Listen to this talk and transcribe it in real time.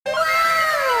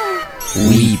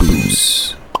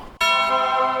Weeboos.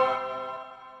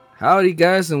 Howdy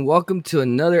guys, and welcome to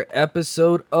another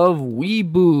episode of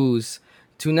Weeboos.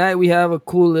 Tonight we have a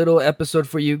cool little episode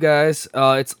for you guys.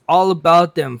 It's all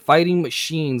about them fighting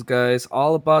machines, guys.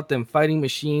 All about them fighting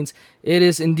machines. It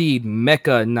is indeed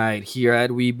Mecha night here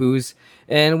at Weeboos.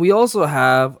 And we also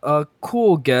have a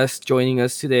cool guest joining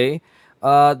us today,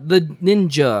 the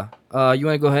Ninja. You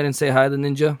want to go ahead and say hi, the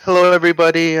Ninja? Hello,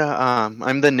 everybody.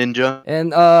 I'm the Ninja.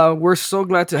 And we're so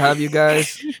glad to have you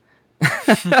guys.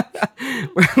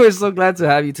 We're so glad to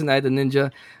have you tonight, the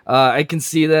Ninja. I can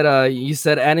see that you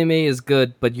said anime is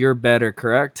good, but you're better,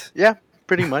 correct? Yeah,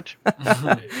 pretty much.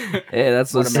 Hey,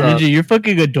 that's what's up. Ninja, you're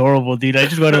fucking adorable, dude. I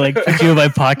just want to put you in my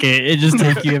pocket and just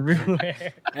take you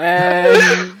everywhere.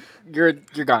 And you're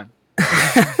gone.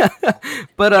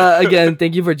 But again,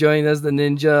 thank you for joining us, the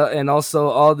Ninja, and also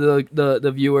all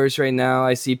the viewers right now.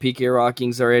 I see PK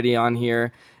Rocking's already on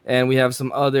here, and we have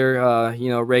some other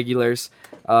regulars.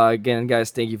 Again,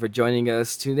 guys, thank you for joining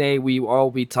us today. We will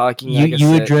all be talking.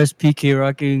 You address PK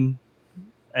Rocking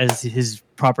as his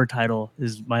proper title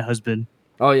is my husband.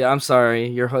 Oh yeah, I'm sorry,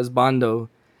 your husbando.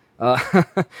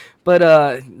 But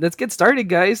let's get started,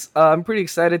 guys. I'm pretty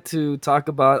excited to talk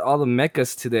about all the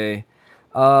mechas today.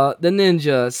 The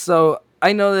Ninja. So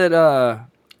I know that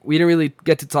we didn't really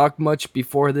get to talk much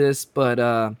before this, but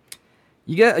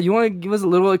you want to give us a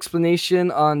little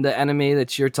explanation on the anime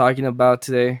that you're talking about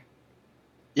today?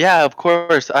 Yeah, of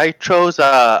course. I chose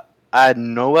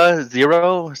Noah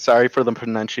Zero. Sorry for the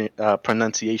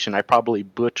pronunciation. I probably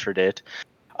butchered it.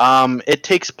 It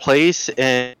takes place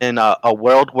in a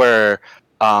world where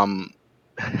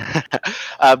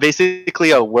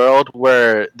basically a world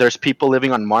where there's people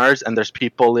living on Mars and there's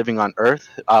people living on Earth.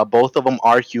 Both of them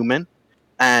are human,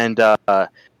 and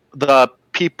the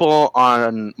people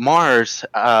on Mars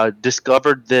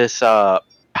discovered this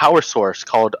power source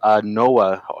called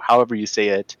Noah, however you say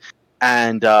it,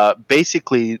 and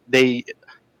basically they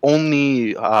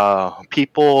only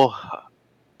people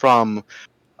from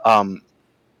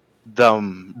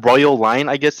the royal line,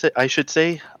 I guess I should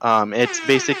say. It's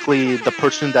basically the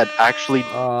person that actually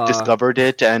discovered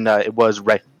it, and it was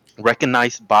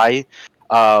recognized by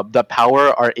the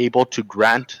power are able to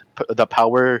grant the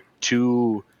power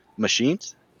to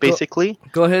machines. Basically,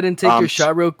 go ahead and take your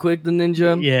shot real quick, the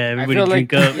Ninja. Yeah, everybody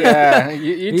drink up. Yeah,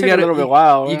 you take a little bit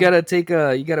while. You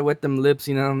gotta wet them lips,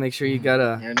 make sure you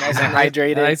gotta. You're nice and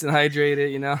hydrated. Nice and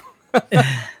hydrated,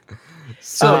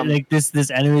 So this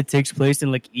anime takes place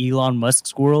in Elon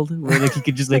Musk's world, where he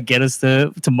could just get us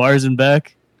to Mars and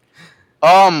back.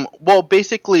 Well,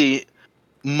 basically,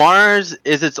 Mars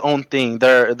is its own thing.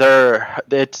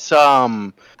 It's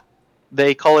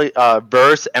they call it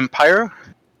Verse Empire,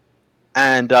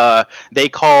 and they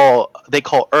call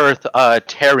Earth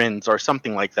Terrans or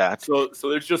something like that. So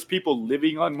there's just people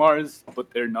living on Mars,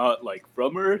 but they're not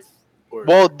from Earth. Or?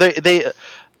 Well,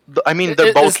 I mean,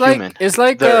 they're both human. It's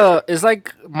like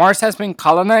Mars has been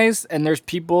colonized, and there's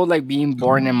people being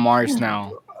born in Mars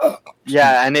now.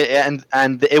 Yeah, and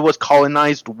it was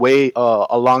colonized way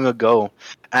long ago,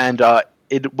 and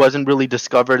it wasn't really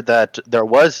discovered that there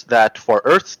was that for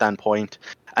Earth standpoint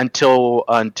until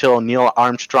Neil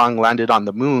Armstrong landed on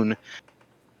the moon,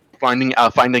 finding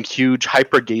a huge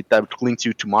hypergate that links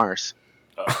you to Mars.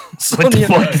 What the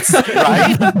fuck?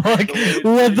 Right?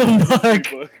 What the fuck?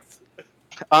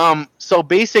 So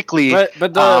basically,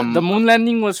 but the moon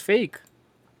landing was fake.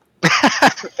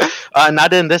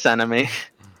 Not in this anime.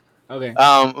 Okay.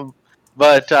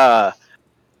 But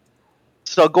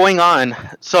so going on,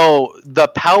 so the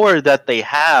power that they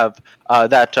have,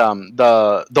 that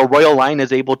the royal line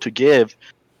is able to give,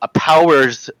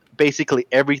 powers basically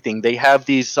everything. They have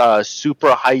these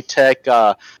super high tech.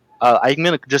 I'm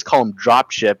gonna just call them drop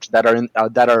ships that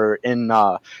are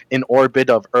in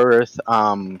orbit of Earth.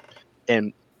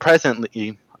 And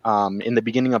presently, in the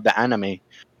beginning of the anime,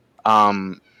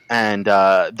 and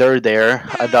they're there.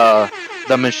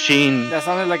 The machine. That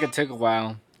sounded like it took a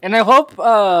while. And I hope,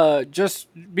 just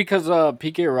because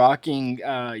PK Rocking,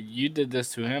 you did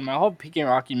this to him, I hope PK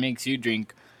Rocking makes you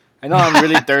drink. I know I'm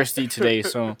really thirsty today,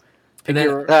 so.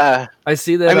 I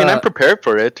see that. I mean, I'm prepared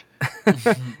for it.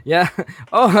 Yeah.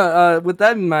 Oh, with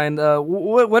that in mind,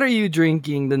 what are you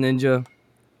drinking, the Ninja?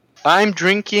 I'm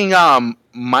drinking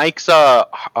Mike's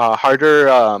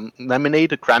harder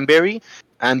lemonade cranberry,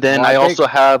 and then I also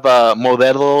have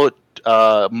Modelo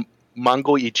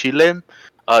mango y chile.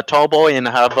 Tall boy, and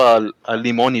have a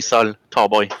limon y sal tall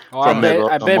boy.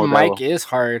 I bet Mike is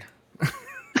hard.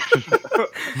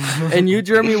 And you,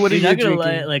 Jeremy, what are you drinking?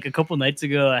 Lie, a couple nights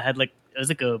ago, I had it was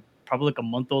a probably like a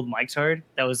month-old Mike's Hard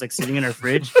that was like sitting in our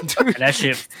fridge, and that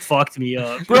shit fucked me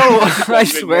up. Bro, I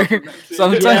swear,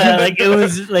 sometimes Yeah, like it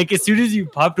was like as soon as you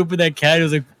popped open that can, it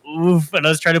was like oof, and I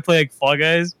was trying to play like Fall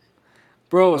Guys.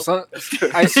 bro,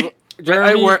 I swear,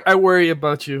 Jeremy, I worry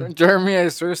about you. Jeremy, I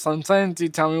swear, sometimes you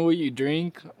tell me what you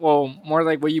drink. Well, more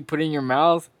like what you put in your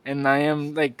mouth, and I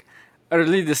am like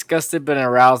utterly disgusted but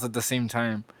aroused at the same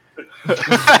time.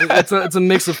 It's a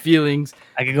mix of feelings.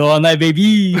 I could go all night,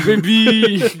 baby.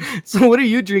 Baby. So what are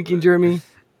you drinking, Jeremy?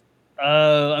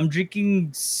 I'm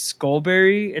drinking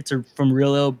Skullberry. It's from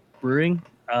Real Ale Brewing.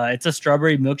 It's a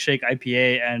strawberry milkshake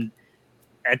IPA, and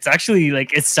it's actually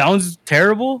like it sounds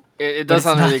terrible. It But does it's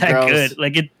sound not really that gross. good.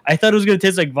 Like I thought it was gonna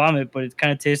taste like vomit, but it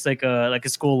kind of tastes like a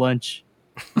school lunch.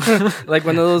 Like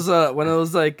one of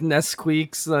those like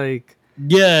Nesquik's like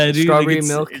Yeah, dude. strawberry like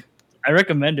milk. I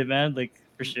recommend it, man. Like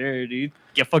for sure, dude.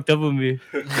 Get fucked up with me.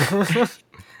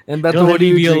 And Beto, Don't let what are me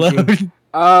you be drinking?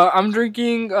 alone. I'm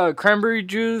drinking cranberry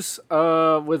juice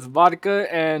with vodka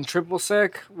and triple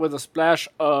sec with a splash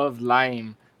of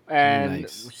lime. And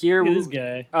Nice. here Look at this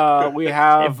guy. we Hey,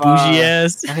 have bougie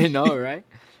ass. I know, right?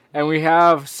 And we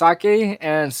have sake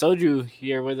and soju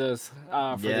here with us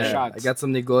for the shots. I got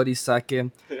some Nigori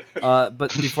sake.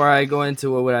 But before I go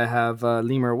into what would I have,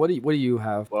 Lemur, what do you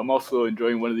have? Well, I'm also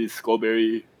enjoying one of these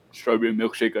Skullberry strawberry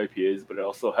milkshake IPAs, but I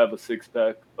also have a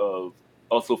 6-pack of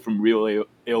also from Real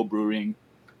Ale Brewing,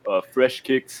 Fresh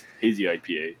Kicks Hazy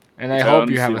IPA. And I which hope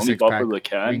you have honestly a only 6 bought pack. for the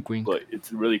can, Wink, wink. but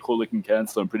it's a really cool looking can,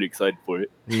 so I'm pretty excited for it.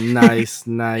 Nice,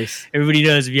 nice. Everybody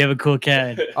knows if you have a cool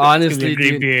can. Honestly, It's gonna be a great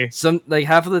dude, beer. some like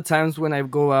half of the times when I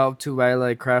go out to buy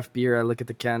like craft beer, I look at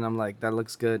the can, I'm like, that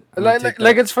looks good. I'm gonna take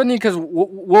Like that. it's funny because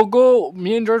we'll go.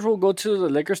 Me and George will go to the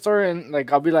liquor store and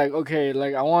like I'll be like, okay,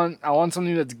 like I want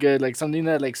something that's good, like something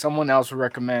that like someone else would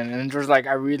recommend. And then George's like,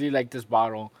 I really like this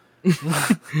bottle.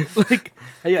 like,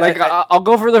 yeah, Like I'll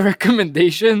go for the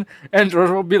recommendation, and George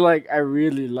will be like, I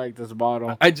really like this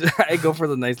bottle. I go for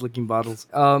the nice looking bottles.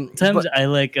 Sometimes but- I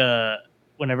like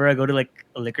whenever I go to like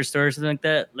a liquor store or something like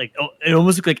that, like it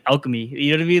almost looks like alchemy.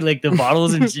 You know what I mean? Like the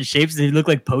bottles and shapes, they look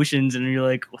like potions, and you're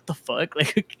like, what the fuck?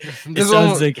 Like it This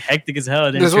sounds one- like hectic as hell.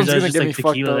 And then it this turns one's out it's gonna just get like me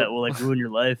fucked tequila up. that will like ruin your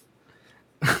life.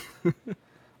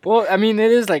 Well, I mean,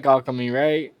 it is like alchemy,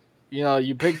 right? You know,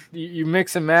 you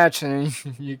mix and match, and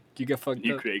you get fucked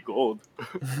You up. create gold.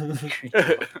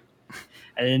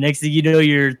 And then next thing you know,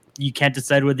 you can't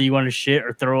decide whether you want to shit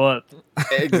or throw up.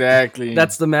 Exactly.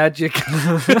 That's the magic.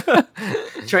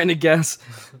 Trying to guess.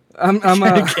 I'm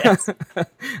Trying to guess.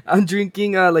 I'm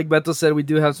drinking. Like Beto said, we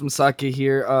do have some sake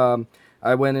here.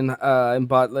 I went and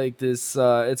bought like this.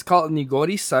 It's called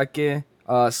Nigori Sake,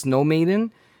 Snow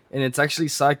Maiden, and it's actually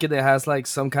sake that has like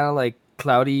some kind of like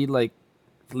cloudy like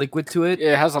liquid to it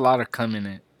it has a lot of cum in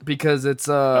it. because it's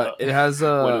it has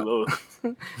One of those.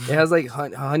 it has like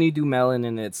honeydew melon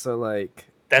in it. So like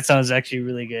That sounds actually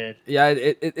really good. yeah, I'm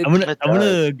It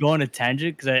gonna go on a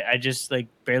tangent because I just like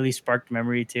barely sparked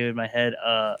memory to in my head.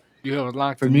 You have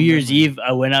locked For in New Year's memory. Eve,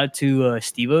 I went out to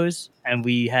Steve-O's and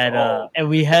we had Oh.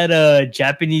 a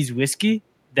Japanese whiskey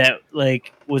that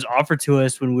like was offered to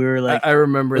us when we were like I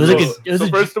remember It was this. like a- it was So a-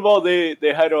 first of all, they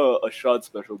had a shot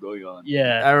special going on, I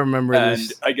yeah. remember and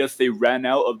this. I guess they ran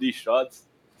out of these shots,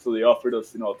 so they offered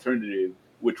us an alternative,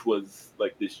 which was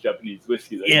like this Japanese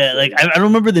whiskey. That Yeah, like I don't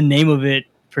remember the name of it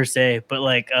per se, but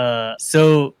like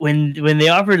so when they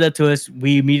offered that to us,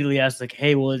 we immediately asked like,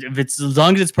 hey, well if it's as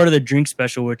long as it's part of the drink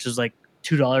special, which is like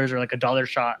 $2 or like $1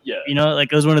 shot, Yeah. you know, like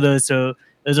it was one of those. So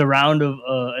there's a round of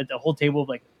a whole table of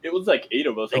like it was like 8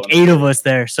 of us. like on 8 it. of us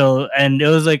there. So and it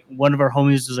was like one of our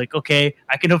homies was like, okay,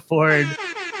 I can afford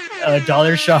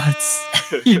dollar shots,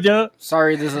 you know.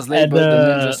 Sorry, this is late, And, but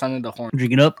the ninja sounded the horn.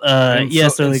 Drinking up, And yeah.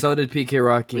 so, So and like, so did PK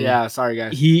Rocky. Yeah, sorry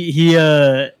guys.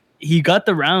 he got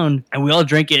the round and we all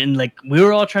drank it, and like we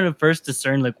were all trying to first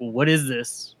discern like, well, what is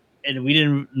this? And we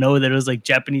didn't know that it was like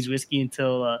Japanese whiskey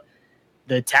until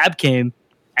the tab came,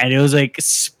 and it was like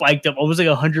spiked up almost like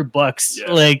 $100,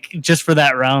 Yeah. like just for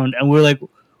that round. And we're like,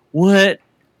 what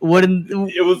in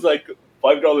It was like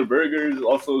 $5 burgers.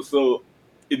 Also, so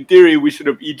in theory, we should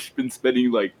have each been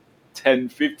spending like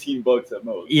 $10-15 at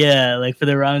most. Yeah, like for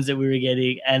the rounds that we were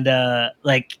getting. And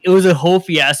like it was a whole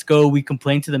fiasco. We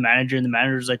complained to the manager, and the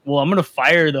manager was like, well, I'm gonna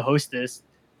fire the hostess,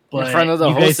 but front of the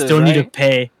you guys hostess, still need to right?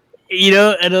 pay. You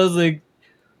know, and I was like,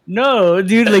 no,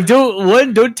 dude, like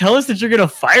don't tell us that you're gonna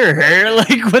fire her.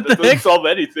 Like what the That doesn't heck? solve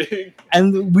anything.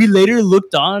 And we later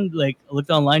looked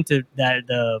online to that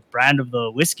the brand of the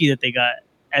whiskey that they got.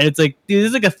 And it's like, dude, this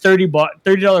is like a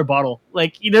 $30 bottle.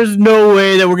 Like, there's no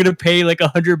way that we're gonna pay like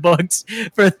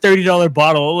 $100 for a $30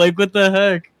 bottle. Like, what the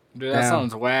heck? Dude, that Damn.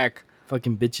 sounds whack.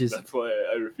 Fucking bitches. That's why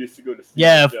I refuse to go to sleep.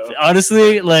 Yeah, now.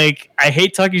 honestly, like I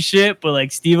hate talking shit, but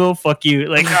like Steve-O, fuck you.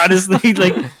 Like honestly,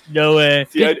 like no way.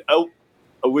 See, I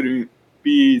wouldn't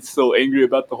be so angry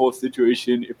about the whole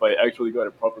situation if I actually got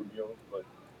a proper meal. But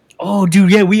Oh,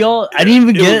 dude, yeah, we all. I didn't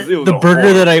even get it was the a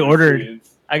burger that I horrible ordered. experience.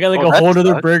 I got like Oh, a that whole other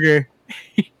sucks. burger.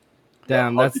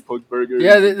 Damn, That that's Hottie Poke burger.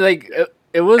 Yeah,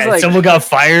 it was And like, someone got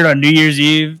fired on New Year's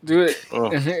Eve. dude.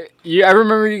 Oh. I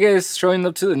remember you guys showing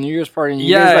up to the New Year's party. And you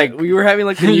yeah. guys, like, We were having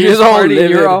like the you New Year's guys all party. And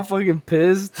you're livid. all fucking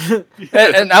pissed.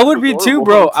 and I would be Horrible. too,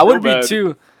 bro. It's I would so be bad.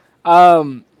 too.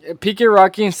 PK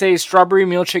Rocky and say strawberry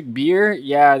milkshake beer.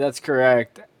 Yeah, that's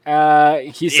correct. He Yeah,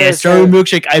 says strawberry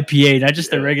milkshake IPA, not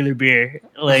just a regular beer.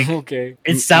 Like okay.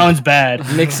 it sounds bad.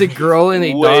 Makes it grow in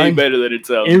a way dong. better than it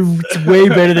sounds. It's way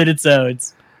better than it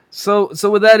sounds. So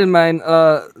with that in mind,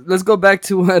 let's go back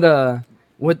to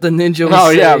what the ninja was Oh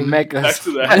yeah, saying. Back mechas.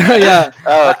 to that. yeah.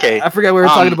 Oh, okay. I forgot we were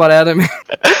talking about anime.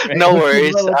 No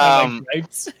worries.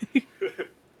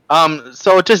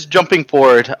 So just jumping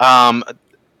forward,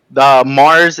 the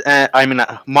Mars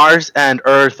and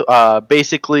Earth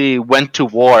basically went to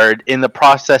war in the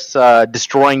process,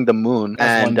 destroying the moon,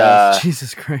 As one and does.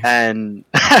 Jesus Christ. and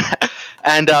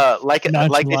and like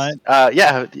Nonchalant.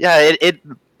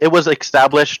 it was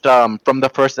established from the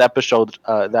first episode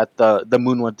that the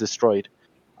moon was destroyed.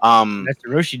 Master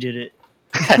Roshi did it.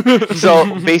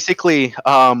 So basically,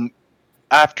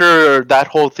 after that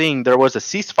whole thing, there was a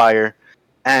ceasefire,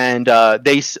 and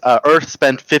Earth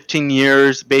spent 15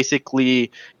 years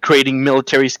basically creating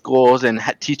military schools and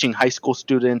teaching high school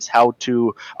students how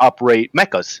to operate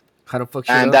mechas, How to fuck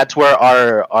shit and up. that's where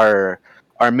our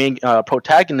main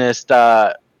protagonist,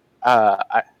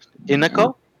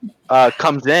 Inako,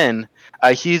 comes in.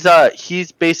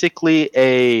 He's basically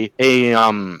a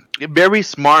very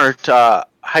smart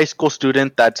high school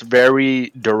student that's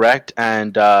very direct,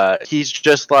 and he's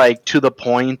just like to the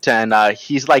point, and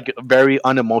he's like very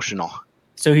unemotional.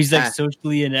 So he's like Ah.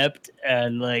 socially inept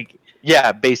and like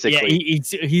Yeah, basically.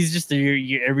 he's just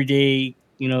your everyday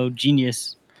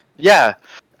genius. Yeah.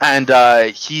 And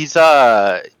he's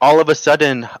all of a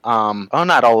sudden,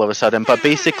 not all of a sudden, but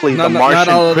basically the Martian not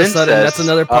all of a princess. sudden. That's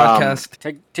another podcast.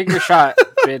 Take your shot,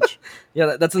 bitch.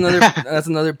 Yeah, that's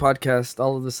another podcast.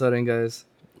 All of a sudden, guys.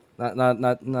 Not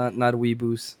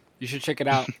weeboos. You should check it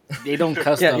out. They don't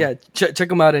cuss. Yeah, though. yeah. Check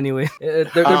them out anyway. They're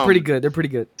pretty good. They're pretty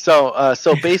good. So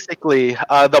basically,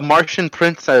 the Martian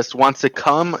princess wants to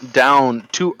come down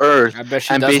to Earth I bet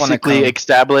she and does want to basically come.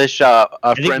 establish a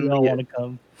I think we all friendly, want to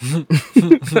come.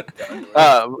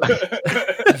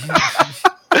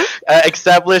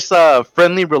 establish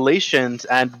friendly relations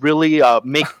and really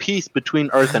make peace between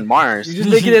Earth and Mars. You're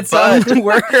just making it sound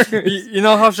worse. You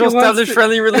know how she'll She wants establish to-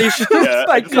 friendly relations? Yeah,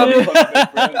 Like, I just wanna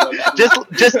fucking make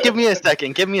friends. Just give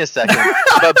me a second.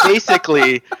 But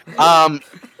basically,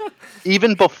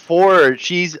 even before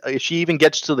she even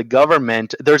gets to the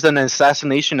government, there's an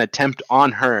assassination attempt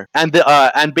on her, and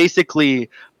basically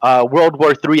World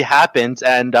War III happens,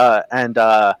 and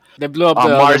They blew up the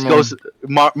other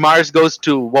moon. Mars goes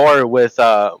to war with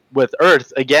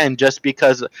Earth again, just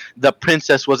because the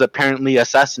princess was apparently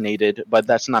assassinated, but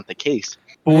that's not the case.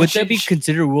 But would She- that be she-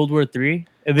 considered World War III?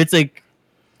 If it's like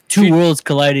two She- worlds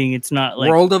colliding, it's not like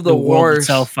World of the world Wars.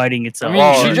 itself fighting I itself. mean,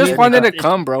 Oh, she just yeah, wanted to It's-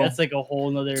 come, bro. That's like a whole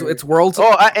nother. So it's worlds.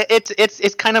 Oh,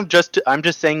 it's kind of I'm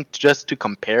just saying just to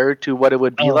compare to what it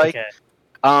would be like.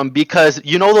 Okay. Because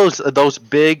you know those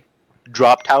big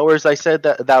drop towers I said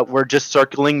that were just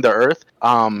circling the Earth.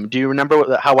 Do you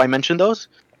remember how I mentioned those?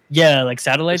 Yeah, like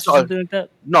satellites or So- something like that.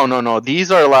 No.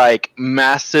 These are like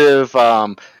massive.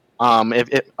 If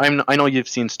I know you've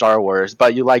seen Star Wars,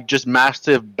 but you like just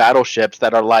massive battleships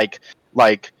that are like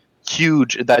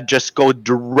huge, that just go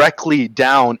directly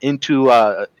down into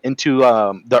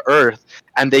the Earth,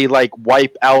 and they like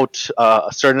wipe out a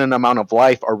certain amount of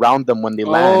life around them when they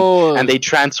land. Oh, And they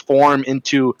transform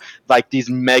into like these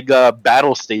mega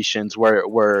battle stations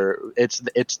where it's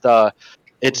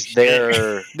shit.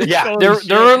 their yeah. there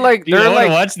were like Dude, I there were want to like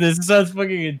watch this. This sounds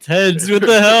fucking intense. What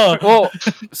the hell? well,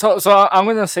 so I'm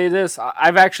gonna say this.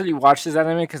 I've actually watched this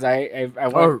anime because I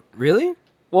went. Oh, really?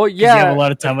 Well, You have yeah. a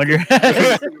lot of time on your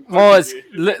hands. Well,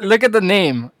 look at the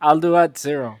name. I'll do at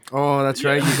zero. Oh, that's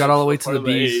right. You got all the way to Part the of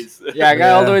B's. A's. Yeah, I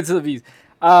got all the Yeah. way to the B's.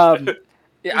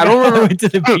 Yeah, I don't remember. Went to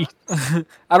the beach.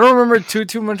 I don't remember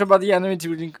too much about the anime,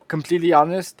 to be completely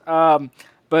honest.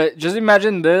 But just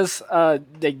imagine this: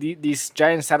 like these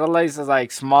giant satellites as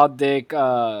like small dick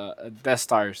Death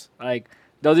Stars. Like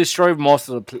they'll destroy most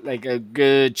of the like a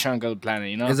good chunk of the planet.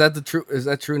 You know, Is that true,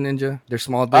 Ninja? They're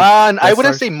small. And I Death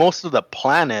wouldn't Stars? say most of the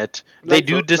planet. They Like-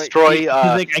 do like- destroy.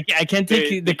 Because like I can't take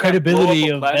They the can't blow up credibility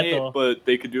a of planet, Bethel. but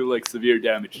they could do like severe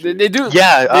damage. they do.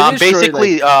 Yeah, they destroy,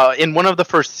 basically, like- in one of the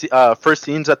first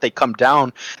scenes that they come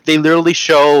down, they literally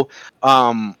show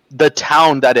the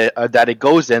town that it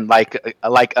goes in, like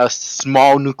a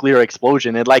small nuclear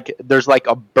explosion. It like there's like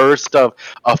a burst of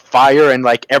fire, and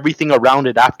like everything around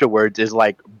it afterwards is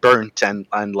like burnt and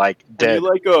like Can dead. you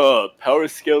like power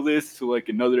scale this to like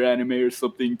another anime or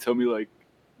something? Tell me like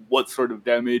what sort of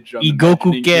damage I'm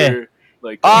Igoku imagining ke. here.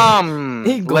 Like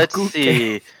Hey, Let's Goku.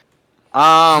 see.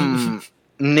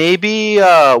 Maybe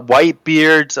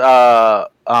Whitebeard's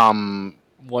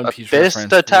One a Piece fist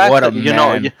reference. attack. What a you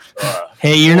know, man.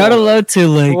 Hey, you're not allowed to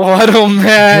like What a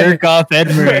man. jerk off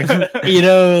Edmer. You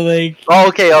know, like oh,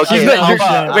 okay. You're not- How you're-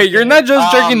 about- wait, you're not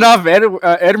just jerking Um, off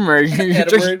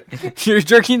Edmer. You're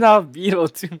jerking off Beetle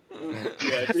too.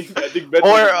 yeah, I think you know,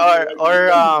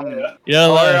 or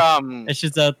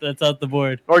like, that's out the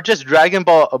board. or just Dragon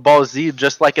Ball Z,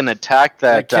 just like an attack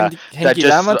that Like that just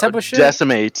Genkidama type of shit?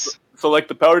 decimates. so like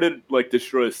the power to like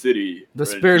destroy a city. The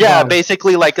right? spirit Yeah, bomb.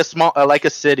 basically like a small like a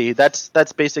city. That's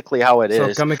basically how it So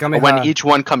is Kamehameha. when each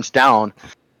one comes down.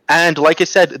 And like I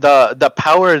said, the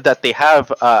power that they have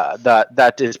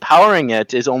that is powering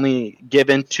it is only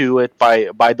given to it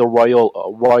by the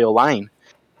royal line.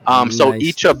 So Nice.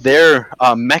 each of their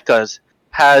mechas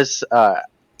has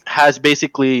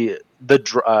basically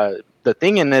the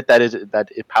thing in it that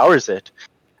it powers it,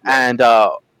 and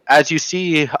as you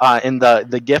see in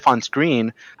the GIF on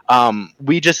screen,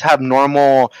 we just have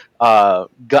normal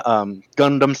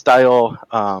Gundam style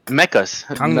mechas.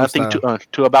 Gangnam Nothing style.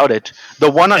 to about it. The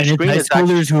one on And it's screen high is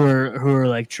actually, schoolers who are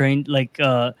like trained like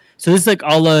so this is like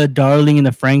a la Darling in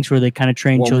the Franks where they kind of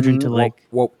train children to like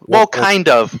well, kind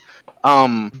of.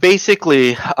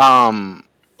 Basically,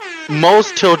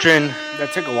 most children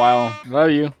That took a while.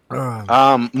 Love you.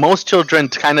 most children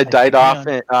kind of died off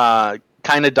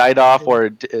or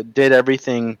did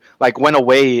everything, like went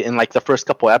away in like the first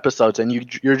couple episodes, and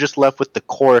you're just left with the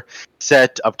core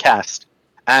set of cast.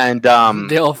 And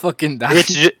They all fucking died.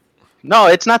 no,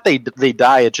 it's not they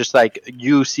die. It's just like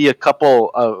you see a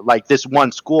couple of like this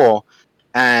one school,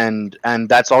 and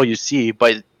that's all you see.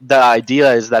 But the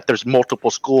idea is that there's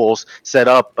multiple schools set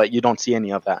up, but you don't see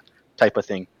any of that type of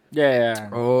thing. Yeah.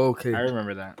 Okay. I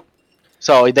remember that.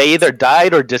 So they either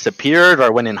died or disappeared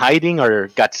or went in hiding or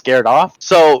got scared off.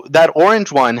 So that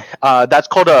orange one, that's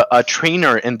called a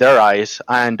trainer in their eyes,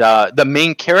 and the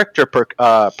main character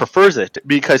prefers it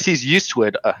because he's used to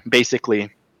it,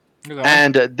 basically. Okay.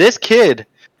 And this kid,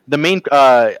 the main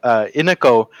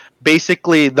Inako,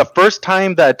 basically the first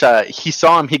time that he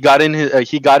saw him, he got in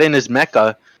his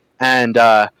mecha, and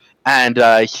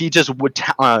he just went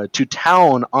to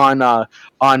town on the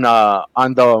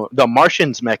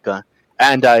Martian's mecha,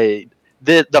 and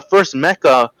the first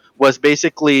mecha was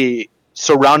basically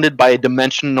surrounded by a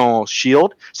dimensional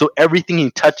shield, so everything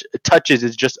he touches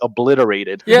is just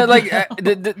obliterated. Yeah, like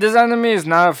this anime is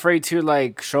not afraid to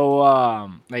like show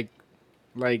like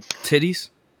Titties.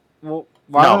 well,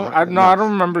 No, I no.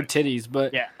 don't remember titties,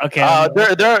 but yeah, okay.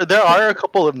 There are a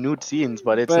couple of nude scenes,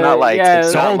 but it's But, not like yeah,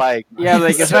 it's not sold. like yeah,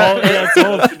 like it's So, not. yeah,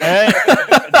 so,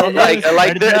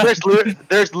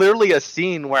 there's literally a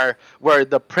scene where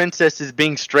the princess is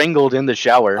being strangled in the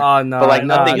shower. Oh no. But, like,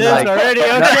 nothing This like- already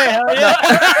okay. Hell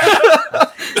yeah.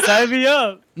 Sign me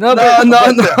up. No,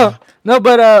 no,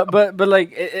 but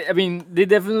like I mean, they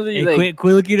definitely Hey, like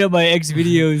quit looking at my X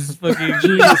videos. Fucking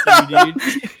genius, dude.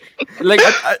 like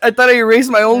I thought I erased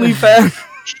my OnlyFans.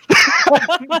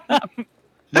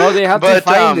 no, they have to But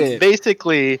find it.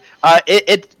 basically,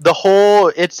 the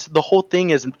whole thing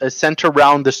is centered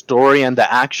around the story and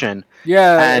the action.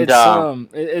 Yeah, and,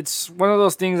 it's one of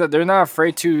those things that they're not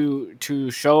afraid to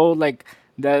show like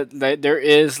that there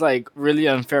is like really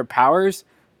unfair powers,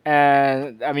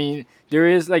 and I mean there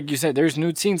is, like you said, there's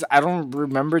nude scenes. I don't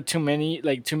remember too many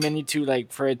to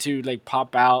like for it to like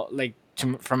pop out like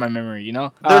from my memory, you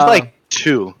know. There's like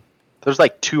two. There's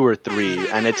like two or three,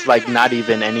 and it's like not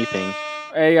even anything.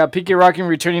 Hey, PK Rockin'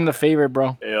 returning the favor,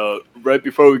 bro. Hey, right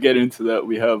before we get into that,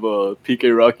 we have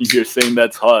PK Rocky here saying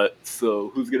that's hot. So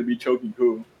who's gonna be choking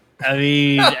who? I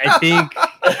mean, I think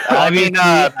I mean,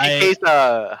 obviously, PK's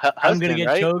husband, I'm gonna get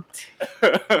right? choked.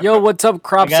 Yo, what's up, I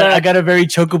Cropsack? got a very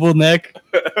chokeable neck.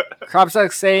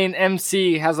 Cropsack saying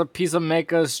MC has a piece of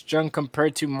mecha's junk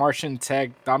compared to Martian tech,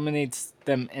 dominates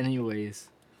them anyways.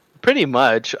 Pretty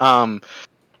much.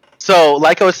 So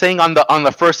like I was saying on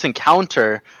the first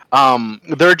encounter,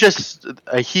 they're just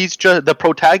he's just the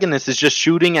protagonist is just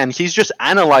shooting and he's just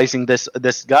analyzing this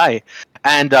guy,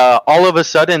 and all of a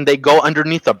sudden they go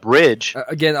underneath a bridge.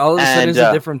 Again, all of a sudden And, it's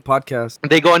a different podcast.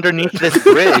 They go underneath this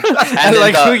bridge, and I then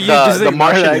like who you just the ignored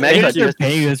Martian that. I Mecha guess they're just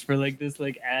paying us for like this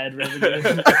like ad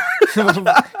revenue.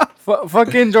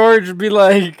 Fucking George would be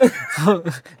like, let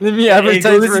me Hey, advertise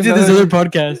go for listen to this another. other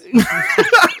podcast.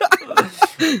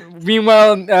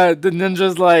 Meanwhile, the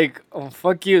ninja's like, oh,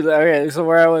 fuck you. Okay, so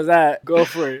where I was at, go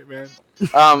for it, man.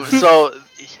 so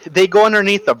they go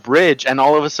underneath the bridge, and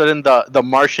all of a sudden the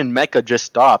Martian mecha just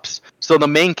stops. So the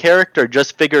main character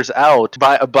just figures out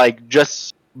by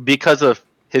just because of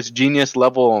his genius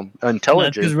level That's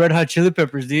intelligence. because Red Hot Chili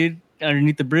Peppers, dude,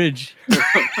 underneath the bridge.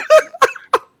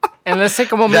 And let's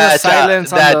take a moment That of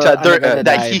silence that on the, on the guy that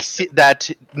that died. he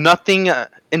that nothing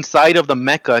inside of the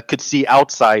mecha could see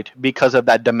outside because of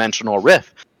that dimensional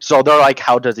rift. So they're like,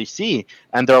 how does he see?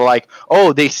 And they're like,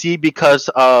 oh, they see because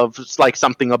of like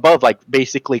something above, like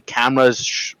basically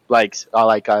cameras,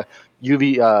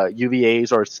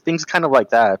 UVAs or things kind of like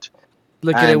that.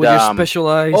 Look at it And, with your special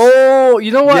eyes. Oh,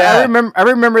 you know what? Yeah. I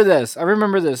remember this.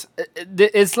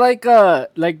 It's like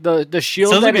the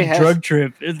shield Sounds that like it a has. drug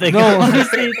trip. It's like, No.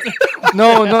 honestly, it's-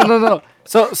 No.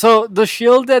 So the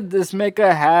shield that this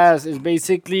mecha has is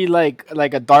basically like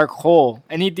a dark hole.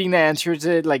 Anything that enters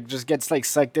it like just gets like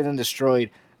sucked in and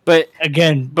destroyed. But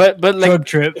again, like drug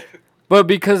trip. but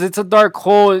because it's a dark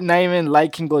hole, not even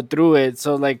light can go through it.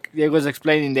 So like Diego was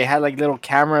explaining, they had like little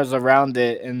cameras around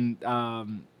it, and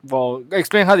well,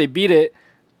 explain how they beat it,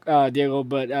 Diego.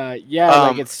 But yeah,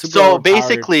 like it's super. So overpowered.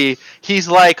 basically, he's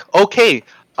like, okay,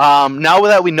 now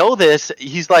that we know this,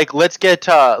 he's like, let's get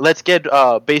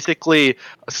basically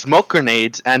smoke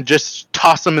grenades and just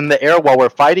toss them in the air while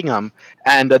we're fighting them,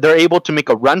 and they're able to make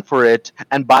a run for it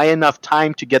and buy enough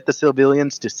time to get the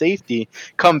civilians to safety,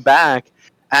 come back.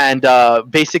 And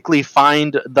basically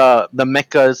find the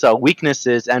mecha's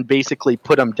weaknesses and basically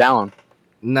put them down.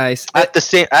 Nice. At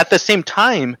the same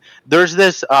time, there's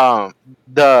this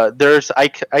there's I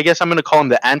guess I'm gonna call him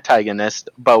the antagonist,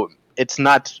 but it's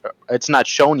not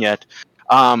shown yet.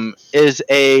 Is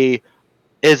a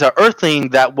Earthling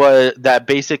that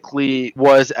basically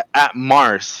was at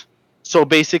Mars. So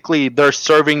basically, they're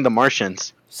serving the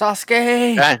Martians.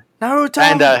 Sasuke, And, Naruto,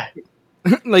 and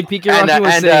Like Piki And, Rocky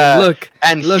was and, saying, look,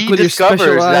 and look he with your special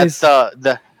discovers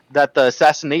eyes. that the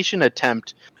assassination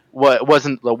attempt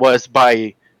was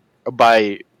by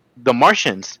the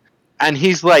Martians, and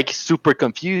he's like super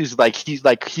confused. He's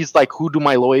like who do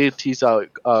my loyalties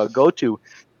go to?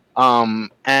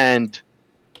 And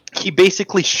he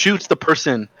basically shoots the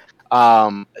person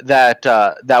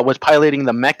that was piloting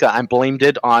the mecha and blamed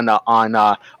it on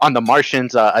the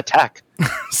Martians' attack.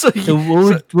 So, So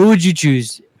what would you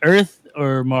choose, Earth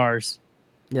or Mars?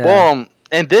 yeah. Well,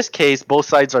 in this case, both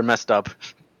sides are messed up.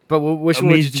 But which I one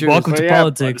would mean, you choose? welcome But to yeah,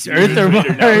 politics, You're Earth or a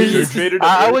traitor now. You're a Mars. traitor to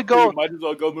I Earth, would go- too. Might as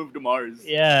well go move to Mars.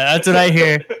 Yeah, that's what I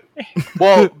hear.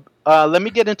 Well, let me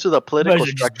get into the political Might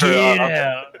as well just structure get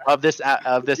out. of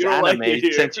this You don't like anime it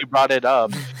here. since you brought it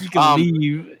up. You can Um,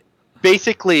 leave.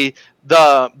 Basically,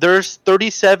 there's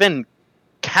 37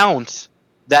 counts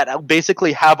that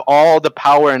basically have all the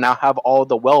power and now have all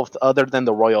the wealth other than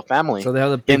the royal family So they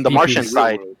have the big in the peepees. Martian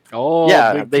side. oh,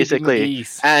 yeah, big basically.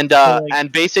 geese. And like-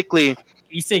 and basically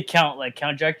You say Count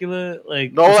Dracula,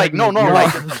 like no, it's like no, you're-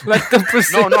 like like the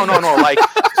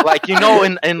no, like you know,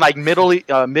 in like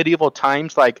medieval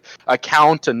times, like a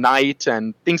count, a knight,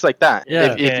 and things like that.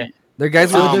 Yeah. Yeah. They're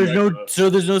guys So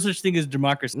with there's no such thing as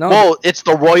democracy. no. Well, it's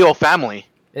the royal family.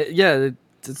 Yeah.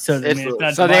 So, I mean, it's- it's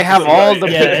not so they have democracy. all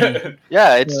the Yeah.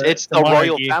 Yeah, it's The the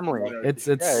royal monarchy. family. It's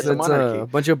Yeah, it's it's a a monarchy.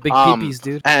 bunch of big Um, peepees,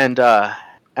 dude.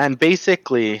 And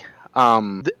basically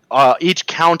each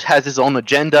count has his own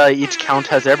agenda, each count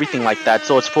has everything like that,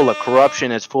 so it's full of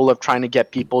corruption, it's full of trying to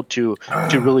get people to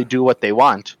really do what they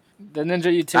want. The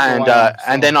ninja you take And a while,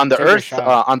 and so then on the take your earth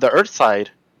shot. side,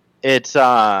 it's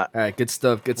All right, good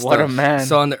stuff. Good What stuff. a man.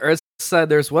 So on the Earth side,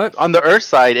 there's what? on the earth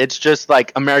side it's just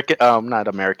like not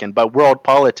American, but world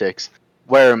politics,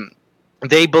 where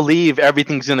they believe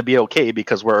everything's going to be okay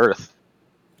because we're earth.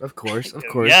 Of course, of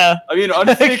course. Yeah. I mean,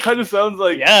 honestly, it kind of sounds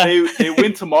like Yeah. they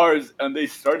went to Mars and they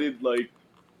started like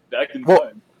back in Well-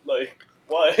 time. Like,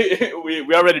 why? we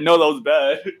already know that was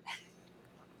bad.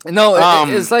 No,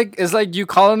 Um, it's like you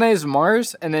colonize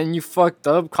Mars and then you fucked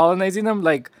up colonizing them,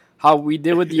 like how we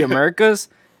did with the Americas,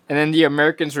 and then the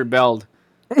Americans rebelled.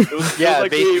 It was Yeah,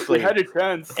 like basically. we had a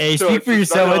chance. Hey, to- speak for to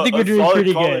yourself. start I think a we're doing solid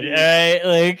pretty colony good. All right,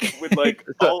 like With like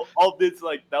all this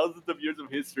like thousands of years of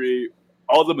history,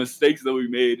 all the mistakes that we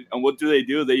made. And what do?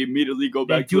 They immediately go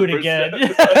They back do to it the again.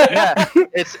 first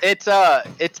step. Yeah,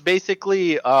 it's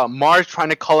basically Mars trying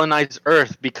to colonize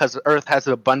Earth because Earth has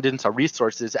an abundance of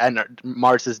resources and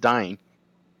Mars is dying.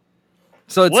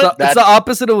 So it's What? the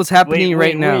opposite of what's happening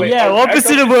right now. Yeah, Wait,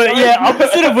 opposite of what? Yeah,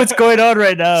 opposite of what's going on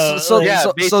right now. So Yeah,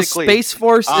 so basically, Space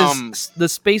Force um, is the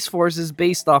Space Force is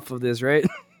based off of this, right?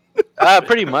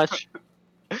 pretty much.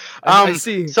 I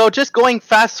see. So just going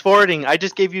fast forwarding, I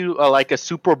just gave you like a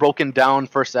super broken down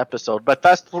first episode, but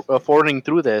fast forwarding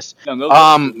through this, Yeah, no,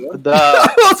 that's good, yeah. the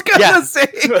I was gonna yeah. say.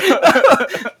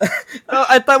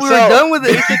 I thought we were So, done with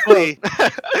it. basically,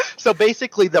 so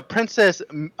basically, the princess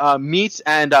meets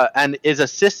and is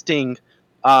assisting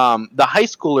the high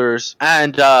schoolers,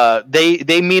 and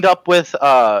they meet up with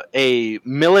a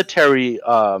military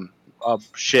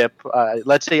ship,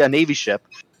 let's say a navy ship,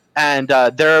 and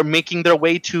they're making their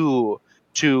way to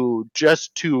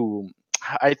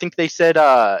I think they said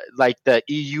like the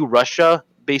EU Russia,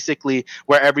 basically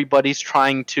where everybody's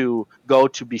trying to go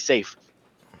to be safe,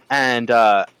 and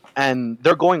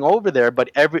they're going over there, but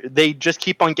they just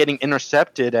keep on getting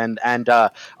intercepted, and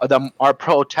our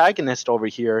protagonist over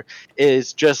here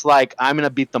is just like, I'm gonna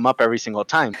beat them up every single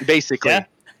time, basically. Yeah.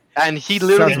 And he Sounds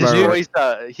literally about right.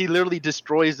 destroys he literally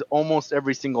destroys almost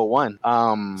every single one.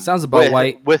 Sounds about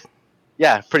white. With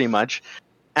yeah, pretty much.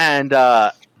 And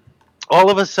all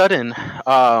of a sudden,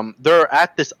 they're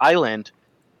at this island,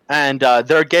 and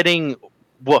they're getting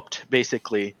whooped,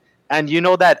 basically. And you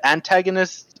know that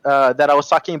antagonist that I was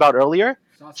talking about earlier?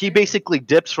 He basically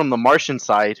dips from the Martian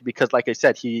side because, like I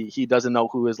said, he doesn't know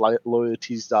who his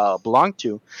loyalties belong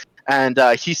to, and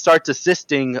he starts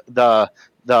assisting the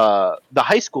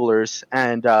high schoolers,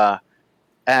 and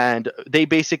they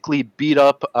basically beat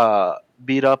up the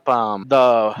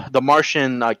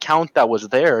Martian count that was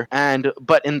there, and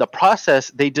but in the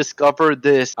process they discovered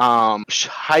this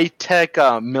high tech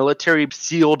military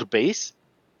sealed base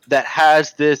that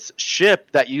has this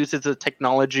ship that uses the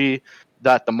technology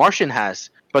that the Martian has,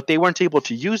 but they weren't able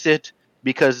to use it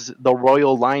because the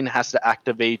royal line has to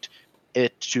activate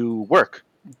it to work.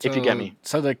 If you get me.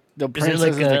 So the Is it princess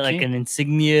like is the like key. an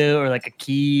insignia or like a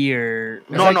key or? It's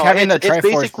No, like no, having the it's Triforce,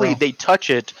 basically bro. they touch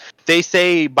it. They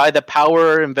say by the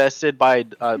power invested by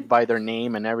their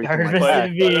name and everything Power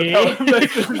like invested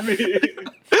that. in me.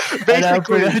 And I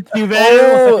Basically, forgot too bad.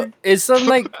 Oh, it's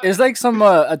like some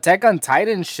Attack on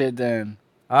Titan shit then.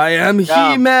 I am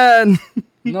Yeah. He-Man.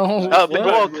 No, what?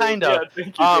 well, kind of. Yeah,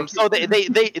 thank you, bro. So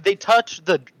they touch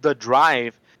the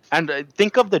drive, and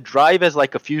think of the drive as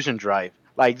like a fusion drive.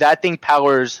 Like that thing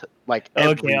powers like Okay,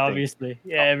 everything. obviously,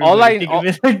 yeah. All Everybody I- think of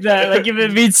it like that, like if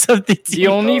it means something to The you.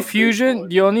 only Oh, fusion,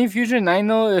 great point. I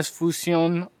know is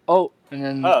Fusion. Oh, and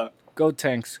then Huh. Go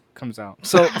Tanks comes out.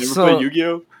 So Never play so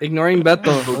Yu-Gi-Oh? ignoring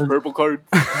Beto. Those purple cards?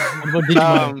 What about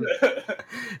Digimon? Um,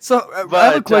 So I have a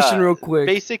but, question real quick.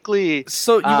 Basically,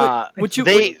 So you would you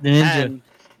they The ninja. and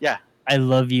yeah, I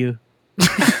love you.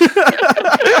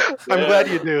 I'm glad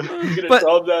you do. You're gonna But-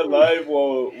 drop that live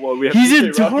while we have He's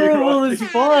PK Rocky adorable Rocky. as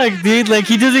fuck, dude. Like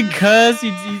he doesn't cuss.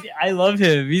 I love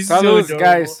him. He's so Saludos, adorable.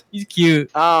 guys. He's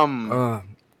cute.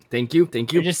 Thank you.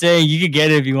 You're just saying you could get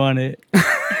it if you want it.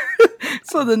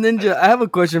 So the ninja, I have a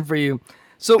question for you.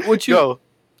 So Go.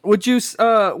 would you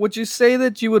say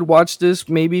that you would watch this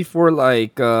maybe for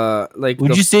like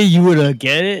Would you say you would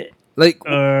get it, like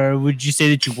or would you say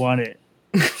that you want it?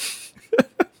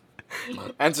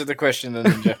 Answer the question, then,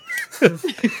 Ninja.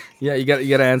 yeah, you got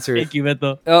to answer it. Thank you,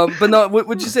 Beto. But no,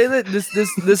 would you say that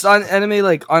this on anime,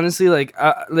 like, honestly, like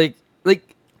I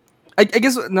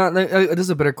guess not. This is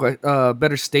a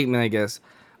better statement, I guess.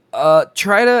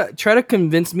 Try to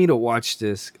convince me to watch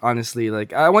this. Honestly,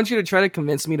 like, I want you to try to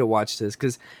convince me to watch this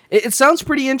because it sounds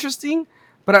pretty interesting,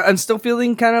 but I'm still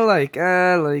feeling kind of like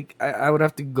I would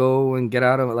have to go and get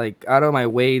out of my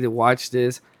way to watch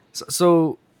this.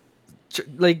 So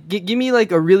like, give me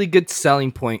like a really good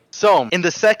selling point. So in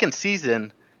the second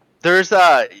season, there's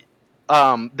the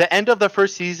end of the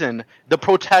first season, the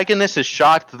protagonist is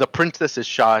shot, the princess is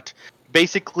shot.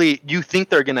 Basically, you think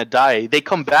they're gonna die. They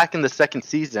come back in the second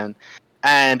season,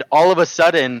 and all of a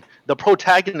sudden, the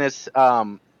protagonist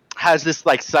has this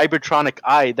like cybertronic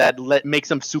eye that makes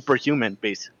him superhuman,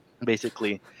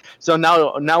 basically. So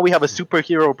now we have a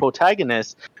superhero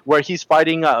protagonist where he's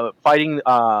fighting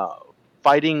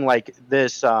like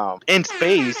this in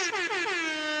space.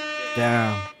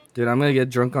 Damn, dude, I'm gonna get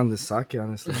drunk on this sake,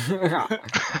 honestly.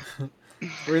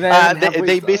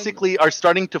 They basically are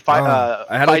starting to fight. I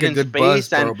had fight like a in good space,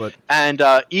 buzz, bro, but and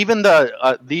even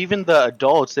the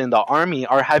adults in the army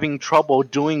are having trouble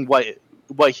doing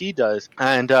what he does,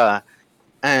 and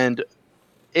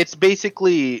it's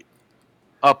basically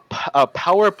a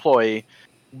power ploy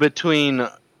between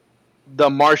the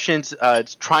Martians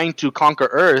trying to conquer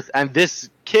Earth, and this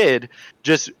kid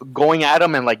just going at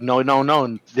him and like, no, no,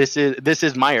 no, this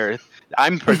is my Earth.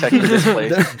 I'm protecting this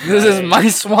place. This is my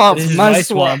swamp. This is my my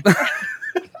swamp. swamp.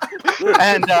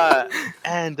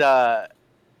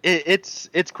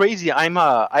 It's crazy.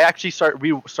 I actually started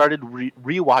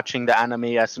rewatching the anime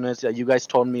as soon as you guys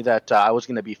told me that I was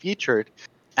gonna be featured,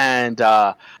 and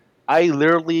I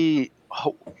literally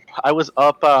I was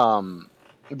up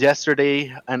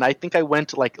yesterday, and I think I went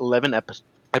to like 11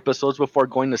 episodes before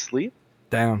going to sleep.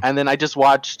 Damn. And then I just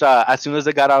watched as soon as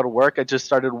I got out of work. I just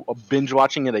started binge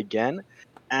watching it again,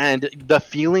 and the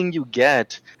feeling you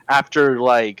get after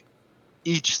like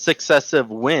each successive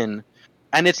win,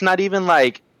 and it's not even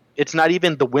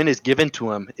the win is given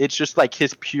to him. It's just like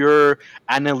his pure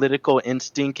analytical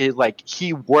instinct is like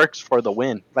he works for the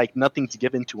win. Like nothing's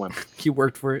given to him. He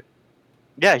worked for it.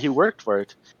 Yeah, he worked for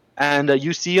it, and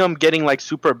you see him getting like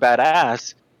super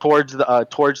badass towards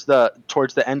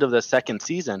the end of the second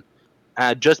season,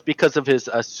 just because of his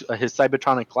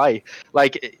Cybertronic light.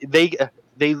 Like they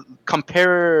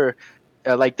compare.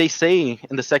 Like they say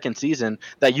in the second season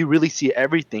that you really see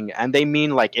everything, and they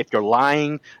mean like if you're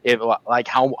lying, if like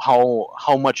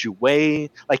how much you weigh,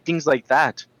 like things like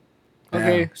that.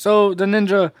 Okay, so the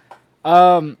ninja,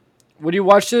 um, would you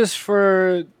watch this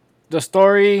for the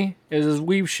story? Is this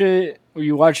weeb shit? Will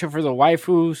you watch it for the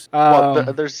waifus?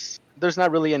 Well, there's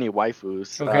not really any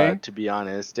waifus, Okay. to be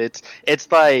honest. It's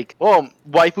like, well,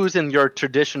 waifus in your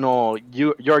traditional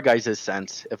your guys'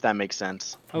 sense, if that makes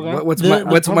sense. Okay. What's The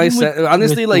my problem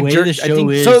honestly with like the way jerk, the I show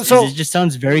think is, So- it just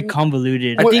sounds very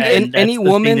convoluted. I think and any that's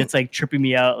the woman- thing that's like tripping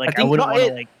me out. Like I, think- wouldn't No, want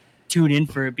to it- like tune in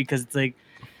for it because it's like,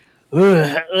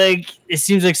 ugh, like it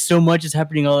seems like so much is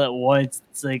happening all at once.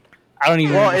 It's like I don't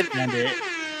even understand it.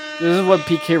 This is what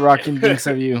PK Rockin thinks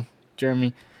of you,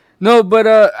 Jeremy. No, but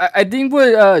I think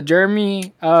what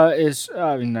Jeremy is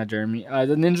I mean not Jeremy.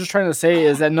 The ninja's trying to say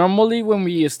is that normally when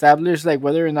we establish like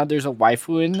whether or not there's a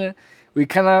waifu in it, we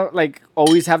kind of like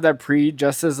always have that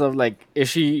prejudice of like, is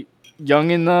she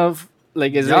young enough?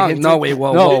 Like is it Young? hinted- No, wait,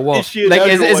 whoa, No, whoa, whoa. Is she a Like,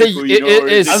 natural is waifu, you know, or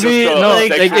is- it I just mean, a no,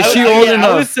 sexual like, is she waifu? old I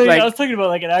enough? was saying, Like- I was talking about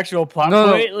like an actual plot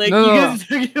No, point. Like no, you no. guys are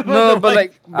talking about No, the, but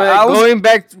like, I was-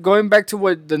 going back to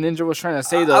what the ninja was trying to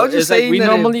say though, I was just is like saying we that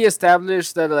normally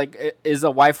establish that like is a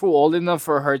waifu old enough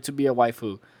for her to be a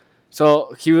waifu.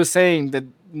 So he was saying that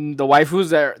the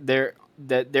waifus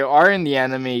that there are in the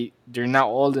anime, they're not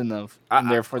old enough, and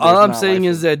therefore all there's I'm not saying waifu.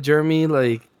 is that Jeremy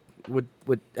like would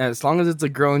as long as it's a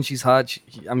girl and she's hot,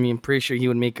 I mean, I'm pretty sure he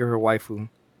would make her waifu.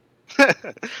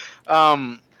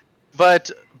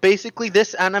 But basically,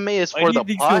 this anime is Why for do you the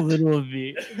think so plot. little of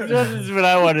me? This is what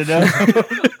I want to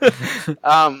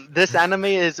know. This anime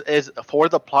is for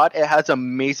the plot. It has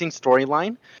amazing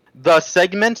storyline. The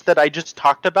segments that I just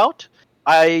talked about,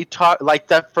 I taught like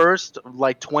that first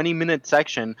like 20-minute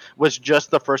section was just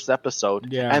the first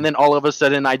episode, Yeah. and then all of a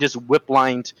sudden I just whip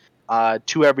lined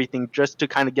to everything just to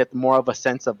kind of get more of a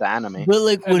sense of the anime. But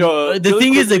like And, when, the really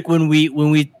thing is, quickly- like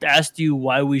when we asked you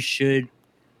why we should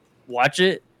watch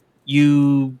it,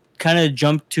 you kind of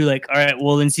jumped to like, all right,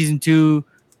 well in season 2,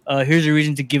 here's a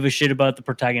reason to give a shit about the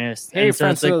protagonist. Hey, and so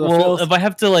it's Francis like, of the well, Filth. if I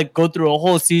have to like go through a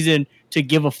whole season to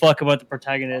give a fuck about the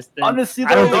protagonist, then Honestly,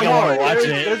 I don't though, think I want to watch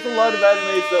it. There's a lot of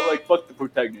animes that like fuck the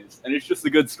protagonist, and it's just a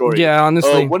good story. Yeah,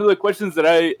 honestly. One of the questions that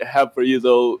I have for you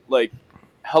though, like,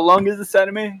 how long is this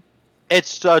anime?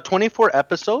 It's 24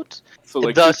 episodes. So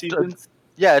like The 2 st- seasons.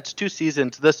 Yeah, it's 2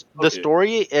 seasons. The Okay.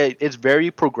 story is very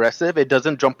progressive. It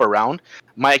doesn't jump around.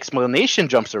 My explanation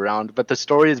jumps around, but the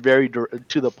story is very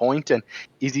to the point and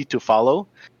easy to follow.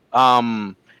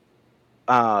 Um,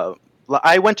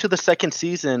 I went to the second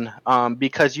season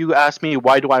because you asked me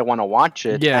why do I want to watch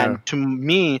it, Yeah. and to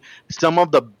me, some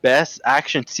of the best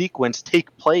action sequence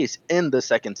take place in the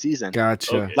second season.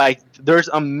 Gotcha. Okay. Like there's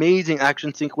amazing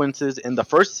action sequences in the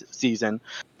first season,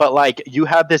 but like you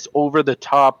have this over the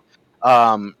top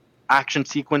action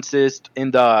sequences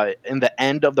in the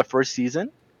end of the first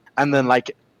season, and then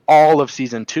like all of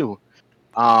season 2.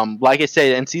 Like I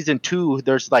said, in season 2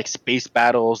 there's like space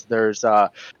battles, there's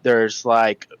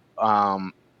like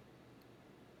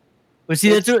But see,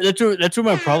 that's where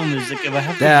my problem is. Like, if I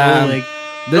have to Damn. go like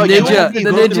The No, you ninja, won't the be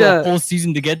go through a ninja, whole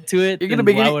season to get to it, You're then gonna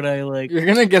be why getting- would I like? You're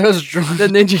gonna get us drunk. the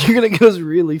ninja. You're gonna get us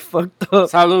really fucked up.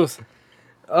 Salud.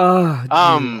 Oh,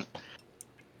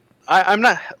 I'm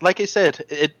not, like I said,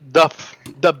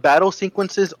 the battle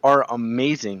sequences are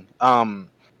amazing. And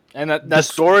The that's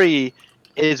story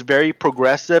is very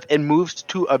progressive. It moves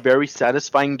to a very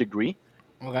satisfying degree,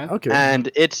 okay. okay. and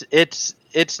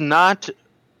it's not.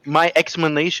 My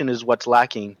explanation is what's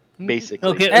lacking. basically.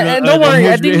 Okay, And don't worry,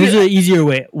 I think here's an easier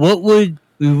way. What would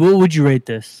you rate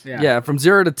this? Yeah, from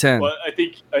 0 to 10. Well, I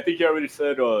think he already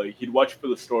said he'd watch for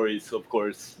the stories, so of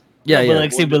course. Yeah, No, yeah. But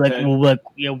like, say, 1 but to like, 10. well, like,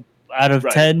 out of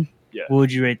Right. 10, Yeah. what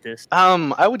would you rate this?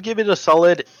 I would give it a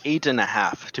solid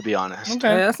 8.5, to be honest. Hey,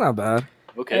 Okay. that's not bad.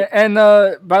 Okay. And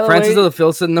by the Francis way, of the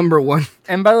Field said number 1.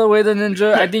 and by the way, the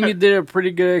ninja, I think you did a pretty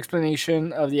good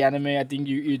explanation of the anime. I think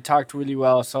you talked really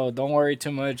well, so don't worry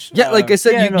too much. Yeah, like I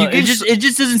said, Yeah, you, no, you it gave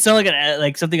just doesn't sound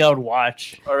like something I would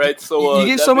watch. All right. So You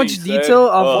gave that so much being said, detail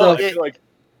of I feel like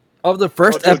of the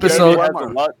first Jeremy episode. has a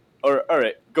lot. All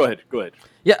right. Go ahead.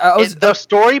 Yeah, I was. The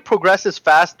story progresses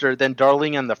faster than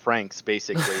Darling and the Franks.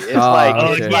 Basically, it's Ah, like Oh,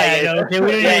 okay. it's yeah, like I know. Okay,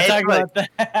 we didn't yeah, even it's talk like- about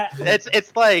that.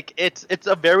 it's like it's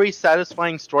a very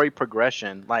satisfying story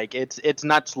progression. Like it's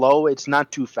not slow, it's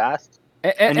not too fast,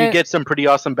 and you get some pretty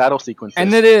awesome battle sequences.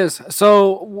 And it is.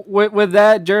 So with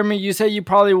that, Jeremy, you said you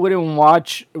probably wouldn't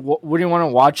want to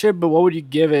watch it, but what would you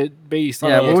give it based on?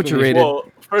 Yeah, the what would you explanation? rate it? Well,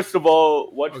 first of all,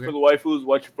 watch Okay. for the waifus,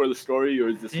 watch for the story, or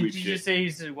is this Didn't weak you shit? just say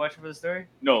you should watch it for the story?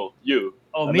 No, you.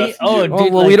 Oh, I'm me? asking Oh, you. dude, Oh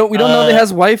well, like, we don't know if it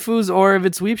has waifus or if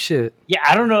it's weep shit. Yeah,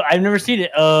 I don't know. I've never seen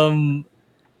it.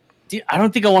 Dude, I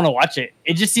don't think I want to watch it.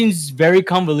 It just seems very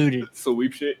convoluted. So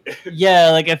weak shit.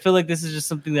 Yeah, like I feel like this is just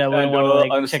something that I wouldn't And want to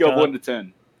like on a check scale of out. 1 to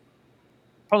 10.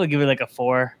 Probably give it like a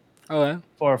 4, Okay.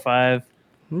 4 or 5.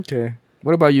 Okay.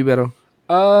 What about you, Beto?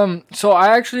 So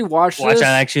I actually watched Watch, this.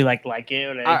 I actually like it.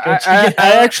 Or, like, go I, check it I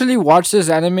out. actually watched this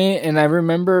anime and I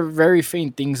remember very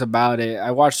faint things about it.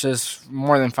 I watched this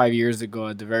more than 5 years ago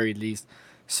at the very least.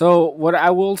 So what I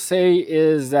will say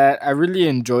is that I really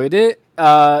enjoyed it.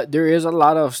 There is a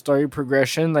lot of story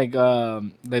progression, like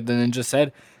the ninja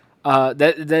said.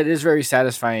 That is very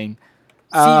satisfying.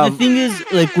 See, the thing is,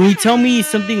 like, when you tell me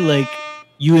something like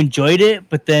you enjoyed it,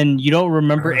 but then you don't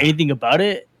remember anything about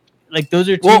it, like those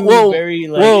are two Whoa, very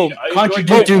like whoa.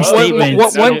 contradictory What-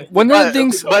 statements. one of the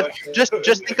things. but just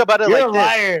think about it You're a like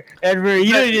this. liar, Edward.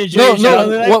 You don't enjoy No, your no,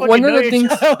 childhood. I one fucking of know the your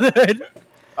things- childhood.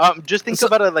 Just think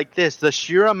about it like this: the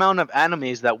sheer amount of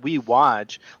animes that we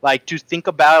watch, like to think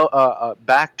about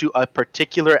back to a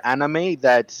particular anime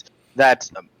that's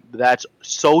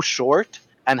so short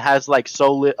and has like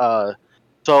so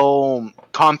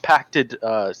compacted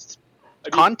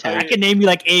content. I can name you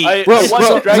like 8. I Bro, watched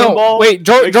bro, Dragon no, Ball wait,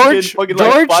 Mexican George fucking,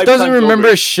 like, George 5 doesn't times remember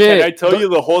over. shit. Can I tell you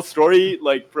the whole story,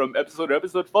 like from episode to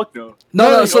episode? Fuck no.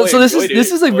 No, No, so I this enjoyed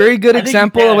is it, a but very good I think you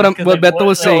example can, of what because, what like, Beto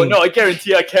was No, saying. no, I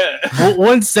guarantee I can't.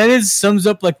 One sentence sums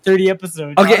up like 30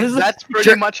 episodes. Okay, honestly. That's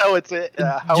pretty much how it's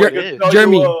how Jer- it is. Tell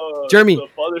Jeremy, you, Jeremy. the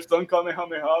father son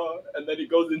Kamehameha, and then it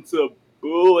goes into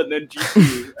Boo, and then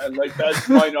G2, and like that's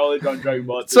my knowledge on Dragon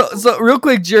Ball. So real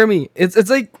quick, Jeremy,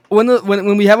 it's like when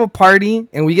we have a party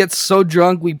and we get so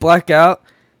drunk we black out.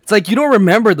 It's like you don't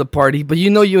remember the party, but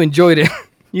you know you enjoyed it.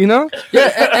 You know?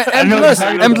 Yeah, I know plus,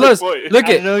 exactly and what plus, you're saying. look I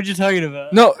at don't know what you're talking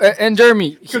about. no, and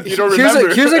Jeremy, Because you don't here's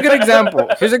remember. a good example.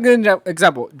 Here's a good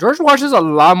example. George watches a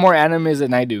lot more animes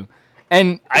than I do,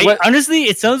 and Honestly,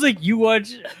 it sounds like you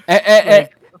watch and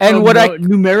from what I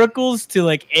numericals to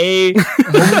like A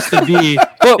almost to B.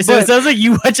 but, So it sounds like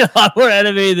you watch a lot more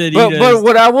anime than he but does.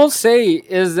 what I will say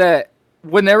is that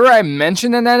whenever I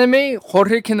mention an anime,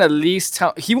 Jorge can at least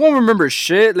tell. He won't remember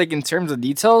shit like in terms of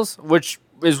details, which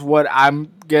is what I'm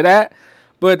good at.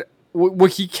 But what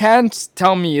he can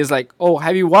tell me is like, "Oh,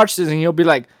 have you watched this?" And he'll be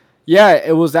like, "Yeah,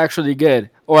 it was actually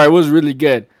good," or "It was really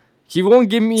good." He won't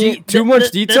give me See, too that- much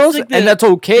that- details, that's like and the- that's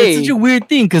okay. That's such a weird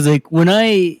thing because like Well,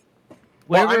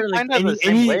 whenever I'm like kind of the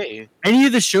same way. any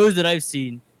of the shows that I've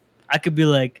seen, I could be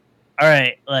like, all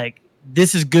right, like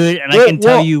this is good, and I Well, can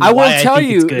tell you. I will why tell I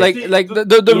think you, it's good. like the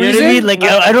you know reason. what I mean? Like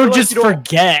I I feel don't like just you don't-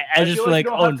 forget. I I just feel feel like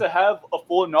like, you don't have to have a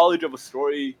full knowledge of a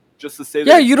story just to say.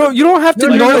 Yeah, that you it's don't. good. You don't have to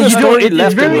No, know no, the you story don't.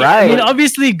 left and I right. mean,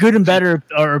 obviously, good and bad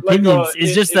are opinions.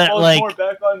 It's just that falls like more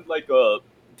back on like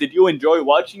did you enjoy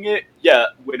watching it? Yeah,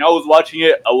 when I was watching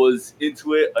it, I was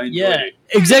into it. I enjoyed yeah, it.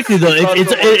 exactly though. It's not It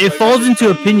so much it like- falls into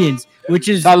opinions, which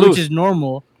is Salud.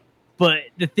 normal. But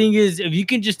the thing is, if you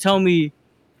can just tell me,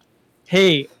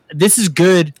 hey, this is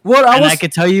good, Well, and I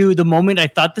could tell you the moment I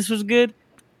thought this was good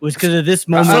was because of this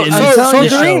moment. So- in so- this so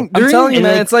this during- show. I'm telling you, And,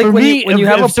 man, like, it's like for when me, you if-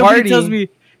 have a if somebody party. tells me,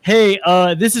 hey,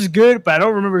 this is good, but I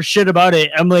don't remember shit about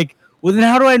it. I'm like, well, then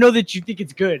how do I know that you think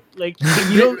it's good? Like,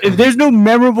 if you don't, if there's no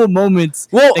memorable moments,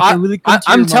 Well, that can really come to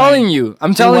I'm your telling mind, you.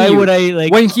 I'm then telling why you. would I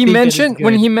like when he think that it's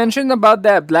mentioned good? about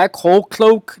that black hole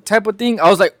cloak type of thing, I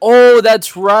was like, oh,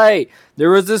 that's right. There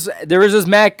was this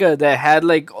Mecha that had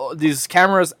like these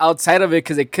cameras outside of it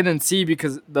because it couldn't see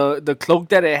because the cloak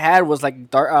that it had was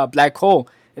like dark black hole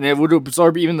and it would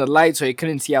absorb even the light, so it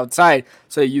couldn't see outside.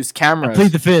 So it used I cameras.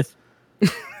 played the fifth.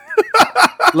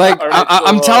 Like Alright,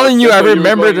 I'm so, telling you, that's I what you were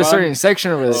remembered going a on? certain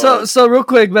section over there. So real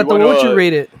quick, Beto, wanna, what would you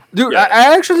rate it? Dude, yeah.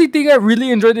 I actually think I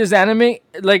really enjoyed this anime.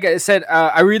 Like I said,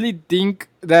 I really think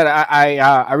that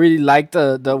I really liked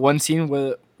the one scene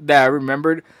that I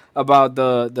remembered about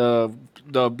the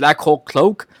black hole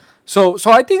cloak. So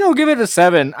I think I'll give it a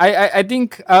 7. I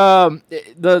think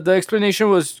the explanation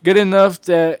was good enough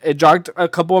that it jogged a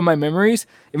couple of my memories,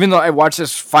 even though I watched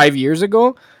this 5 years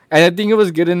ago, and I think it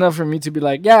was good enough for me to be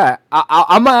like, yeah,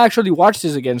 I'm gonna actually watch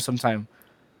this again sometime.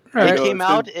 All It right. came it's been-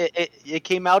 out. It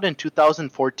came out in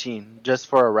 2014, just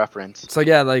for a reference. So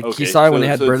yeah, like he Okay, saw it when so- it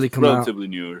had so barely it's come out. relatively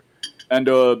newer. And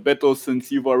Beto,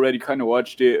 since you've already kind of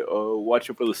watched it, watch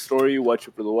it for the story, watch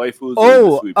it for the waifus. or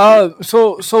the sweep treat?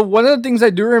 So one of the things I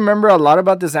do remember a lot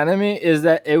about this anime is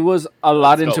that it was a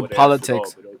lot That's not into what I asked at all,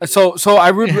 politics. but okay. So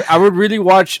I would really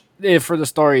watch it for the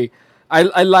story.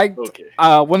 I liked Okay.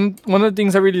 one of the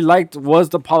things I really liked was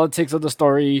the politics of the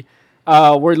story,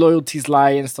 where loyalties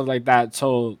lie and stuff like that.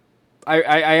 So I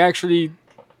actually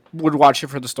would watch it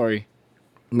for the story.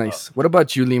 Nice. What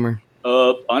about you, Lemur?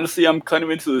 Honestly, I'm kind of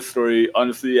into this story.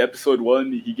 Honestly, episode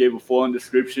 1, he gave a full-on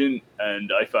description,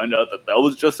 and I found out that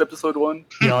was just episode 1.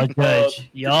 Y'all judge. Did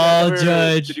you Y'all guys ever-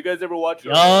 judge. Did you guys ever watch?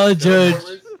 Y'all judge.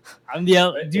 Terraformers? I'm the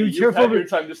out. Hey, Dude, you've had your Terraformers.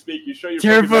 time to speak. You show your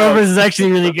fucking Terraformers mouth. is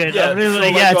actually really good. Yeah, I'm really so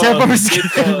like, yeah, Terraformers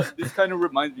is good. this kind of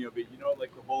reminds me of it. You know,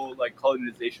 like the whole like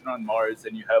colonization on Mars,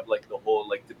 and you have like the whole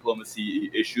like diplomacy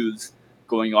issues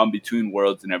going on between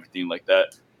worlds and everything like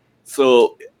that.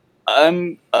 So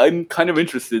I'm kind of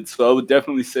interested. So I would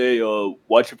definitely say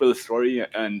watch it for the story,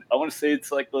 and I want to say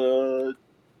it's like a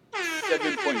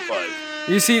 7.5.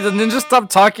 You see, the ninja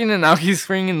stopped talking and now he's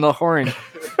ringing the horn.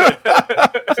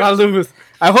 Salud.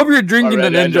 I hope you're drinking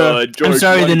Alright, the ninja. and, George,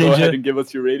 sorry, you wanna the go ninja. ahead and give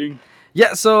us your rating.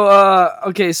 Yeah, so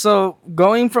okay, so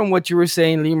going from what you were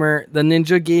saying, Lemur, the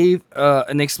ninja gave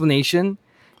an explanation,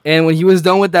 and when he was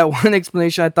done with that one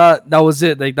explanation, I thought that was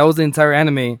it, like that was the entire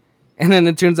anime, and then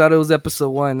it turns out it was episode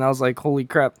 1. And I was like, holy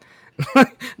crap,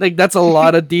 like that's a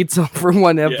lot of detail for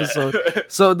one episode. Yeah.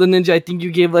 So the ninja, I think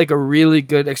you gave like a really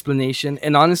good explanation,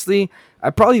 and honestly, I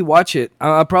probably watch it.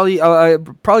 I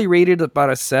probably rated about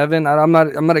a 7. I'm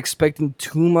not expecting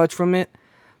too much from it.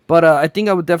 But I think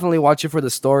I would definitely watch it for the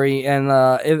story, and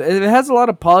if it has a lot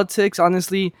of politics,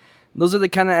 honestly, those are the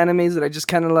kind of animes that I just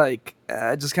kind of like,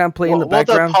 just kind of play in the Well, the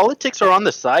background. politics are on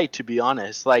the side, to be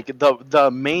honest. Like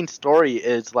the main story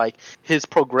is like his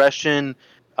progression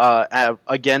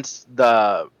against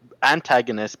the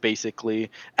antagonist, basically,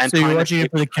 and So you're trying to watching it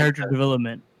save for the the character princess.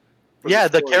 development. Yeah,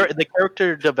 the story. the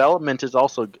character development is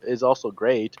also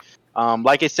great.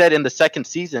 Like I said, in the second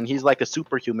season, he's like a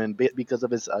superhuman because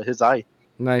of his eye.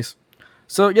 Nice.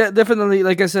 So yeah, definitely,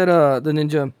 like I said, the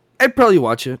ninja, I'd probably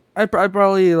watch it. I'd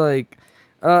probably like,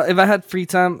 if I had free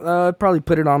time, I'd probably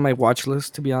put it on my watch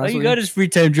list. To be All honest, you with got is free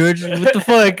time, George. What the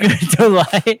fuck? Don't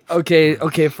lie.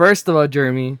 Okay. First of all,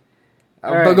 Jeremy, but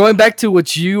Alright. going back to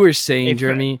what you were saying, Hey,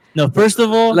 Jeremy, No, first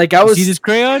of all, Like, I you was- see this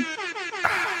crayon?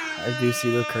 I do see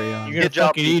the crayon. You're gonna Good job,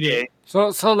 fucking eat PK.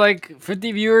 it. So like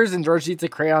 50 viewers and George eats a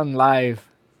crayon live.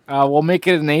 We'll make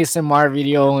it an ASMR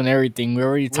video and everything. We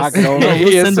already talked it over.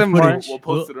 We'll send the ASMR. footage. We'll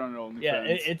post it on our OnlyFans. Yeah,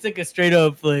 it's like a straight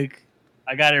up like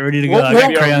I got it ready to go. Well, I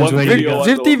got well, crayons one ready to video go. on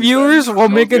 50 the OnlyFans. viewers, we'll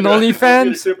Don't make an get it- don't get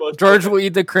OnlyFans. it about George that. will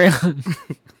eat the crayon.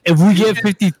 If we get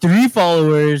 53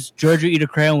 followers, George will eat a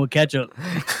crayon with ketchup.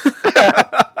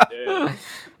 Yeah.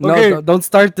 No, Okay. don't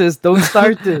start this. Don't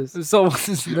start this. So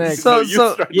what's next? So- you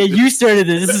started Yeah, you started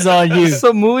this. This is on you.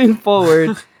 So moving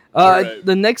forward, Alright.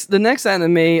 the next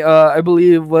anime, I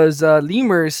believe, was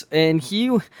Lemurs, and he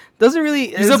doesn't really.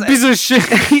 He's a piece of shit.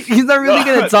 He's not really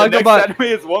gonna talk the next about. anime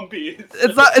is One Piece.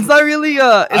 It's not really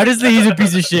Honestly, he's a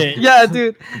piece of shit. yeah,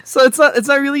 dude. So it's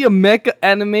not really a mecha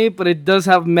anime, but it does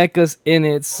have mechas in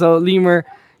it. So Lemur,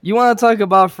 you want to talk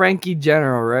about Frankie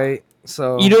General, right?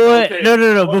 So You know what? Okay.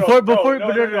 No. Hold Before on. before No,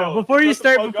 no, no, no, no. no. Before you Shut the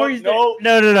start, fuck before up. you start,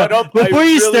 no. Shut up. Before I you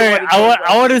really start, wanna talk I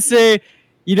about want to this. say,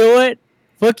 you know what?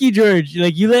 Fuck you, George.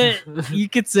 Like you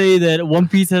could say that One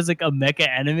Piece has like a mecha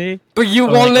anime, But you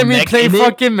Or won't like let a me mech play in it,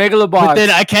 fucking but Megalobox. then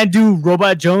I can't do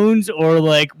Robot Jones or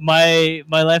like my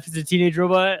life as a teenage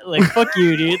robot. Like fuck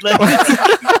you, dude. Like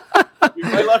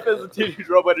My life as a teenage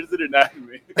robot isn't an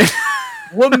anime.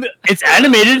 it's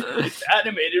animated. It's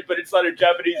animated, but it's not a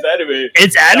Japanese anime.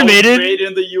 It's That was animated. made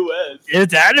in the U.S.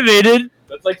 It's animated.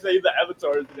 That's like saying the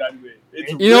Avatar is an anime.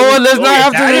 It's You know what? Let's really not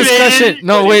have slow, this animated, discussion.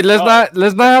 No, but wait. it's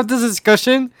Let's not have this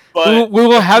discussion. But We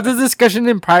will have this discussion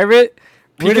in private.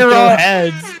 We're Pika gonna throw Rock,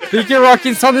 heads. Pika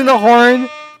Rocking sounding the horn,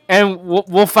 and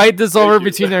we'll fight this over you.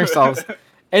 between ourselves.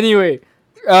 Anyway,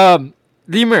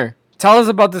 Lemur, tell us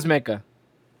about this mecha.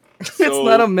 it's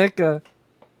not a mecha.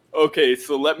 Okay,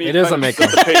 so let me It is kind a of set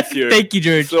Mecha. the pace here. Thank you,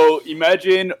 George. So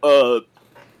imagine a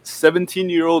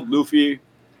 17-year-old Luffy,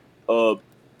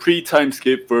 pre-time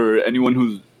skip for anyone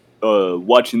who's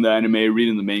watching the anime,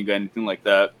 reading the manga, anything like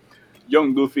that.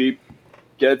 Young Luffy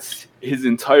gets his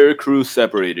entire crew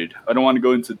separated. I don't want to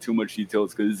go into too much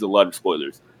details because there's a lot of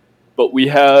spoilers. But we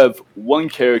have one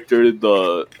character,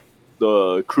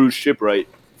 the cruise shipwright,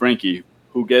 Frankie,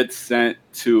 who gets sent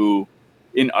to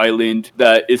an island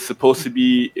that is supposed to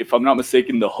be, if I'm not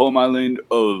mistaken, the home island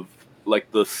of like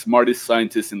the smartest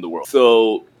scientists in the world.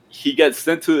 So he gets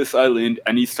sent to this island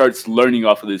and he starts learning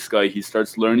off of this guy. He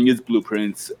starts learning his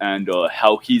blueprints and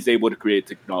how he's able to create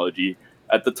technology.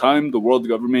 At the time, the world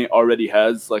government already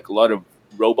has like a lot of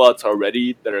robots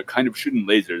already that are kind of shooting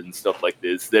lasers and stuff like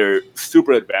this. They're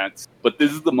super advanced, but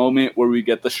this is the moment where we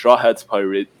get the Straw Hats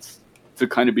pirates to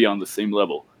kind of be on the same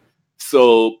level.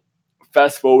 So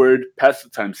fast forward past the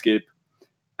time skip,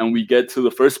 and we get to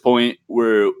the first point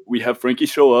where we have Frankie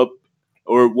show up,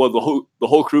 or well, the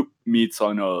whole group meets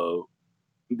on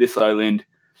this island,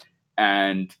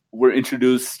 and we're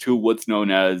introduced to what's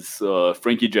known as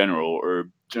Frankie General or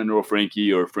General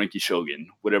Frankie or Frankie Shogun,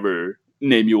 whatever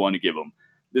name you want to give him.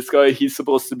 This guy, he's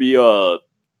supposed to be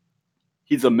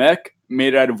he's a mech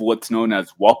made out of what's known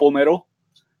as Wapple metal.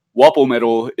 Wapple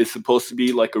metal is supposed to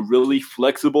be like a really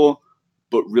flexible,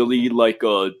 but really like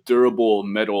a durable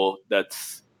metal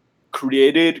that's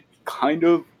created kind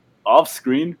of off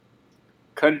screen,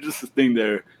 kind of just a thing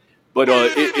there. But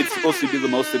it's supposed to be the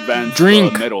most advanced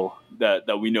Drink. metal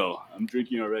that we know. I'm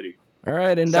drinking already. All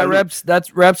right, and Salud. that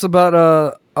wraps about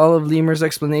all of Lemur's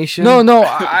explanation. No,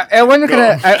 I want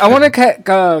to I want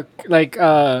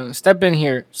to step in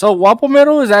here. So Wapple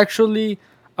metal is actually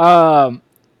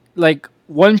like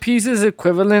One Piece's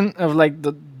equivalent of like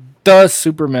the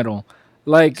super metal.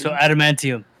 Like So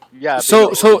adamantium, Yeah. so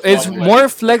basically. it's more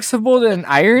flexible than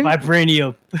iron.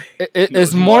 vibranium.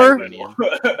 It's No, more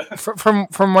vibranium.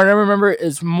 from what I remember,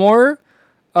 it's more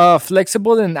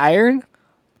flexible than iron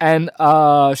and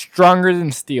stronger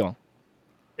than steel.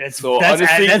 So That's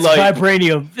honestly, that's like-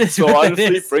 vibranium. That's So what it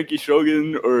honestly, is. Frankie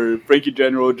Shogun or Frankie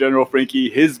General, General Frankie,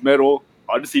 his metal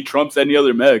honestly trumps any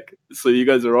other mech. So you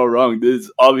guys are all wrong. This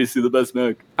is obviously the best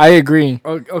mech. I agree.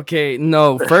 Okay,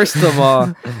 no. First of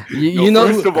all, you, No, you know,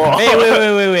 first of all,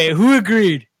 Wait. Who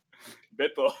agreed?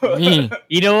 Beto. Me.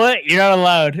 You know what? You're not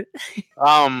allowed.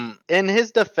 In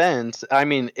his defense, I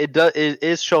mean, it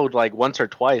is showed like once or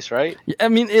twice, right? I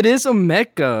mean, it is a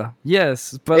mecha,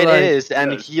 yes, but It like, is,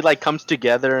 and Yes. he like comes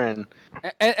together and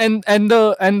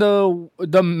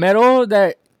The metal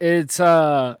that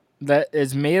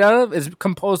is made out of is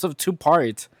composed of two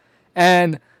parts,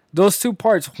 and those two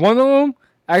parts, one of them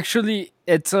actually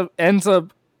ends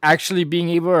up actually being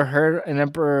able to hurt an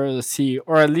Emperor of the Sea,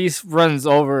 or at least runs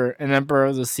over an Emperor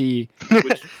of the Sea.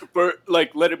 Which, for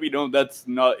like, let it be known, that's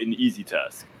not an easy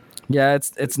task. yeah,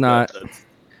 it's not. That's-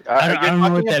 I don't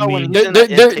know what that means. he's in They're,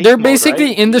 the they're, intake they're mode, basically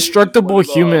right? indestructible He's one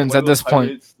of the- humans one at of the this point.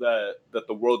 pirates that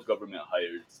the world government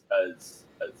hires as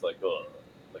like a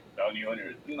bounty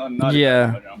hunter. No, not Yeah. a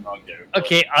bounty hunter, I'm wrong there. but-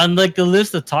 Okay, on like the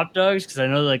list of top dogs, because I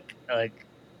know like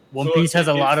One So Piece has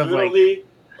a it's lot of like. literally,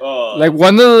 Like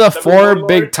one of the Seven four warlords,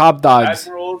 big top dogs.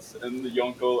 Admirals and the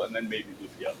Yonko, and then maybe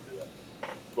Luffy after that.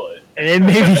 But And then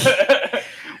maybe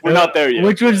we're not there yet.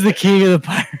 Which one's the king of the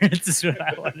pirates? Is what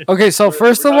I wanted. Okay, so We're-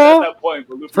 first we're of not at all, that point,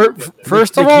 but Luffy fir- will get there.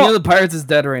 first The of King all, of the Pirates is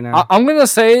dead right now. I'm gonna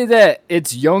say that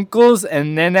it's Yonkos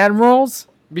and then Admirals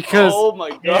because Oh my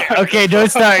god. Yeah, okay, don't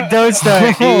start,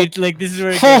 dude. Like this is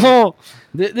where it goes.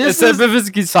 This it's is as if it's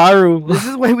Kizaru. this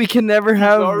is why we can never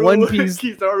have Kizaru- One Piece.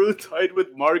 Kizaru tied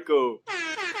with Marco.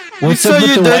 What's saw up with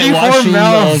your the dirty whitewashing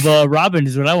mouth. of Robin?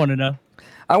 Is what I want to know.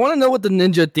 I want to know what the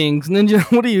ninja thinks. Ninja,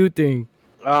 what do you think?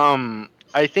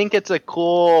 I think it's a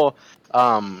cool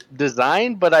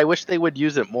design, but I wish they would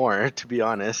use it more. To be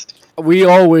honest, We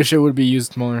all wish it would be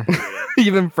used more.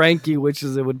 Even Frankie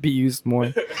wishes it would be used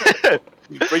more.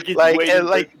 Frankie's like waiting and,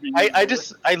 for like it to be I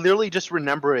used. I literally just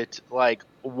remember it like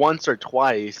once or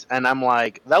twice, and I'm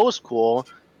like, that was cool.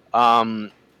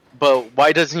 But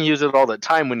why doesn't he use it all the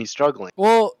time when he's struggling?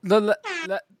 Well, the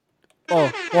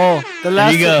There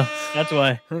last you go. That's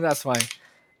why. that's fine.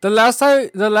 The last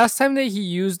time that he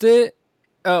used it,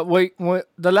 the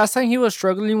last time he was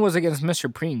struggling was against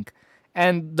Mr. Prink,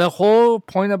 and the whole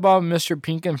point about Mr.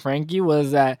 Prink and Frankie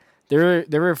was that they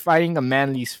were fighting a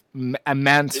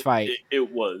man's fight.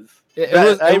 It was. It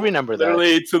was I remember that.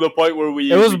 Literally to the point where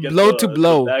we It was we get blow the, to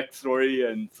blow. the backstory,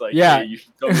 and it's like, Yeah. hey, you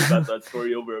should tell me about that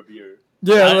story over a beer.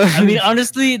 yeah. I mean,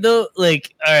 honestly, though,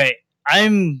 like, all right,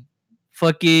 I'm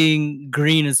fucking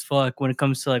green as fuck when it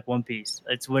comes to like One Piece.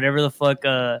 It's whatever the fuck.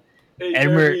 Hey, Edmer-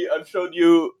 Jeremy, I've showed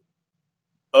you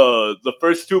the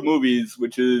first two movies,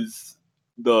 which is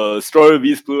the story of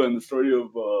East Blue and the story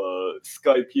of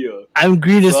Skypiea. I'm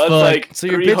green as So that's fuck. like So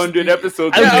you're 300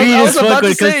 episodes. I'm Yeah, green I as was fuck about when to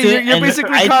it comes say to you're and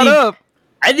basically I caught think, up.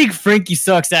 I think Frankie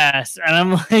sucks ass, and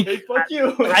I'm like, Hey, fuck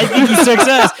you. I think he sucks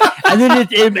ass. And then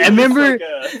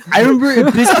I remember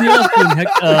it pissed me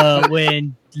off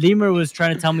when Lemur was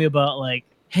trying to tell me about like,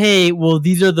 hey, well,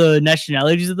 these are the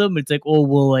nationalities of them. It's like, oh,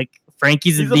 well, like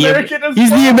Frankie's He's the American as he's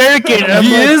the fuck. American. And I'm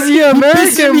He like, is the he pisses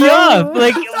American, me bro. off.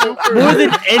 Like more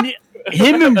than any.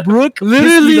 Him and Brooke pissed me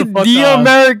Literally the fuck the off.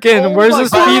 American. Oh Where's my the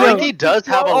God. speedo? Frankie does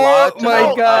have a Oh lot. to my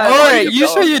know. God. All Why right, you you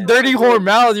shut your dirty whore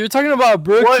mouth. You're talking about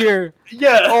Brooke What? here.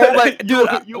 Yeah. Oh my- You- dude,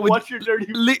 you would- watch your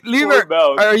dirty Lemur, whore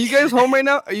mouth. are you guys home right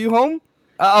now? Are you home?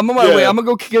 I'm on my Yeah. way. I'm gonna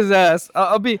go kick his ass.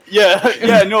 I'll be.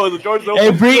 Yeah, no, the door's open.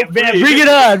 Hey, bring it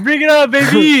on,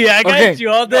 baby. I got Okay. you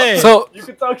all day. So, You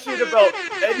can talk shit about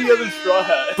any other straw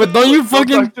hat. but don't you Don't talk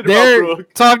fucking shit about dare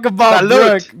Brooke. talk about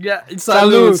Salute. Brooke. Yeah,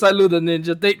 Salud. salud, the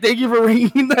ninja. Thank you for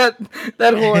ringing that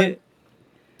horn.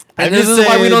 I'm And this just is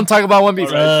why we saying, don't talk about One Piece.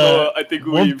 All right, so I think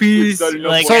One we've Piece, done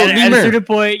enough. like So, at a Lemur. certain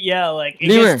point, yeah, like it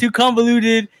Lemur. gets too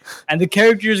convoluted, and the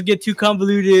characters get too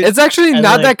convoluted. It's actually And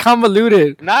not like- that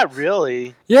convoluted. Not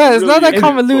really. Yeah, it's It not really that isn't,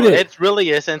 convoluted. It really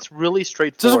is. And it's really Just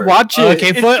straightforward. watch it. Okay,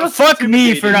 It's just fuck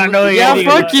me for not knowing. Yeah, anything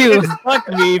fuck about you. It. Fuck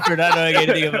me for not knowing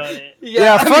anything about it.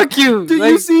 Yeah, I mean, fuck you. Dude,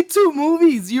 Like, you see 2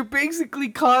 movies. You're basically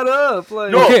caught up.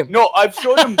 Like, No, Okay. no, I've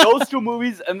shown him those two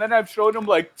movies, and then I've shown him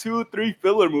like 2-3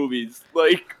 filler movies.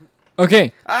 Like,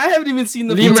 okay, I haven't even seen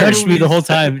the. You Lemur. filler touched me the movies. whole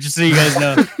time, just so you guys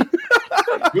know.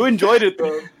 you enjoyed it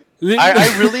though.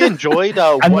 I really enjoyed.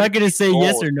 I'm One not gonna Piece say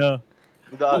yes Gold. or no.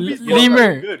 One Piece The- Gold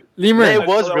Lemur. was good. Lemur. It I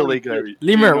was saw that really one good. theory.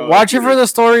 Lemur, You know, watch it for theory. the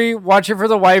story, watch it for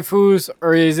the waifus,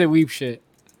 or is it weep shit?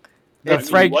 I It's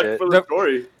mean, right. watch shit. for the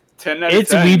story. 10 out of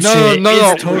It's 10. weep No, shit. no,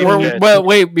 no. It's totally we're- weep Well,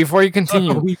 wait, before you shit.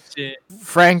 continue. Weep shit.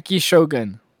 Frankie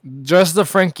Shogun. Just the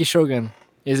Frankie Shogun.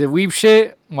 Is it weep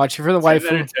shit? Watch it for the 10 out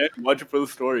waifu. of 10. Watch it for the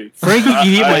story. Frankie can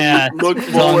eat my I ass. look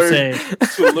That's all I'm forward saying.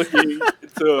 to looking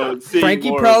to seeing Frankie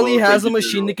more probably of, has a Frankie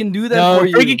machine that Zero. can do that No, for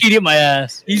you. Frankie can eat my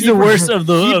ass. He's the worst of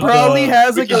the. He of probably the,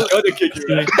 has We like can a. gotta kick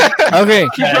your ass. Okay.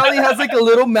 He probably has like a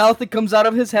little mouth that comes out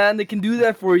of his hand that can do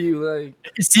that for you. Like,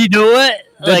 See, you know what?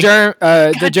 The God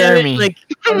damn it, Jeremy.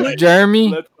 like, Jeremy.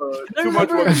 Let's, I too much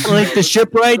remember, work. like the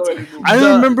shipwrights. Go ahead and move I on. The-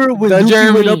 remember when the Luffy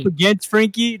went Jeremy. up against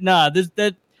Frankie. Nah, there's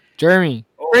that. Jeremy.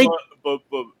 Oh, Frank- but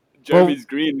Jeremy's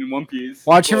green in One Piece.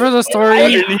 Watch it for the But, story.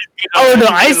 underneath, Oh no,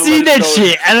 I he's gonna seen let that it go.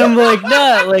 shit, and I'm like,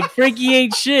 nah, like Frankie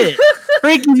ain't shit.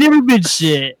 Frankie's never been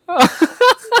shit. You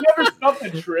ever stopped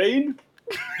a train?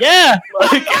 Yeah,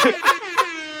 Like,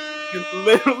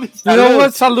 literally. You know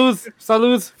what?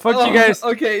 Salud. Fuck Oh, you guys.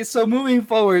 Okay, so moving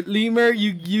forward, Lemur,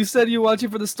 you said you watch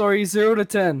it for the story 0 to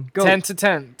 10. Go. 10 to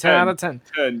 10. 10 out of 10.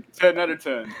 10 out of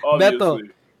 10.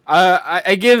 Obviously.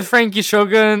 I give Frankie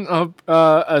Shogun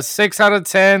a 6 out of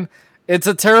 10. It's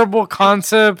a terrible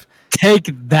concept, take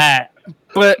that.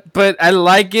 but I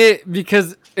like it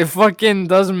because it fucking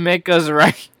doesn't make us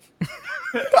right.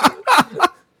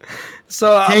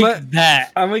 So Take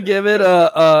that. I'm gonna give it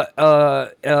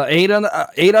a 8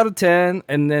 out of 10,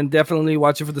 and then definitely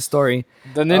watch it for the story.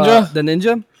 The ninja? The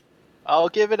ninja. I'll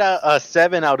give it a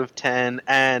 7 out of 10,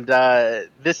 and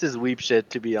this is weep shit,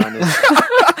 to be honest.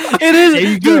 It is. There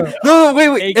you Dude, go. no,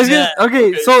 wait. Take It's just, that.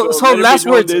 okay, so let it be last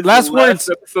known words. this is Last the words.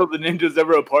 episode the ninja's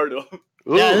ever a part of.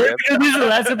 Ooh, Yeah, rip. this is the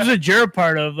last episode you're a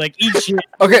part of. Like, eat shit.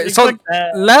 Okay, so Fuck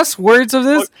that. last words of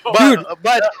this. Dude,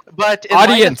 But in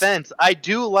Audience. my defense, I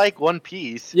do like One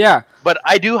Piece. yeah. But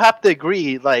I do have to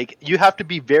agree, like, you have to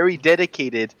be very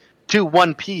dedicated to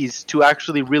One Piece to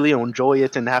actually really enjoy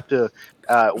it and have to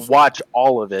watch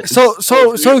all of it. So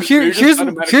you're just here's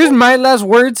automatic. my last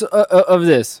words of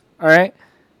this. All right,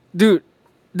 dude,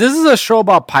 this is a show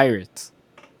about pirates,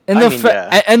 and I the mean, fa-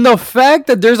 yeah. and the fact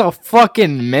that there's a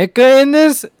fucking mecha in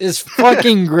this is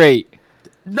fucking great.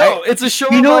 No, it's a show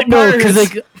You know about what? No, pirates. because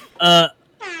like,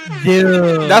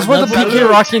 the That's what the level PK of-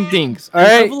 Rocking thinks. All the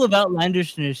right, level of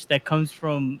outlandishness that comes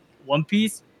from One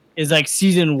Piece is like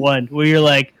season 1, where you're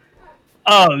like,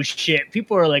 oh shit,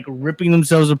 people are like ripping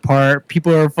themselves apart.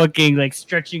 People are fucking like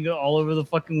stretching all over the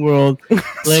fucking world.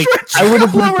 Like, I would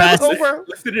have blew past it.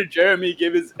 Listen to Jeremy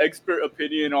give his expert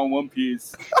opinion on One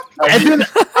Piece. And then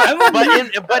I'm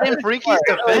but in Frankie's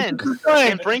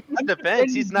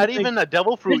defense, he's not even a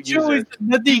devil fruit user.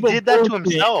 He did that to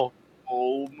himself.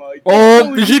 Oh my god.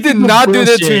 oh, he did not do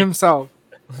that to Bullshit. himself.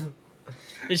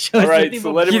 Alright,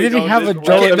 so let it He be didn't known have this a is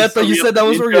joke. one Okay, Beto, episode you of said that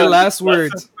was Ninja. were your last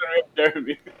words.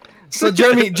 Jeremy. So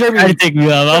Jeremy, Try to take me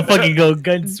off. I'll fucking go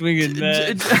gun swinging,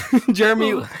 man.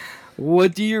 Jeremy,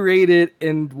 what do you rate it,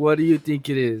 and what do you think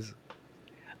it is?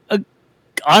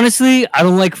 Honestly, I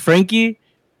don't like Frankie,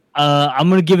 I'm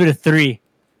gonna give it a 3.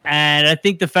 And I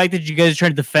think the fact that you guys are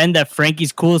trying to defend that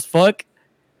Frankie's cool as fuck,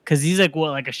 because he's like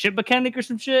what, like a ship mechanic or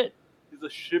some shit. He's a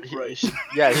shipwright.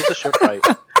 Yeah, he's a shipwright.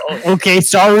 Okay,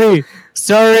 sorry,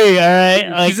 all right.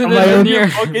 Like, He's an my own- engineer.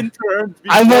 Fucking terms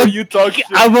I'm before un- you talk shit.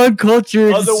 I'm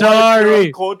uncultured. Otherwise, Sorry, you're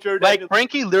uncultured. Like and-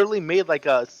 Frankie literally made like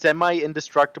a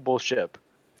semi-indestructible ship.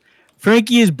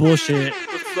 Frankie is bullshit.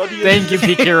 Thank you,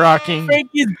 PK Rocking.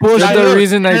 Frankie is bullshit. You're the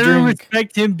reason I don't drink.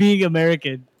 respect him being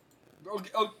American.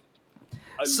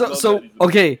 I So love so that he's a-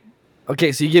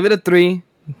 okay. So you give it a 3.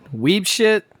 Weeb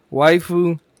shit,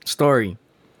 waifu, story.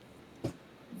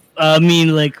 I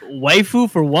mean, like waifu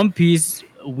for One Piece,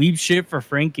 weeb shit for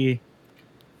Frankie.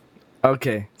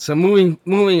 Okay, so moving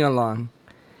along.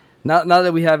 Now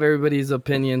that we have everybody's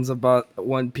opinions about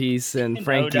One Piece and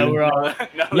Frankie, Now we're all, Now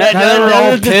Yeah, that- now we're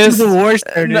all that pissed. The war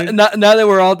started. now that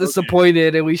we're all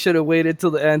disappointed and we should have waited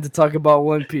till the end to talk about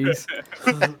One Piece.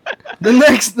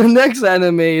 The next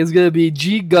anime is gonna be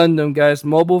G Gundam, guys,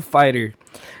 Mobile Fighter.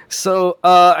 So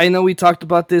I know we talked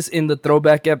about this in the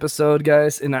throwback episode,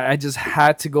 guys, and I just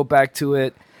had to go back to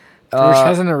it. George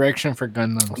has an erection for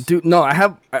Gundams. Dude, no, I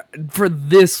have for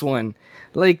this one.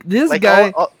 Like this Like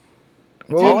guy. all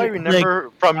I remember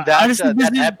from that honestly, this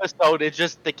that is- episode is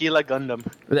just Tequila Gundam.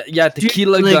 Yeah,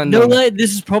 Tequila Like, Gundam. no lie,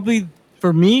 this is probably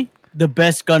for me the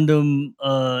best Gundam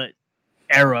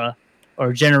era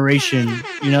or generation.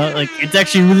 You know, like it's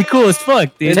actually really cool as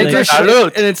fuck. Dude. And Like, it's,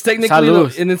 Salud. and it's technically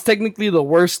Salud. and it's technically the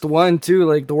worst one too,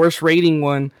 like the worst rating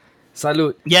one.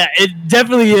 Salute. yeah, it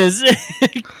definitely is.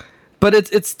 But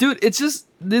it's dude, it's just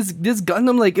this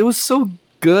Gundam, like it was so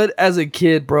good as a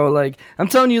kid, bro. Like I'm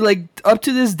telling you, like up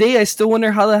to this day, I still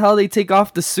wonder how the hell they take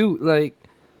off the suit. Like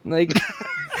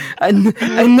I What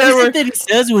is never. it that he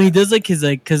says when he does like his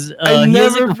like because I he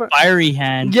has never like a fiery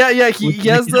hand. Yeah, Which he is, has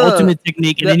like, his the ultimate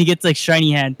technique, and the- then he gets like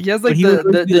shiny hand. he has but like he the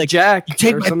would the, be the like, jack. You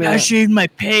take or my something like that. passion, my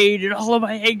pain, and all of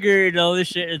my anger, and all this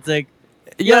shit. It's like,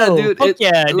 Yeah, yo, dude. fuck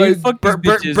yeah, dude, like, fuck these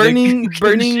bitches. burning, Like,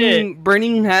 good shit.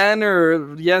 burning hand,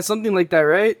 or something like that,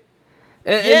 right?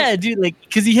 And- Yeah, dude, like,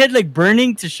 cause he had like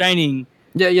burning to shining.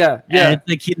 yeah. And it's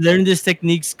like he learned this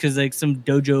techniques because like some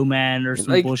dojo man or some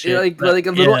Like, bullshit. like, but, like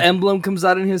a little yeah. emblem comes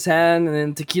out in his hand, and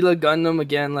then Tequila Gundam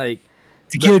again, like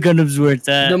Tequila Gundam's where it's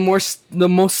at. the most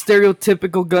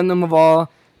stereotypical Gundam of all.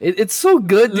 It's so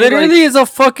good. Dude. Literally, is a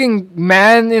fucking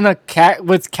man in a cat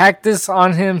with cactus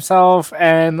on himself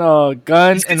and a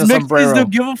gun It's and 'cause a Mexicans sombrero. don't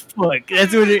give a fuck.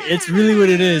 That's what it's really what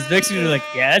it is. Mexicans are like,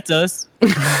 yeah, it's us.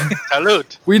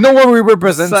 Salute. We know what we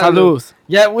represent. Salud. Salud.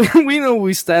 Yeah, we know what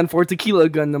we stand for. Tequila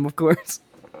Gundam, of course.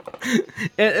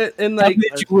 and I like,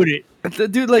 bet you wouldn't. the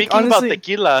dude, like Speaking honestly, about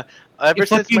Tequila, ever If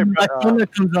since my fucking brother, Latino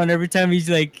comes on every time he's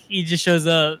like he just shows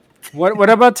up.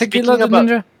 What about Tequila the Speaking about-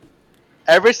 Ninja?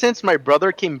 ever since my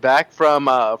brother came back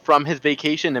from his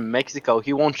vacation in Mexico,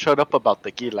 he won't shut up about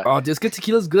tequila. oh, just get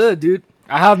tequila's good, dude.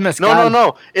 I have mezcal.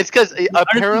 No. It's because Honestly,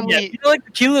 apparently yeah, you know, like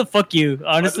tequila, fuck you.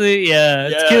 Honestly, yeah,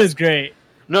 Yeah. tequila's great.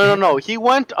 no. He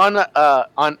went on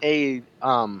a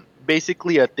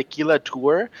basically a tequila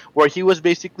tour where he was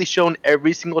basically shown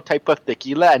every single type of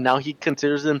tequila, and now he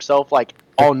considers himself like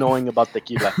all knowing about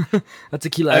tequila. A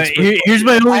tequila All right, expert. here's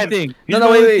my only I'm- thing. No, Here's no,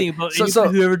 my wait, only wait. thing about So- anybody so-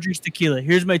 who ever drinks tequila.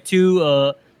 Here's my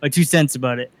two cents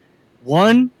about it.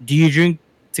 One, do you drink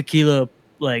tequila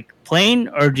like plain,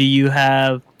 or do you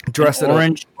have Dress an it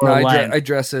orange up. or No, a lime? I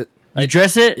dress it. You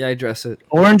dress it? Yeah, I dress it.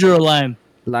 Orange or a lime?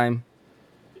 Lime.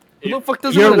 Who the fuck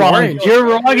does You're it wrong. orange? You're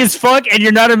wrong as fuck, and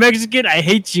you're not a Mexican. I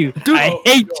hate you. Dude, I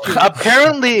hate you.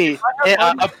 apparently,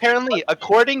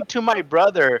 according to my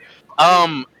brother,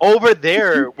 over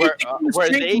there where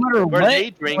Straight no matter where what, they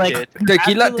drink like, it, Tequila,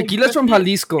 After, like, tequila's from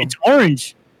Jalisco. It's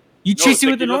orange. You No, chase it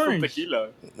with an tequila's from orange. Tequila.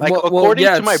 like according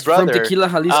to my it's from brother, Tequila,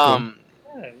 Jalisco.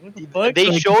 Yeah, what the fuck? they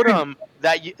Like, showed him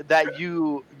that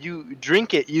you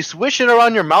drink it, you swish it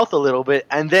around your mouth a little bit,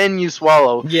 and then you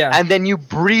swallow, Yeah. and then you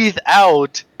breathe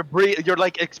out. You're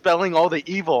like expelling all the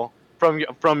evil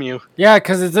from you. Yeah,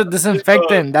 because it's a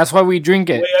disinfectant. That's why we drink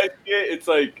The it. way I see it, it's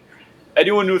like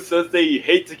anyone who says they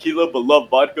hate tequila but love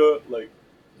vodka, like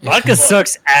Vodka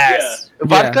sucks ass.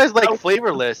 Vodka is like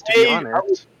flavorless, to be I would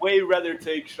honest. way rather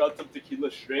take shots of tequila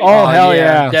straight. Oh, hell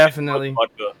yeah. Definitely.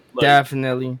 Vodka. Like,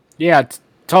 Definitely. Yeah,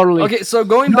 totally. Okay, so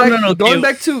going No, back no, no, going dude.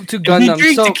 back to If you Gundam.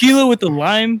 drink So tequila with the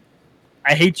lime,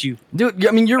 I hate you. dude,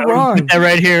 I mean you're I would wrong. put that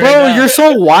right here. Bro, right now. you're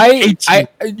so white. hate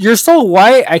You're so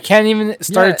white. I can't even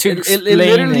start Yeah, to it explain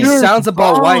literally it. sounds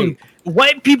about Wrong. white.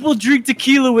 White people drink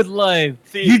tequila with lime.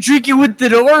 See- You drink it with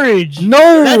the orange.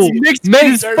 No, That's Mexican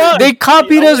Mex- as fuck. they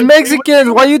copied us Mexicans.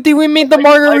 Why you think we made the like,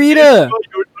 5 minutes margarita? ago,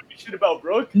 you were talking shit about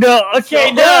Brooke. No, okay,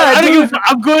 So- no. Yeah, I don't dude. give a fuck.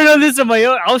 I'm going on this on my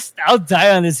own. I'll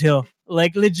die on this hill.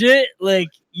 Like legit, like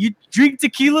you drink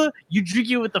tequila, you drink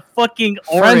it with the fucking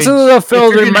orange. Friends of the field If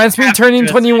you're gonna reminds me have turning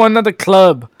to dress it. 21 at the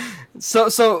club.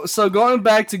 So going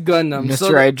back to Gundam.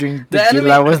 Mister, I drink the anime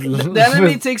tequila with the anime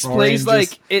with takes place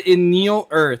oranges. like in Neo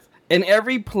Earth, and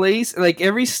every place, like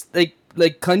every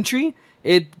like country,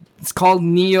 it's called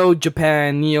Neo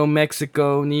Japan, Neo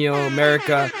Mexico, Neo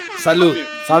America. Salud.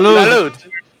 Salud.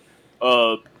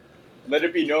 Let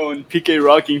it be known, PK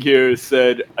Rocking here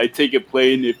said, "I take a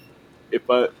plane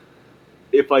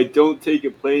if I don't take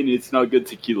a plane, it's not good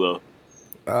tequila."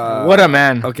 What a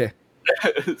man. Okay,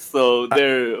 So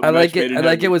they're I like it. I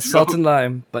like it with salt and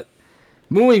lime. But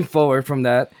moving forward from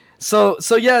that, so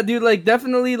yeah, dude, like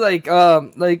definitely like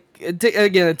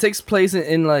again, it takes place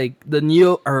in like the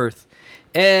Neo Earth,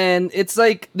 and it's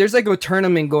like there's like a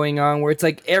tournament going on where it's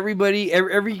like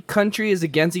every country is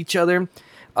against each other,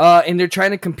 and they're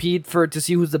trying to compete to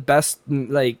see who's the best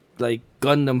like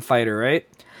Gundam fighter, right?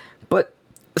 But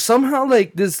somehow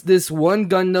like this one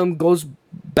Gundam goes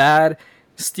bad,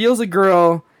 steals a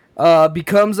girl,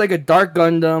 becomes like a Dark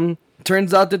Gundam.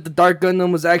 Turns out that the Dark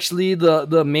Gundam was actually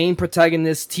the main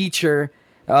protagonist's teacher,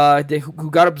 who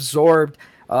got absorbed,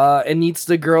 and needs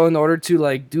the girl in order to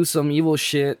like do some evil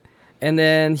shit. And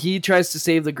then he tries to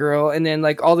save the girl, and then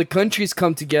like all the countries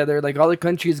come together, like all the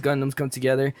countries' Gundams come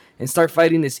together and start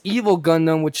fighting this evil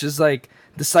Gundam, which is like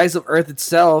the size of Earth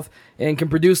itself and can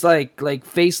produce like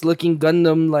face-looking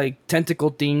Gundam like tentacle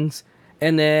things.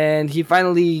 And then he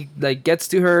finally like gets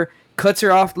to her, cuts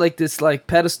her off like this like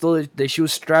pedestal that she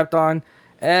was strapped on,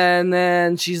 and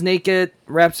then she's naked,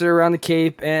 wraps her around the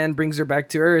cape, and brings her back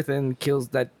to Earth and kills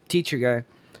that teacher guy.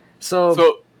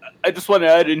 So I just want to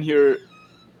add in here,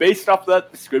 based off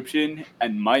that description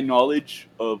and my knowledge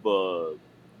of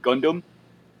Gundam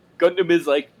is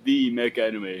like the mecha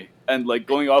anime, and like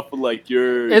going off of like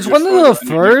your. It's your one of the storyline and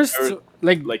first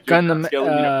like your Gundam scaling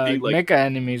and everything, like, mecha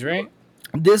animes, right?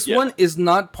 This Yeah. one is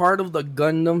not part of the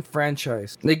Gundam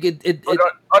franchise. Like it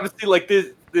honestly, like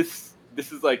this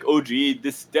is like OG.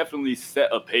 This definitely set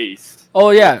a pace.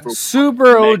 Oh yeah, For-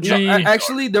 super No, OG.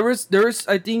 actually there was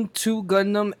I think 2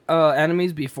 Gundam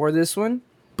animes before this one,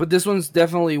 but this one's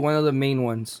definitely one of the main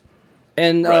ones.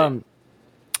 And Right.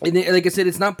 like I said,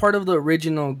 it's not part of the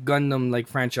original Gundam like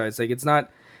franchise. Like it's not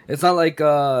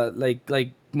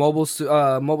like Mobile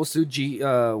Suit G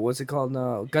what's it called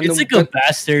now? Gundam. It's like a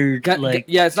bastard. Like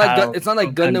Yeah, it's not child it's not like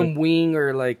of Gundam. Gundam Wing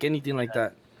or like anything like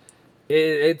that.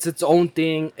 It's its own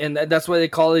thing, and that's why they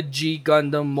call it G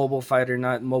Gundam Mobile Fighter,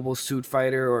 not Mobile Suit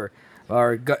Fighter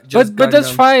just but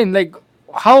that's Gundam. fine. Like,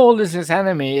 how old is this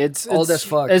anime? It's Old as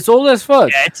fuck. It's old as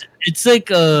fuck. Yeah, it's like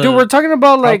Dude, we're talking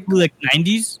about like probably like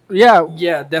 90s. yeah,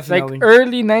 Yeah, like definitely.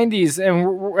 early 90s,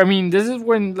 and I mean this is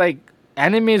when like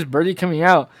anime is barely coming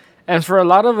out, and for a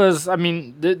lot of us, I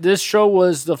mean this show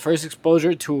was the first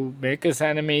exposure to Mecha's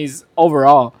animes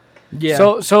overall. Yeah.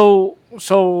 So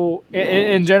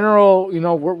in general, you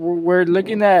know, we're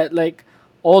looking at like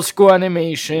old school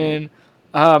animation,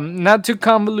 not too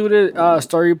convoluted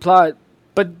story plot,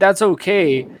 but that's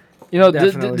okay. You know,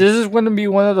 Definitely. this is going to be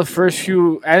one of the first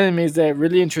few animes that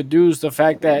really introduce the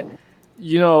fact that,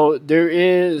 you know, there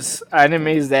is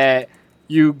animes that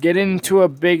you get into a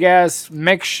big ass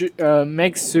mech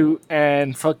suit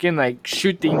and fucking like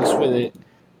shoot things with it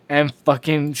and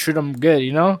fucking shoot them good,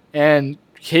 you know, and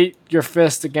hit your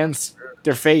fist against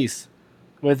their face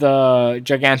with a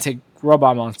gigantic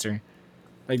robot monster.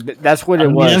 Like that's what I it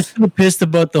mean, I'm was. still pissed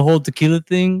about the whole tequila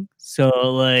thing. So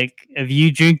like, if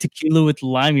you drink tequila with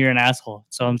lime, you're an asshole.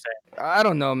 So I'm saying. I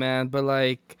don't know, man, but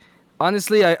like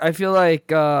honestly, I feel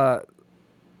like I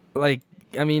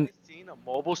mean, Seen a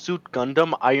Mobile Suit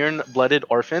Gundam Iron Blooded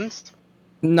Orphans?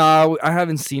 no, I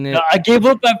haven't seen it. No, I gave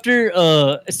up after.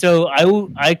 So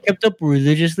I kept up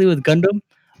religiously with Gundam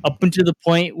up until the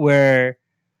point where,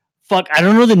 fuck, I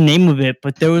don't know the name of it,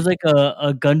 but there was like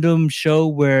a Gundam show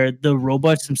where the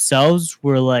robots themselves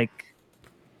were like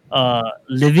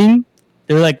living.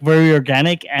 They're like very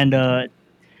organic, and there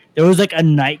was like a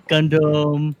night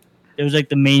Gundam. There was like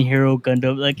the main hero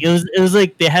Gundam. Like it was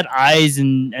like they had eyes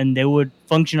and they would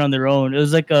function on their own. It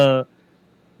was like a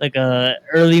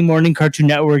early morning Cartoon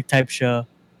Network type show.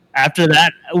 After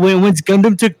that, once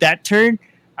Gundam took that turn,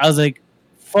 I was like,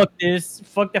 "Fuck this!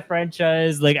 Fuck the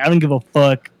franchise! Like, I don't give a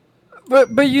fuck."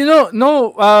 But you know,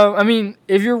 no, I mean,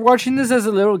 if you're watching this as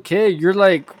a little kid, you're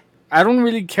like, I don't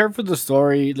really care for the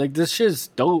story. Like this shit's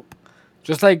dope,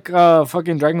 just like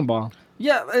fucking Dragon Ball.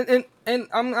 Yeah, and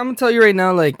I'm gonna tell you right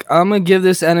now, like I'm gonna give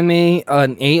this anime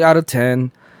an 8 out of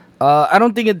 10. I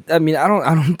don't think it. I mean, I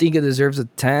don't think it deserves a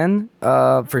 10.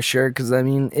 For sure, because I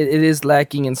mean, it is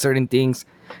lacking in certain things,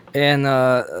 and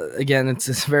again, it's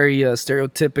this very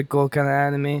stereotypical kind of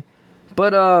anime.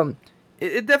 But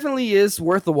it definitely is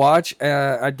worth a watch.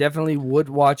 I definitely would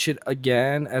watch it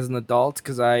again as an adult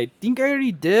because I think I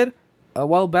already did a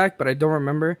while back, but I don't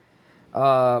remember.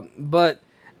 But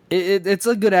it's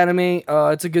a good anime.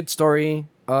 It's a good story.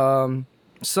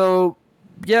 So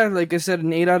yeah, like I said,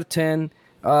 an 8 out of 10.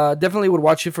 Definitely would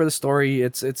watch it for the story.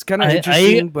 It's kind of I, I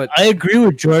interesting, but I agree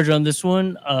with George on this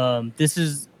one. This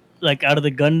is like out of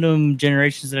the Gundam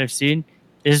generations that I've seen,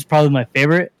 this is probably my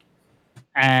favorite,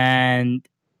 and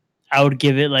I would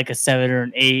give it like a 7 or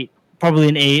an 8, probably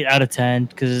an 8 out of 10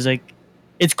 because it's like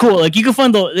it's cool. Like you can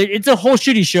find it's a whole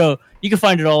shitty show. You can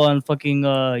find it all on fucking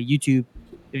YouTube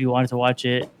if you wanted to watch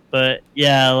it. But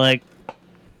yeah, like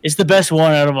it's the best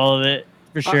one out of all of it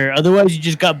for sure. Otherwise, you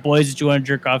just got boys that you want to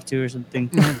jerk off to or something.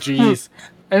 Jeez.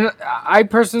 And I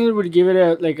personally would give it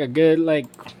a good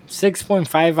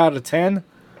 6.5 out of 10.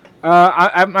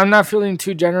 I'm not feeling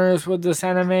too generous with this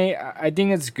anime. I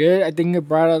think it's good. I think it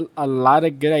brought a lot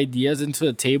of good ideas into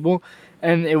the table,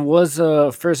 and it was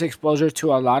a first exposure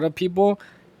to a lot of people,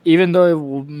 even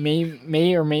though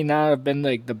may or may not have been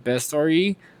like the best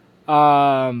story.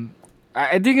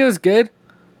 I think it was good.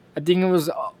 I think it was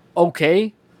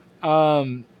okay.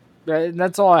 Um,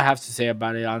 that's all I have to say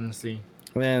about it, honestly.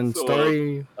 man, So,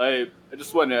 story. I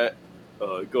just want to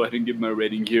go ahead and give my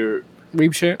rating here.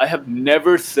 Reap shit. I have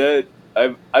never said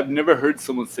I've never heard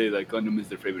someone say that Gundam is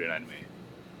their favorite anime,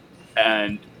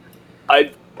 and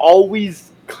I've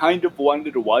always kind of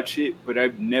wanted to watch it, but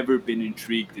I've never been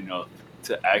intrigued enough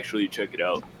to actually check it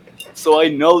out. So I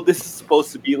know this is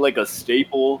supposed to be like a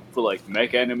staple for like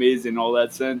mech animes and all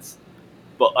that sense,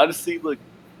 but honestly, like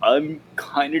I'm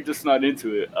kind of just not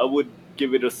into it. I would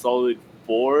give it a solid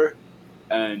 4,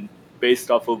 and based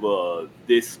off of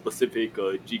this specific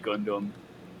G Gundam,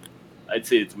 I'd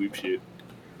say it's weep shit.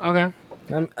 Okay.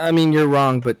 I mean, you're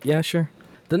wrong, but yeah, sure.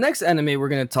 The next anime we're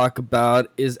gonna talk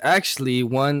about is actually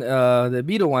one that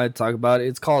Vito wanted to talk about.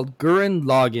 It's called Gurren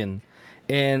Lagann,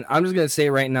 and I'm just gonna say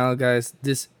right now, guys,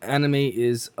 this anime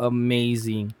is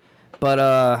amazing. But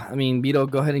I mean, Vito,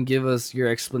 go ahead and give us your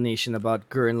explanation about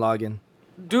Gurren Lagann.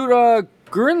 Dude,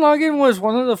 Gurren Lagann was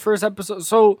one of the first episodes.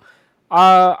 So,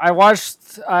 I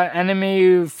watched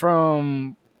anime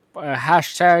from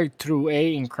hashtag through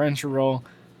A in Crunchyroll.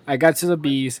 I got to the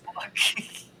B's,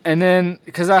 and then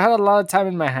because I had a lot of time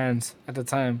in my hands at the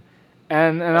time,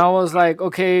 and I was like,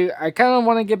 okay, I kind of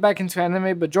want to get back into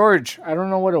anime, but George, I don't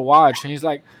know what to watch. And he's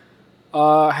like,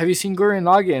 have you seen Gurren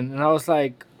Lagann? And I was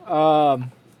like,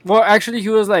 well, actually, he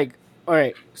was like, all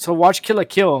right, so watch Kill a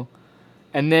Kill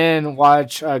and then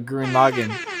watch Gurren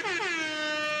Lagann.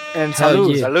 And Hell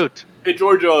salud. yeah. Salute. Hey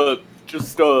George,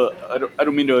 just I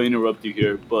don't mean to interrupt you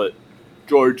here, but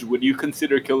George, would you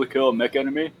consider Kill la Kill a mech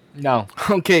anime? No.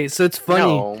 Okay, so it's funny.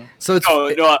 No. So it's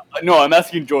No, I'm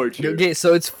asking George here. okay.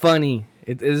 So it's funny.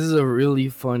 This is a really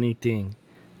funny thing.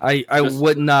 I Just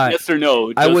would not. Yes or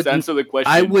no? I Just would- answer the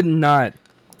question. I would not.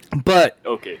 But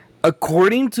Okay.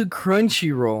 according to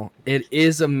Crunchyroll, it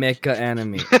is a mecha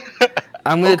anime.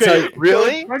 I'm gonna tell Okay. you.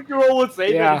 Really? Crunchyroll would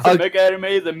say Yeah. that it's a mech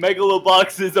anime. The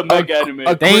Megalobox is a mech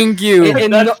anime. Thank you.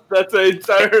 And- and that's an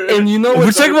entire. And you know If we're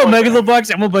what's talking about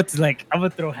Megalobox, I'm about to I'm gonna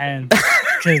throw hands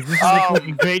because this is a Oh.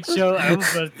 fucking great show. I'm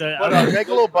about to. But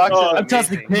Megalobox Oh, is I'm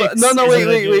tossing amazing. picks. No, Is wait, what I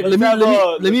wait, do. wait. Let me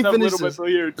Let's have finish Little this. Metal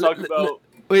here talk L- about.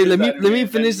 Wait, his let me anime,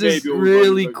 finish and this maybe we'll go to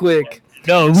really Megalobox. quick.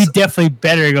 No, we definitely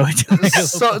better go to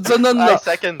So no, I no.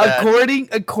 second that.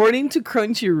 According to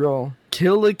Crunchyroll,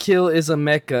 Kill la Kill is a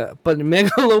mecha, but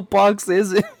Megalobox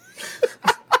isn't.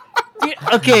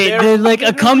 Okay, They're then like a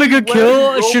literally comic or kill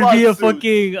wearing should be a robot suits.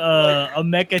 fucking a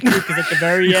mecha too, because at the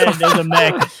very end there's a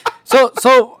mech.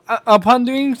 So upon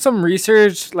doing some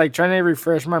research, like trying to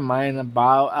refresh my mind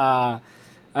about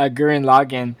Gurren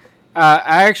Lagann,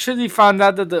 I actually found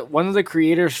out that one of the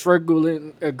creators for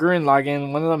Gurren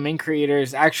Lagann, one of the main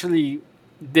creators, actually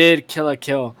did Kill a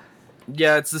Kill.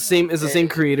 Yeah, it's the same. It's the same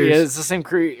creators. Yeah, it's the same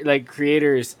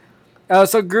creators.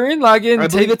 So Gurren Lagann, I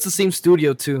believe it's the same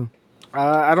studio too.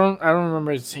 I don't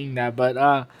remember seeing that, but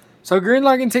so Gurren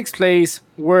Lagann takes place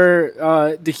where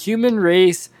the human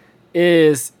race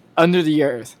is under the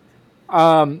earth.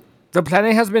 The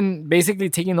planet has been basically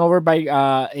taken over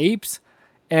by apes,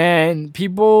 and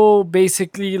people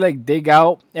basically like dig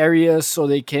out areas so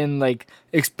they can like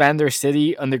expand their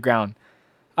city underground.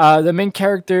 The main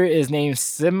character is named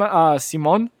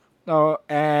Simon,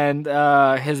 and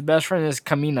his best friend is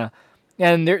Kamina,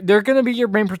 and they're gonna be your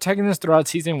main protagonists throughout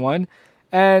season 1.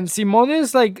 And Simone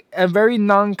is like a very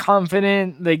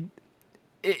non-confident, like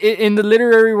in the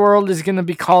literary world is gonna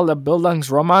be called a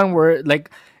Bildungsroman, where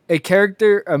like a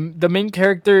character, the main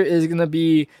character is gonna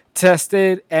be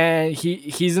tested, and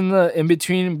he's in the in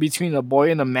between a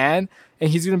boy and a man, and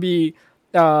he's gonna be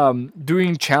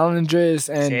doing challenges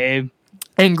Same.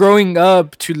 and growing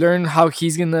up to learn how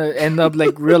he's gonna end up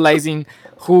like realizing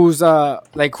who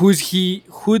does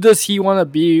he want to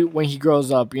be when he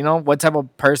grows up, you know, what type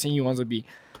of person he wants to be.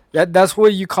 That's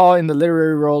what you call in the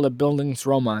literary world a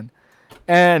Bildungsroman.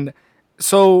 And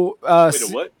so Wait, a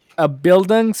what? a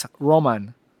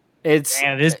Bildungsroman, it's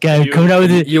Damn, this guy coming out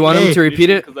with it. You want him Hey, to repeat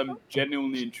it? Because I'm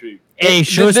genuinely intrigued. Hey,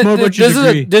 show us more about your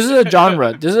degree. this is a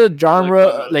genre. This is a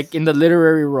genre genres. like in the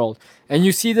literary world, and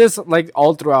you see this like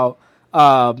all throughout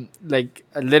like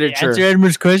literature. Answer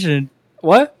Edmund's question.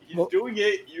 What? He's doing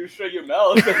it. You shut your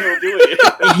mouth, and he'll do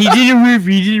it. He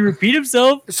didn't repeat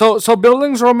himself. So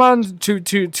Bildungsroman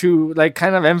to like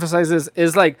kind of emphasize this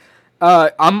is like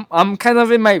I'm kind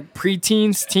of in my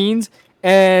preteens, teens,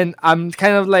 and I'm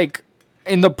kind of like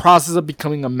in the process of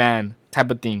becoming a man type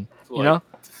of thing. So, You know?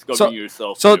 discovering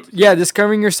yourself. So and everything. yeah,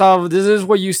 discovering yourself. This is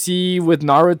what you see with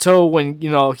Naruto when you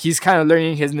know he's kind of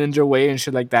learning his ninja way and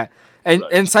shit like that. And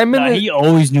Right. and Simon Nah, is- he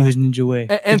always knew his ninja way.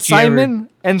 and If you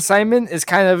ever- Simon is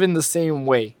kind of in the same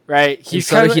way, right? He's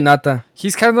Hinata.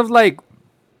 He's kind of like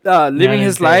living Not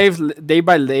his okay. life day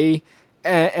by day,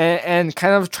 and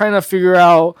kind of trying to figure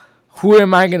out who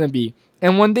am I gonna be.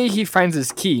 And one day he finds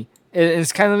his key.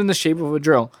 It's kind of in the shape of a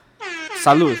drill.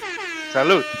 Salud.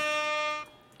 Salute.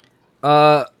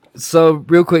 So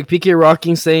real quick, PK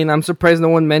Rocking saying, "I'm surprised no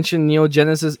one mentioned Neo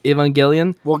Genesis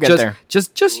Evangelion." We'll get just, there.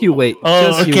 Just you wait. Oh,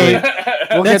 just you okay. wait.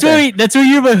 We'll that's get there. why. That's why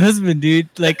you're my husband, dude.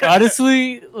 Like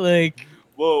honestly, like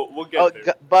We'll get Oh,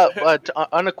 there. but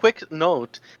on a quick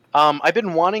note, I've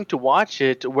been wanting to watch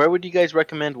it. Where would you guys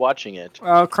recommend watching it?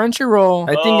 Crunchyroll.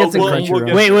 I think it's in we'll Crunchyroll.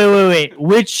 get- wait.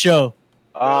 Which show?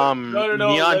 No,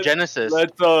 Neon let's- Genesis.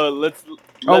 Let's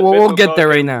we'll get there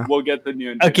right now. We'll get the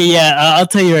new. Okay, yeah, I'll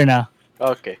tell you right now.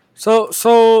 Okay. So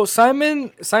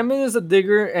Simon is a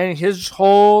digger, and his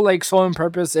whole like sole and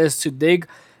purpose is to dig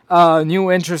new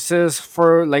entrances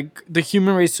for like the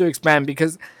human race to expand,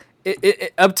 because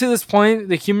it up to this point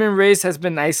the human race has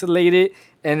been isolated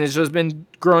and it's just been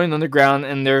growing underground,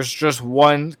 and there's just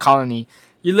one colony.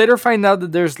 You later find out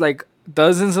that there's like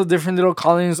dozens of different little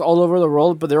colonies all over the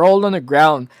world, but they're all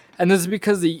underground, and this is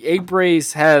because the ape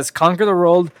race has conquered the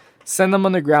world, sent them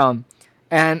underground.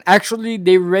 And actually,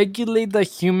 they regulate the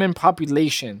human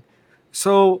population.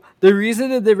 So the reason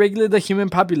that they regulate the human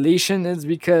population is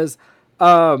because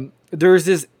there's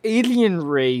this alien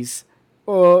race,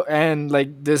 and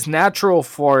like this natural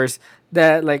force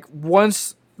that like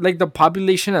once like the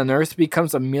population on Earth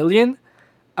becomes 1,000,000,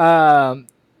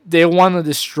 they want to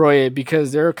destroy it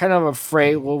because they're kind of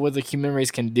afraid what the human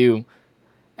race can do.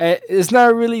 It's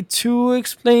not really too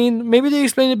explained. Maybe they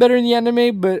explain it better in the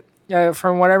anime, but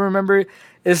from what I remember,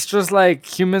 it's just like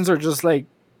humans are just like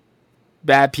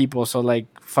bad people, so like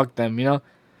fuck them, you know.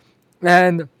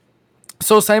 And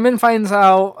so Simon finds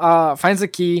the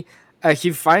key.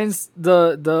 He finds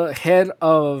the head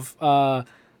of a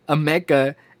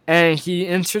mecha, and he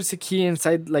inserts the key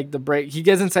inside like the break. He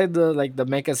gets inside the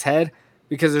mecha's head,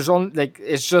 because there's only like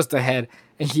it's just the head,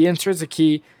 and he inserts the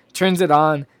key, turns it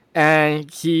on,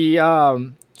 and he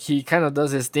kind of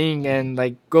does his thing and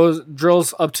like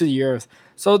drills up to the earth.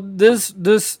 So this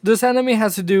anime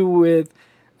has to do with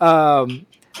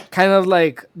kind of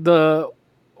like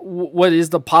what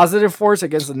is the positive force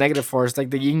against the negative force,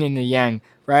 like the yin and the yang,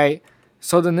 right?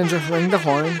 So the ninja fling the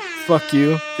horn. Fuck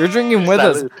you. You're drinking with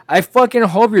us. Salud. I fucking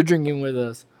hope you're drinking with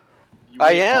us. You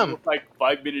I were am. almost like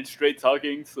 5 minutes straight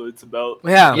talking, so it's about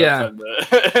Yeah. Yeah. time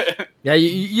to- Yeah,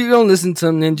 you don't listen to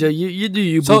him, Ninja. You do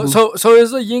you. So boo-boo. so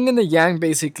it's the yin and the yang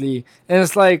basically, and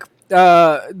it's like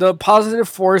the positive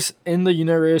force in the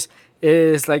universe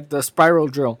is like the spiral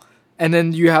drill, and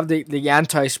then you have the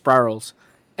anti spirals,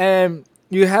 and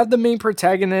you have the main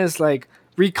protagonist like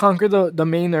reconquer the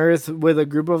main Earth with a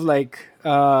group of like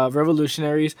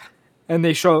revolutionaries, and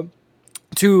they show up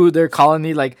to their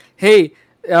colony like, hey,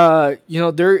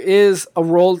 there is a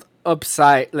world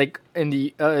upside, like in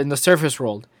the surface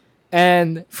world,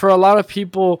 and for a lot of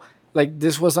people, like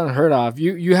this was unheard of.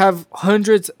 You have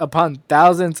hundreds upon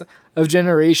thousands of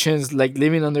generations like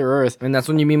living under Earth. And that's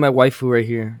when you meet my waifu right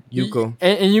here, Yuko.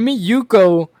 And you meet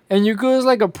Yuko, and Yuko is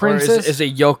like a Or princess. is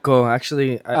it Yoko?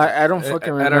 Actually, I don't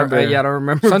fucking I remember. don't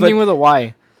remember. Something but with a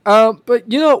Y. But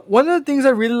one of the things I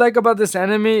really like about this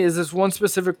anime is this one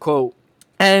specific quote,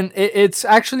 and it's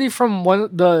actually from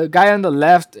the guy on the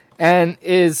left, and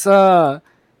it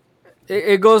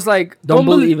goes like, don't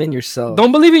believe in yourself.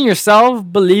 don't believe in yourself,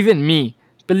 believe in me.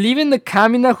 Believe in the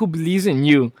Kamina who believes in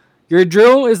you. Your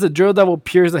drill is the drill that will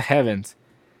pierce the heavens.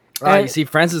 You see,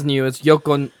 Francis knew it's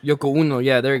Yoko Uno.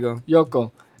 Yeah, there you go.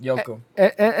 Yoko. Yoko.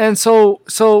 And so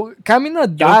Kamina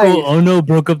Yoko dies. Ono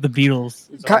broke up the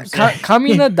Beatles. Is all I'm saying.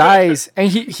 Kamina dies, and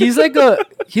he's like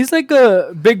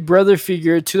a big brother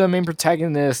figure to the main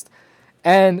protagonist,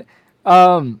 and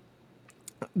um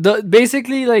the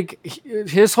basically like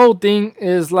his whole thing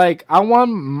is like I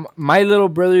want my little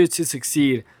brother to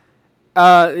succeed.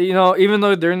 You know, even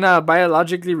though they're not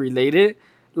biologically related,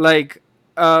 like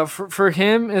for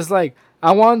him is like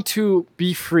I want to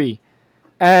be free.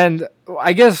 And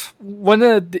I guess one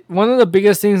of the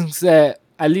biggest things that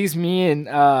at least me and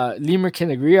Lemur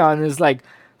can agree on is like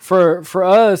for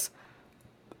us,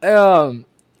 um,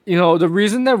 you know, the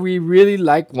reason that we really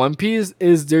like One Piece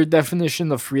is their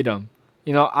definition of freedom.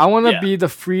 You know, I want to Yeah. be the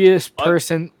freest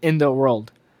person in the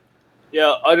world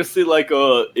Yeah, honestly, like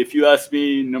if you ask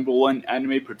me, number one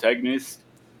anime protagonist,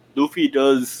 Luffy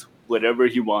does whatever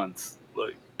he wants.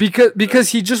 Like, because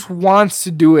he just wants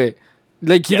to do it.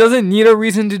 Like he Yeah. doesn't need a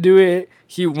reason to do it.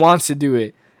 He wants to do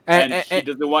it. and he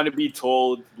doesn't want to be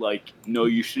told like, no,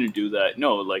 you shouldn't do that.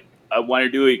 No, like I want to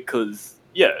do it because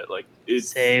like it's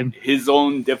Same. his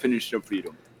own definition of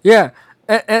freedom. Yeah,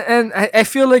 and I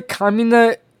feel like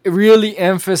Kamina really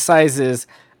emphasizes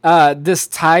this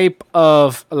type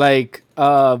of like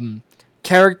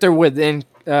character within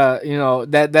you know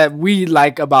that we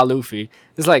like about Luffy.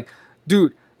 It's like,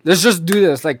 dude, let's just do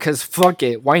this, like, cause fuck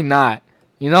it, why not?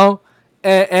 You know,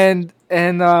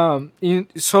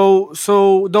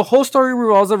 so the whole story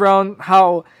revolves around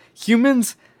how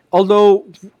humans, although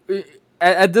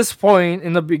at this point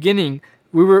in the beginning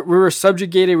we were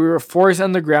subjugated, we were forced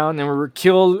underground, and we were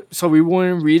killed so we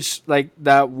wouldn't reach like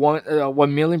that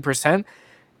 1,000,000%.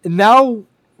 And now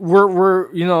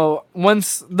we're you know,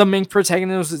 once the main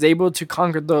protagonist is able to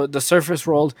conquer the surface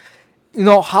world, you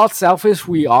know how selfish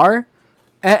we are,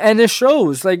 and it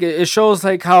shows like it shows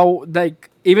like how like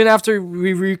even after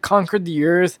we reconquered the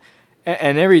earth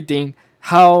and everything,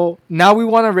 how now we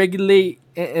want to regulate,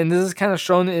 and this is kind of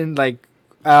shown in like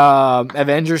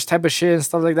Avengers type of shit and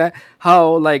stuff like that,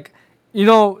 how like, you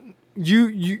know,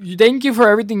 you thank you for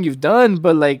everything you've done,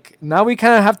 but like now we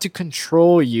kind of have to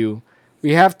control you.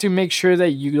 We have to make sure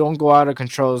that you don't go out of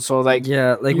control. So like,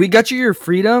 Yeah, like you- we got you your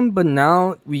freedom, but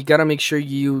now we gotta make sure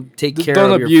you take care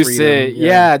don't of your abuse freedom. it.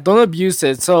 Yeah, don't abuse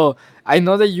it. So I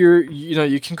know that you know,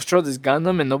 you can control this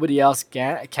Gundam and nobody else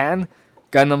can.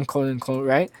 Gundam, quote unquote,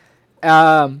 right?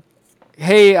 Um,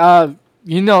 hey,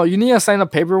 you know, you need to sign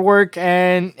up paperwork,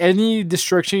 and any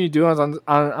destruction you do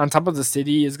on top of the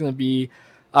city is gonna be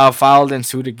filed and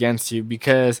sued against you,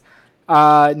 because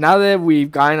now that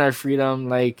we've gotten our freedom,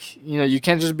 like, you know, you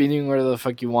can't just be doing whatever the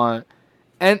fuck you want.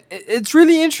 And it's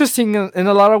really interesting in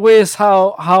a lot of ways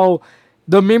how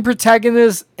the main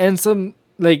protagonist ends up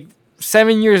like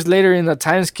 7 years later in the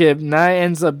time skip now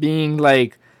ends up being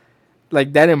like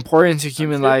that important to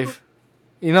human skip? life,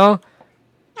 you know.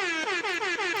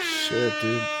 Shit,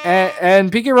 dude.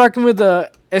 And Picky rocking with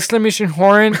the exclamation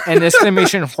horn and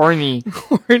exclamation horny.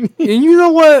 And you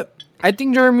know what? I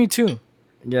think Jeremy too.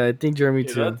 Yeah, I think Jeremy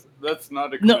Yeah, too. that's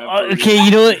not a No, command for me. okay,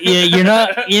 you know what? Yeah,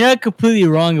 you're not completely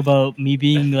wrong about me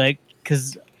being like,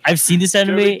 because I've seen this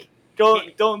anime.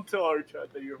 Jeremy, don't tell our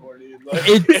chat that you're horny. Like,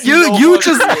 It's- You no you one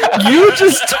just cares. you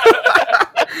just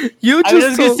you I was just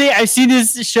just gonna told- say I've seen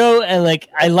this show and like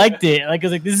I liked it. Like I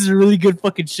was like, this is a really good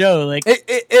fucking show. Like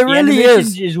It the really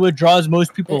animation is. what draws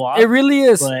most people off. It really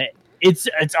is. But it's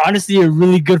honestly a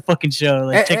really good fucking show.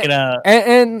 Like check it out.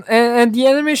 And the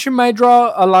animation might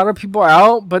draw a lot of people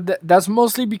out, but that's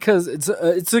mostly because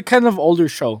it's a kind of older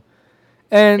show.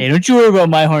 And Hey, don't you worry about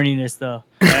my horniness though.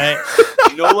 Alright?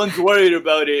 No one's worried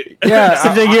about it. Yeah,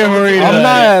 Except that you're worried I'm about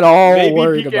not it. at all Maybe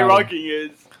worried PK about it. Rocking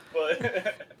is,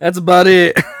 but That's about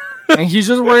it. And he's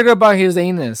just worried about his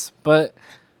anus. But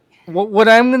what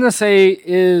I'm gonna say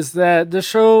is that the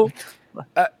show,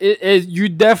 you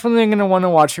definitely gonna want to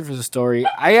watch it for the story.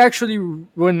 I actually,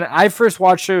 when I first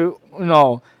watched it, you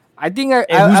know, I think Hey,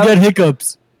 who's got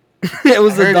hiccups? It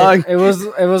was a heard dog. It was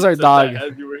our said dog. that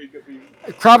as you were hiccuping.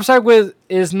 Cropsack with,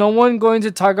 is no one going to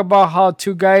talk about how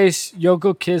two guys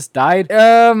Yoko Kiss died?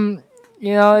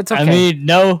 You know, it's okay. I mean,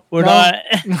 no, we're No.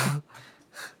 not.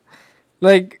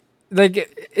 like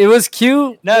it was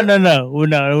cute. No, we're not. No, we're We're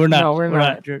not. not. We're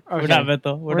not, Okay.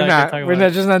 Beto. We're gonna not. talk We're about not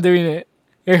it. just not doing it.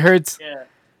 It hurts. Yeah.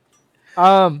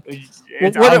 What-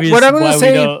 It's what obvious I'm gonna why we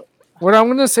say- don't. What I'm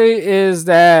gonna say is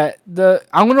that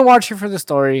I'm gonna watch it for the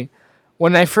story.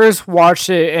 When I first watched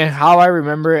it and how I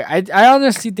remember it, I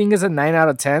honestly think it's a 9 out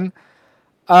of 10.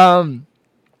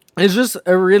 It's just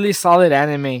a really solid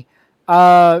anime.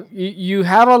 You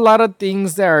have a lot of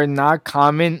things that are not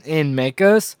common in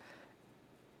mechas,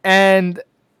 and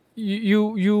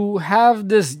you have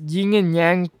this yin and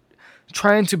yang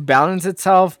trying to balance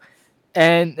itself,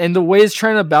 and the way it's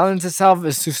trying to balance itself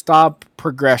is to stop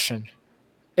progression.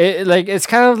 It's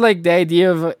kind of like the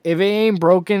idea of if it ain't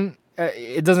broken,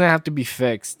 it doesn't have to be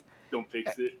fixed. Don't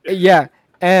fix it. Yeah,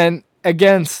 and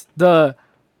against the,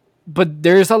 but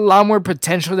there's a lot more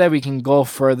potential that we can go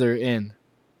further in,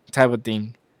 type of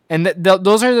thing. And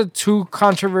those are the two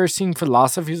controversing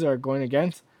philosophies that are going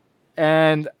against.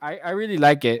 And I really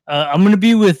like it. I'm gonna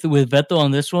be with Beto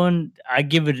on this one. I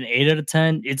give it an 8 out of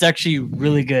 10. It's actually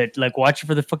really good. Like, watch it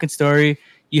for the fucking story.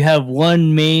 You have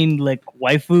one main like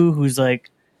waifu who's like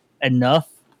enough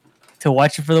to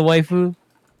watch it for the waifu.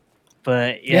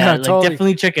 But yeah, like totally.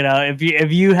 definitely check it out.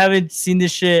 If you haven't seen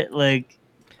this shit, like,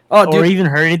 Oh, or dude, even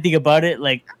heard anything about it,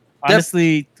 like,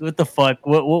 honestly, what the fuck?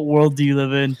 What world do you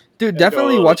live in? dude,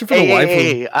 definitely No. watch it for the waifu.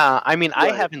 Hey, I mean, I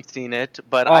Right. haven't seen it,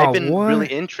 but Oh, I've been what? really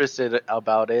interested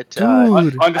about it. Dude,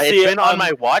 Honestly, It's been on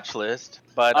my watch list,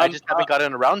 but I just haven't uh,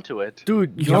 gotten around to it.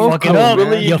 dude, You're fucking Yoko, up. man.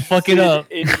 really You fuck it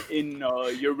interested up.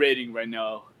 in your rating right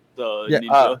now, the Yeah,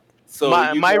 ninja. So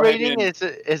my you my go ahead rating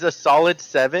and- is a solid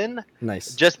 7,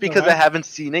 Nice. just because I Alright. haven't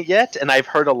seen it yet, and I've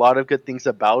heard a lot of good things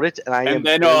about it, and I And am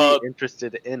then, really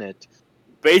interested in it.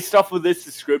 based off of this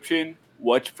description,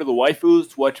 watch for the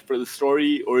waifus, watch for the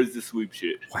story, or is this sweep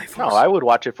shit? Waifus. No, I would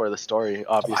watch it for the story,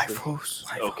 obviously. Waifus.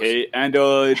 Okay, and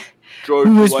Who George,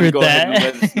 you want to whispered go ahead and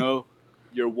that? let us know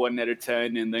your 1 out of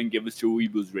 10, and then give us your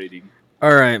Weebles rating.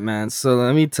 All right, man. So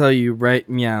let me tell you, right,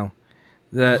 meow,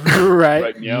 that Right,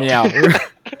 Right, meow. meow.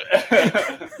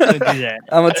 Don't do that.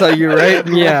 I'm gonna tell you, right, I'm not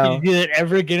gonna meow. do that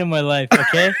ever again in my life.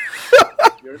 Okay.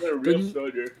 You're not a real Didn't-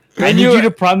 soldier. I need you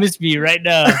to promise me right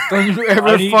now. Don't you ever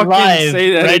I need fucking live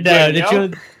say that right now. again. That yo.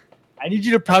 you, I need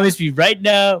you to promise me right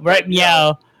now, right Right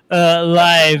meow,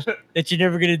 live, that you're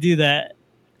never gonna do that.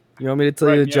 You want me to tell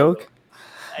Right, you a meow, joke?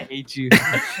 I hate you.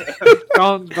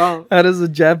 Don't. How does a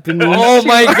Japanese? Oh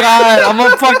my god, I'm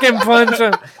gonna fucking punch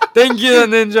him. Thank you,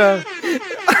 ninja.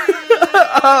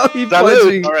 Oh, he Salud.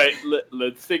 punching. All right,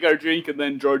 let's take our drink, and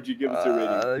then George, you give us your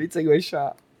rating. Let me take my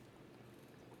shot.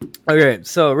 Okay,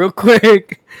 so real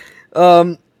quick,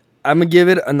 I'm gonna give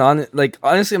it a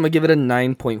honestly, I'm gonna give it a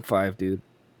 9.5, dude.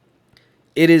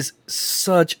 It is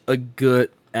such a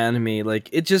good anime. Like,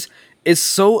 it's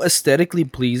so aesthetically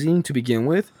pleasing to begin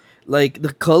with. Like,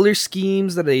 the color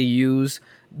schemes that they use,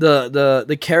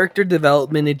 the character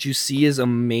development that you see is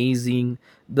amazing.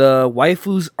 The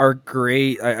waifus are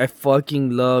great. I fucking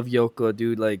love Yoko,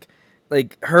 dude. Like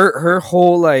her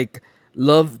whole like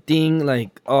love thing.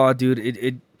 Like, oh,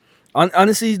 dude,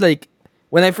 honestly, like,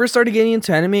 when I first started getting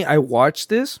into anime, I watched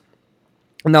this,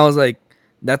 and I was like,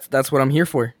 that's what I'm here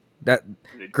for. That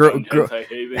girl-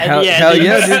 Hentai-haven. Hell- yeah, hell and then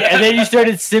yeah, you, dude. and then you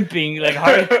started simping like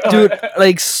hard. dude,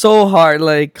 like, so hard,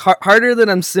 like harder than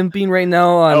I'm simping right now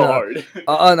on How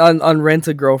hard? on Rent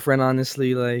a Girlfriend.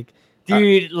 Honestly, like,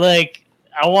 Dude, like,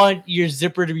 I want your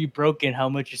zipper to be broken. How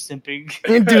much you're simping?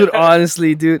 dude,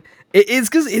 honestly, dude, it's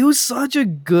because it was such a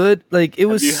good, like, it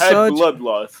was Have you had such blood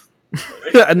loss?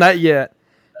 not yet,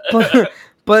 but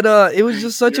it was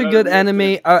just such You're a not a good real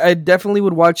anime. I definitely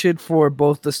would watch it for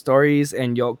both the stories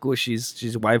and Yoko. She's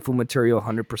waifu material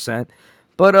 100%.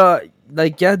 But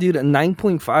like, yeah, dude, a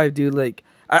 9.5, dude. Like,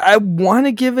 I want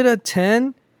to give it a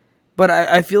 10, but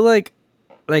I feel like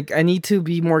I need to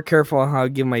be more careful on how I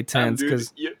give my Damn, 10s, dude,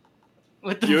 because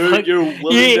What the you're fuck?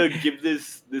 willing Yeah. to give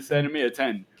this anime a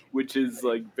 10, which is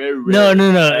like very rare.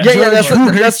 No. Yeah, George, that's who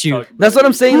what- hurts you? that's what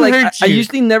I'm saying. Who Like, I hurt you?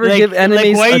 usually never Like- give like,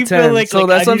 animes why a you feel 10, like- so like,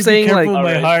 that's I what I'm need to be saying. Like, careful. All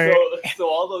my right, heart. So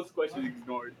all those questions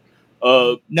ignored.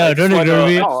 No, I just don't ignore wanna-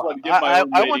 me. I just No, want to give my own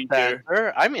I rating want the here.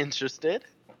 answer. I'm interested.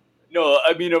 No,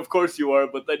 I mean, of course you are,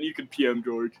 but then you can PM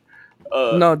George.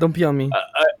 no, don't pee on me.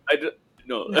 I just,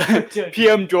 no.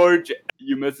 PM George,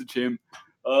 you message him.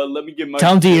 Let me give my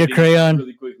Tell him to eat a rating crayon.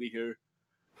 really quickly here.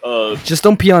 Just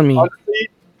don't pee on me. Honestly,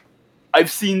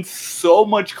 I've seen so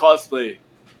much cosplay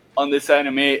on this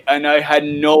anime, and I had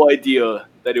no idea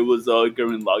that it was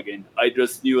Gurren Lagann. I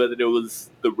just knew that it was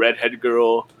the redhead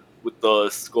girl with the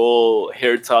skull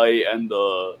hair tie and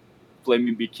the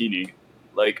flaming bikini.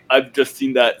 Like, I've just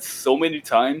seen that so many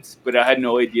times, but I had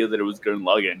no idea that it was Gurren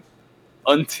Lagann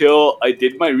until I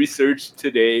did my research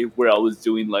today, where I was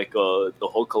doing like the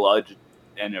whole collage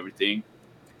and everything.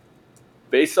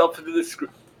 Based off of the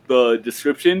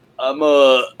description,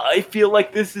 I feel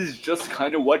like this is just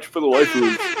kind of watch for the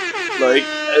waifus. Like,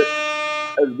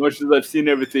 as much as I've seen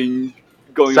everything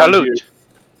going on here. Salute.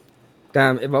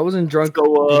 Damn, if I wasn't drunk So,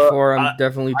 before, I'm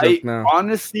definitely drunk I now.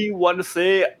 honestly want to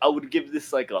say I would give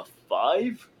this like a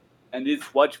 5, and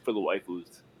it's watch for the waifus.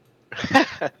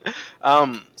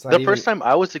 It's not The even first time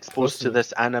I was close exposed to to it.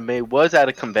 this anime was at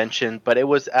a convention, but it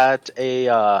was at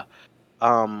a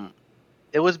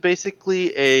it was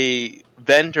basically a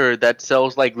vendor that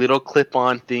sells like little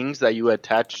clip-on things that you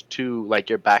attach to like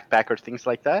your backpack or things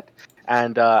like that.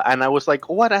 And I was like,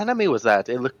 what anime was that?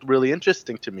 It looked really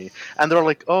interesting to me. And they're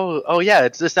like, oh yeah,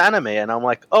 it's this anime. And I'm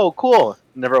like, oh cool.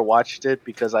 Never watched it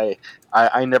because I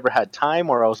never had time,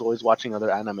 or I was always watching other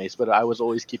animes, but I was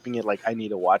always keeping it like I need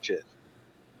to watch it.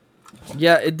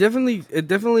 Yeah, it definitely,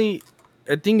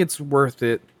 I think it's worth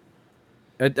it.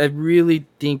 I really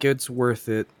think it's worth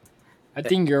it. I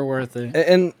think you're worth it.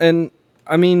 And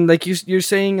I mean, like you're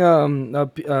saying,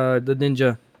 the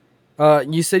ninja.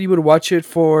 You said you would watch it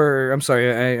for. I'm sorry,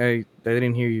 I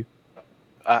didn't hear you.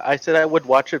 I said I would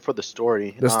watch it for the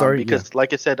story, The story, yeah. because,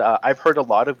 like I said, I've heard a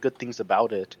lot of good things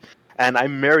about it, and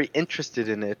I'm very interested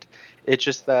in it. It's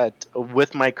just that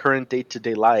with my current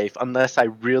day-to-day life, unless I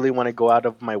really want to go out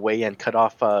of my way and cut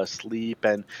off sleep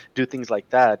and do things like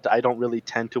that, I don't really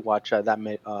tend to watch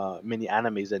many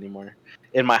animes anymore.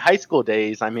 In my high school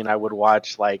days, I mean, I would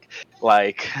watch like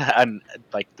and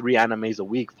like 3 animes a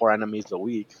week, 4 animes a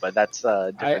week, but that's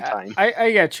a different time.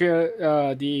 I get you,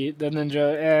 the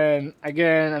ninja, and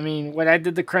again, I mean, when I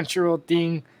did the Crunchyroll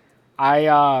thing,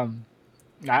 I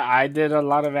did a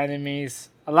lot of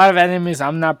animes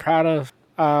I'm not proud of.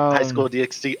 High school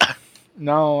DxD.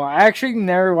 No, I actually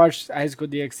never watched High School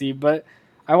DxD, but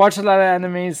I watch a lot of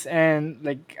animes, and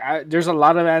like, there's a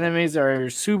lot of animes that are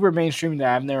super mainstream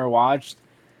that I've never watched,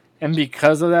 and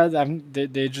because of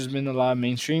that, they've just been a lot of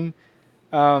mainstream.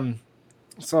 Um,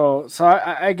 so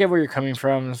I get where you're coming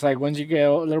from. It's like once you get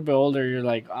a little bit older, you're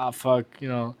like, ah, fuck,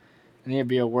 I need to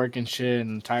be at work and shit, and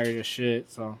I'm tired of shit.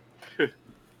 So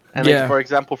And like, Yeah, for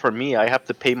example, for me, I have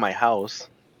to pay my house.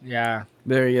 yeah,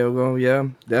 there you go. Yeah,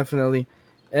 definitely.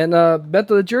 And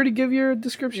Beto, did you already give your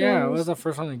description? yeah, I on was this? the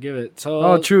first one to give it.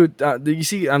 Oh, So true. You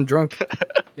see, I'm drunk.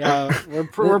 yeah, we're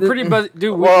pretty, but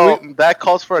dude, Well, we that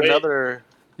calls for Wait. another.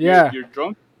 yeah, You're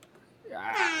drunk.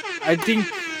 I think,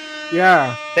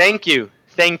 yeah. Thank you.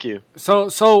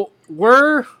 So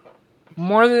we're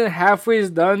more than halfway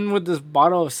done with this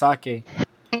bottle of sake.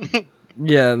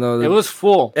 Yeah, no. It was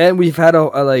full. And we've had a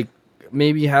like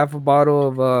maybe half a bottle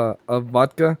of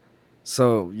vodka.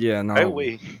 So yeah, no. Right,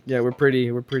 wait. Yeah, we're pretty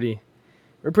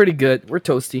good. We're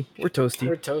toasty. We're toasty.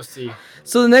 We're toasty.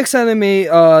 So the next anime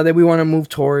that we want to move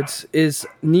towards is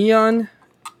Neon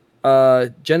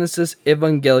Genesis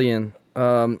Evangelion.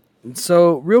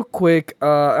 So real quick,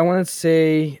 I want to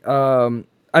say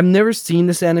I've never seen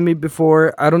this anime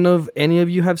before. I don't know if any of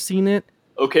you have seen it.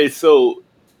 Okay, so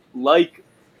like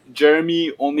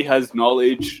Jeremy only has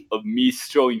knowledge of me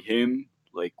showing him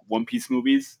like One Piece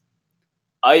movies.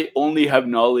 I only have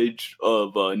knowledge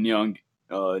of Neon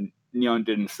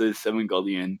Genesis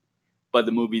Evangelion by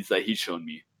the movies that he's shown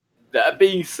me. That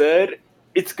being said,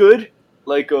 it's good.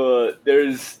 Like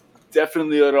there's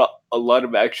definitely a lot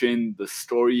of action. The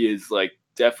story is like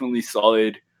definitely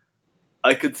solid.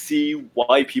 I could see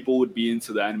why people would be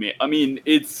into the anime. I mean,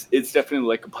 it's definitely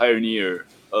like a pioneer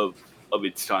of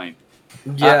its time.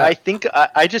 Yeah, I think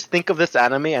I just think of this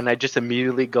anime and I just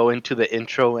immediately go into the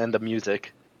intro and the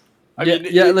music. I yeah, mean,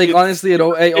 yeah. Like it's honestly, I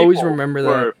always staple remember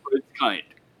that. for its kind.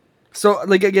 So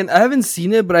like again, I haven't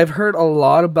seen it, but I've heard a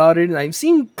lot about it, and I've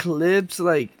seen clips,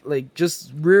 like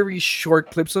just really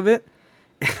short clips of it.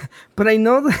 But I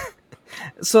know that,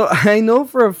 so I know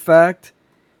for a fact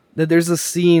that there's a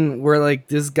scene where like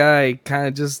this guy kind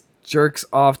of just jerks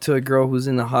off to a girl who's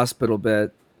in the hospital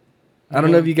bed. I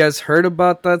don't know if you guys heard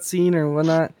about that scene or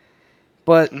whatnot,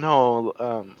 but No,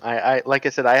 I like I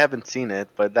said, I haven't seen it,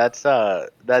 but that's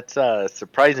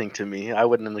surprising to me. I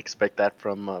wouldn't expect that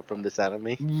from this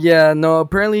anime. yeah, no.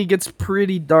 Apparently, it gets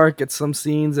pretty dark at some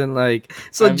scenes, and like,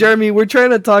 so I'm- Jeremy, we're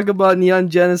trying to talk about Neon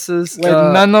Genesis. When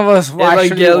none of us were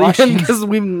actually Evangelion watching. because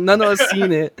we none of us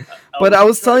seen it. But I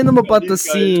was telling them about the These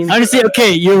guys- scene. Honestly,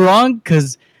 okay, you're wrong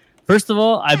because first of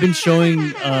all, I've been showing.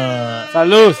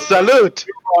 Salud. Salute.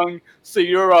 Wrong. So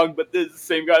you're wrong, but this is the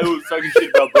same guy who was talking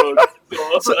shit about Brooke.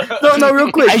 So, No, real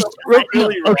quick.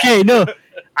 Okay, no,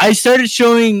 I started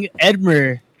showing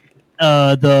Edmer.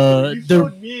 You The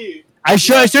showed me. I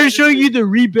started showing you the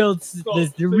rebuild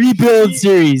the rebuild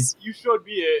series. You showed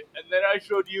me it, and then I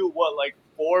showed you what, like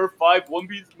 4 or 5 One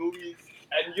Piece movies,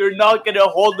 and you're not gonna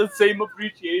hold the same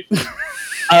appreciation.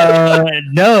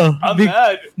 No, I'm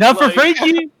mad. not for Like,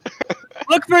 Frankie.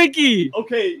 Look, Frankie.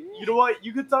 Okay, you know what?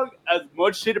 You can talk as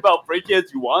much shit about Frankie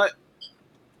as you want,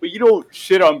 but you don't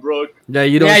shit on Brooke. Yeah,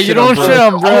 you don't. Yeah, shit you don't on shit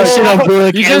Brooke. on I Brooke. shit on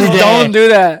Brooke You every just day. don't do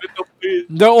that. Please.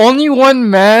 The only one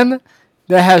man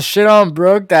that has shit on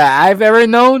Brooke that I've ever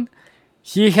known,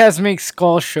 he has made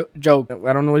skull joke.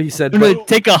 I don't know what he said, I'm but gonna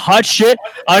take a hot shit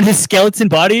on his skeleton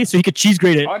body so he could cheese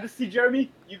grate it. Honestly,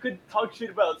 Jeremy, you could talk shit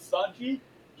about Sanji.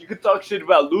 You could talk shit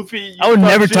about Luffy. You I would could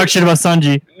never talk shit about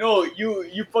Sanji. No,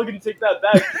 you fucking take that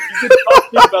back. You could talk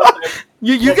shit about that.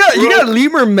 You But got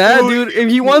Lemur mad, Brook, dude. If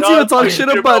he you wants you to not talk talking shit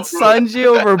shit about about Brook. Sanji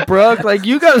over Brook, like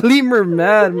you got Lemur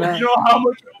mad, man. You know how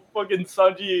much of a fucking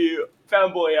Sanji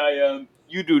fanboy I am.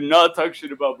 You do not talk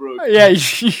shit about Brook. Yeah,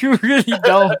 you really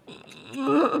don't.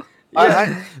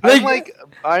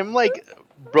 I'm like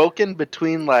broken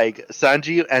between like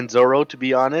Sanji and Zoro, to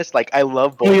be honest. Like I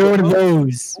love both. Oh, you're of one of them.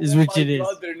 those, is what my it is.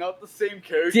 God, they're not the same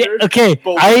character. Yeah, okay,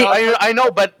 but I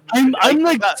know, but I'm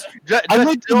like just I'm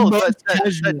like still, the most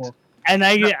casual, and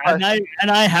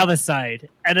I have a side,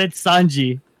 and it's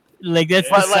Sanji. Like that's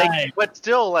the but like, side. but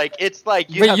still, like it's like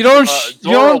But have, you don't you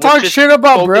Zoro, don't talk which is shit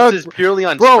about Brook. focuses purely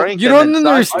on Bro, strength. you and don't then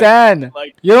Sanji- understand.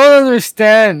 Like, You don't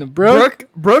understand, Brook.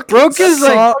 Brook is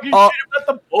like- saw- talking shit about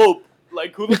the Pope.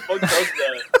 Like, who the fuck does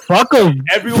that? Fuck him.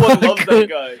 Everyone loves that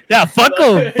guy. Yeah, fuck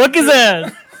him. Fuck his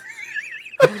ass.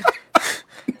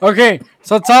 Okay,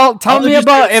 so tell was me just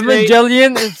about gonna say-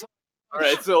 Evangelion. It's-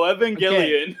 Alright, so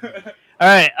Evangelion. All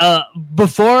right.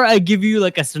 Before I give you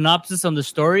like a synopsis on the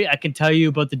story, I can tell you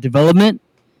about the development.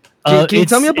 Can you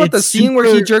tell me about the it's scene where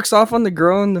he super- jerks off on the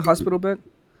girl in the hospital bed?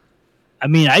 I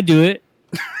mean, I do it.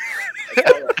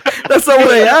 That's not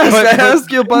what I asked. But- I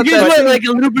asked you about You that. want like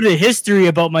a little bit of history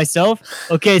about myself.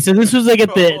 Okay, so this was like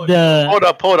at the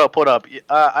Hold up.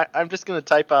 I'm just gonna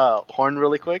type horn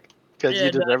really quick because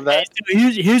you deserve that. So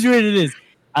here's what it is.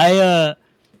 I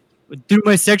through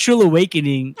my sexual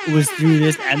awakening was through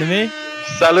this anime.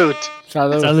 Salute.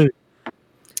 Salud. Salute.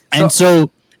 And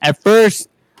so at first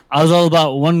I was all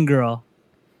about one girl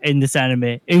in this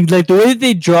anime. And like the way that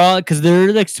they draw, because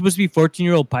they're like supposed to be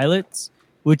 14-year-old pilots,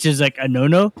 which is like a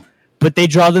no-no, but they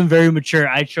draw them very mature.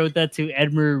 I showed that to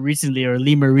Edmer recently, or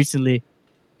Lemur recently.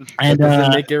 And That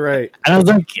doesn't make it right. and I was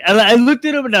like, I looked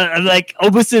at him and I'm like,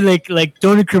 almost said like,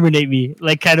 don't incriminate me.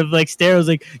 Like, kind of like stare. I was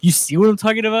like, you see what I'm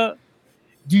talking about?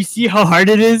 Do you see how hard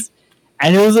it is?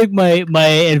 And it was like my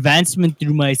advancement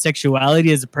through my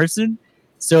sexuality as a person.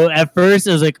 So at first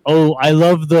I was like, oh, I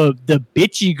love the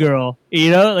bitchy girl,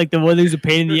 you know, like the one who's a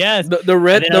pain in the ass. The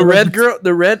red And then I love red girl,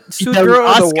 the red suit That was girl,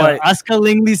 or the white. Oscar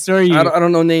Langley, sorry. I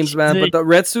don't know names, man. But the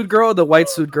red suit girl, or the white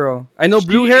suit girl. I know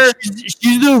blue hair.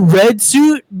 She's the red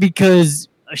suit because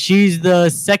she's the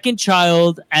second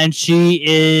child and she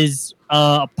is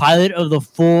a pilot of the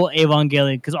full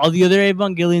Evangelion, because all the other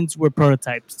Evangelions were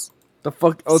prototypes. The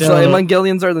fuck? Oh, so, So-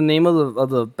 Evangelions are the name of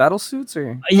the battle suits,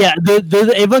 or? Yeah, the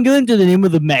Evangelions are the name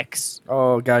of the mechs,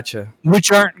 Oh, gotcha.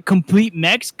 which aren't complete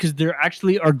mechs because they're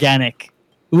actually organic,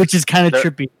 which is kind of They're-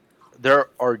 trippy. They're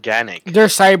organic. They're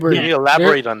cyber. Can you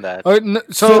elaborate on that?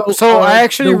 So I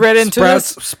actually read into this.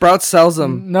 Sprouts sells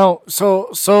them. No,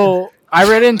 so I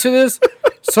read into this.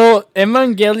 So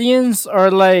Evangelions are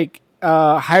like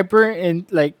hyper and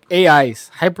like AIs,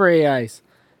 hyper AIs.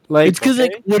 Like It's because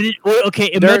like okay,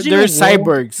 they're imagine a world-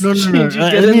 cyborgs. No, Change, you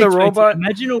let get me in the explain to you. robot.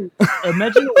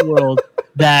 Imagine a world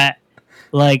that,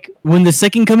 like, when the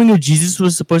second coming of Jesus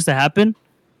was supposed to happen,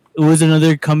 it was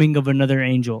another coming of another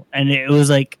angel, and it was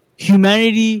like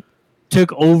humanity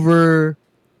took over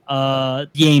the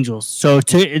angels. So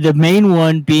the main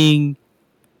one being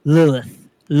Lilith,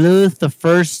 the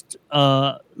first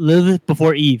Lilith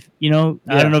before Eve. You know,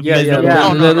 I don't know if you guys know.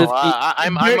 yeah. No, Lilith-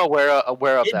 I'm aware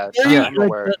of that. Very, I'm like,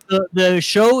 aware. the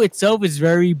show itself is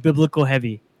very biblical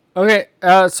heavy. Okay,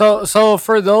 so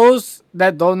for those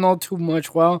that don't know too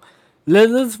much, well,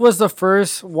 Lilith was the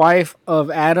first wife of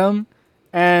Adam,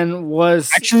 and was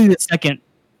Actually, the second.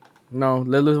 No,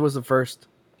 Lilith was the first.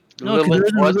 No, 'cause Lilith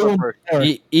there's was another the one first.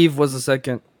 before. Eve was the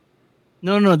second.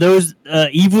 No, there was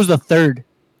Eve was the third.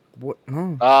 What?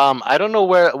 No. I don't know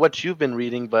what you've been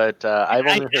reading, but I've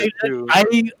only heard two.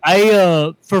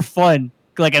 I for fun,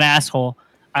 like an asshole,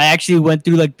 I actually went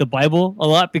through like the Bible a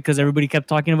lot because everybody kept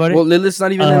talking about it. Well, Lilith's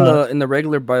not even in the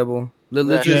regular Bible.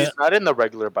 Lilith She's is not in the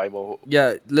regular Bible.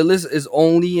 Lilith is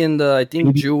only in the, I think,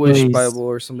 Maybe Jewish please. Bible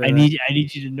or something. I like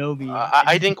need you to know me.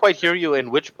 I didn't quite hear you. In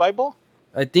which Bible?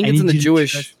 that. I think I it's in need the you to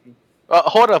Jewish. trust me.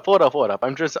 Hold up.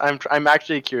 I'm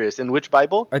actually curious. In which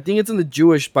Bible? I think it's in the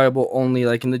Jewish Bible only,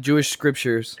 like in the Jewish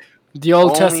scriptures. the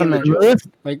Old Only in the Testament, Jewish-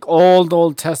 like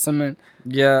Old Testament.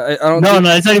 Yeah, I don't. No, think,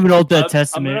 no, it's not even Old I'm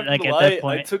Testament. gonna have Like to at lie, that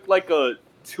point, I took like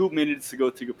 2 minutes to go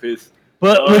take a piss.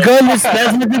 but regardless,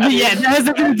 that's nothing to do. Yeah, that has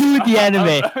nothing to do with the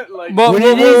anime. Like, But What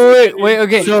it is- wait,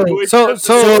 okay. So-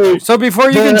 So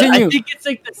before you I continue, think it's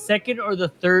like the second or the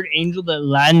third angel that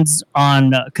lands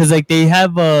on, because like they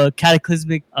have a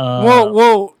cataclysmic.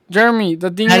 whoa, Jeremy.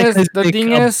 The thing Cataclysmic,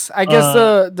 is, I guess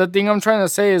the thing I'm trying to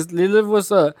say is Lilith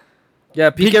was a. yeah,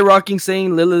 PK Rocking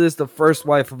saying Lilith is the first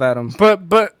wife of Adam.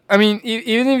 But I mean,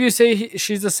 even if you say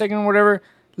she's the second, whatever,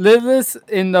 Lilith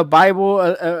in the Bible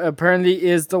apparently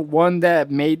is the one that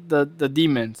made the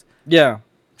demons. Yeah,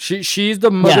 She's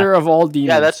the mother of all demons.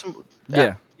 Yeah, that's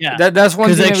yeah, Yeah, That's one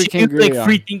because thing like that we she can was like agree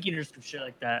free on. thinking or some shit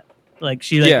like that. Like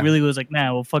she like yeah. really was like,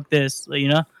 nah, well, fuck this, like, you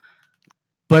know.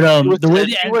 But she was, the way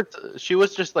she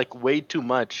was just like way too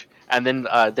much, and then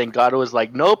God was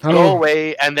like, nope, Oh. go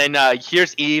away. And then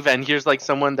here's Eve, and here's like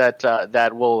someone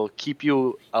that will keep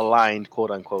you aligned,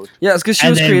 quote unquote. Yeah, it's because she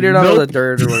And was then created out of the nope.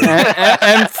 dirt or whatever.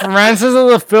 And Francis of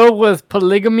the Field with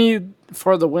polygamy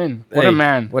for the win. What a Hey,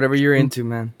 man. Whatever you're into,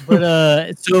 man.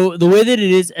 But so the way that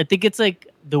it is, I think it's like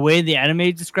the way the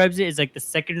anime describes it is like the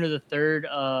second or the third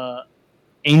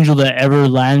angel that ever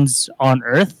lands on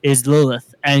Earth is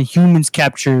Lilith, and humans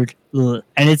captured Lilith,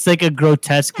 and it's like a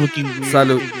grotesque looking weird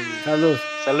Salute. figure. Salud.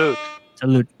 Salute.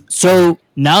 Salute. So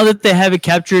now that they have it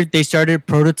captured, they started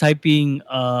prototyping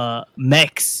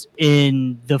mechs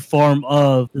in the form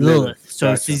of Lilith.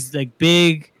 So it's Gotcha. these like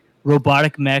big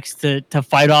robotic mechs to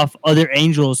fight off other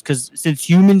angels. Because since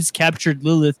humans captured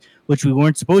Lilith, which we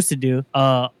weren't supposed to do,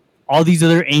 all these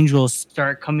other angels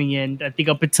start coming in. I think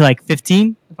up until like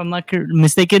 15, if I'm not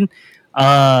mistaken.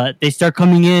 They start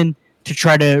coming in to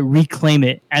try to reclaim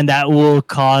it, and that will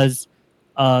cause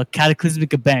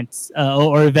cataclysmic events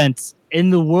or events in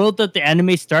the world that the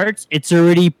anime starts. It's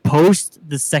already post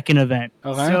the second event,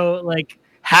 Okay. so like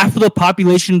half of the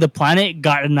population of the planet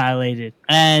got annihilated,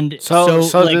 and So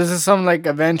like, this is some like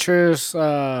adventures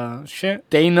shit.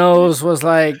 Thanos was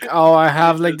like, oh, I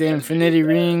have like the Infinity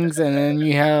Rings, and then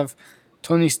you have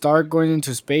Tony Stark going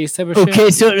into space type of shit. okay,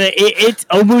 so it's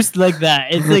almost like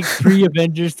that. It's like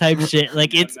pre-Avengers type shit.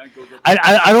 Like it's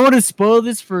I don't want to spoil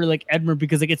this for like Edmer,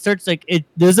 because like it starts like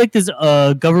there's like this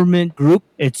government group.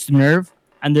 It's Nerve,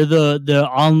 and they're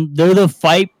the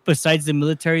fight besides the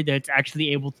military that's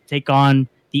actually able to take on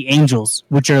the angels,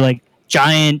 which are like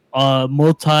giant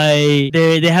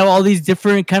they have all these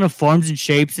different kind of forms and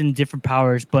shapes and different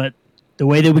powers, but the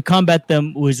way that we combat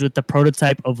them was with the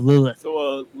prototype of Lilith.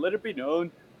 So let it be known,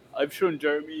 I've shown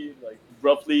Jeremy like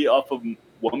roughly off of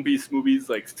One Piece movies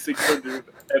like 600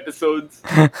 episodes,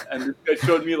 and this guy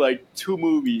showed me like 2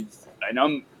 movies, and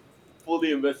I'm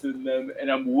fully invested in them,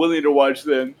 and I'm willing to watch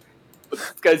them. But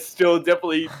this guy's still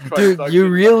definitely trying to Dude, talk you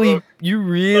shit really, about you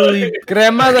really.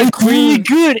 Crema the It's really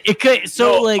Queen. good.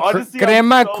 So No, like honestly,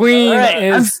 Crema I'm so Queen mad.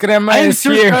 is Crema I'm is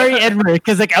so here. sorry, Edward,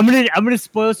 because like I'm gonna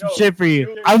spoil some No, shit for you.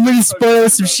 you- I'm gonna you spoil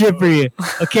talk some about shit for you.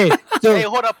 Okay, so Hey,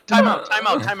 hold up! Time out!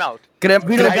 Crema,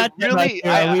 We don't I got that much, really,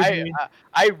 yeah,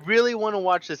 I really want to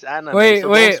watch this anime. Wait, so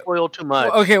wait. Don't spoil too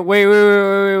much. Okay,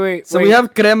 wait. So we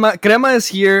have Crema. Crema is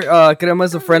here. Crema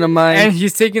is a friend of mine. and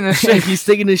he's taking a And shit. he's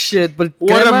taking his shit. But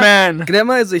What a man.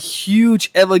 Crema is a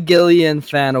huge Evangelion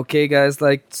fan. Okay, guys.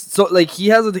 Like he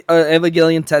has a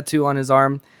Evangelion tattoo on his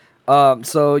arm.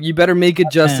 So you better make it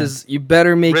justice. You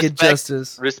better make it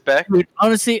justice. Respect. dude,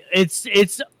 honestly,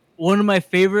 it's one of my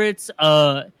favorites.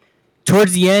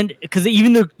 Towards the end, because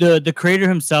even the creator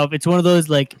himself, it's one of those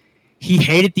like he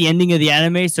hated the ending of the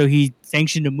anime, so he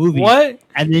sanctioned a movie. What?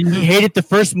 And then he hated the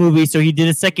first movie, so he did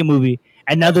a second movie.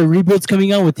 And now the rebuild's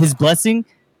coming out with his blessing,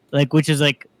 like which is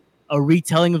like a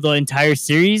retelling of the entire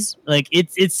series. Like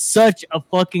it's such a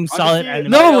fucking solid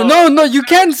Honestly, anime. No, you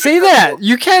can't say that.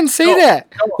 You can't say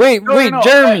that. Wait,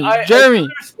 Jeremy. I respect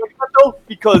that though,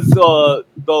 because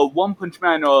the One Punch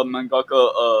Man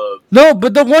mangaka No,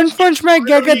 but the One Punch Man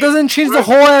Gaga doesn't change the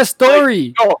whole ass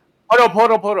story. no,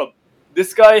 hold up.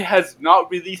 This guy has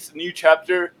not released a new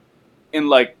chapter in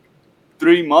like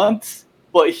 3 months,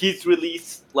 but he's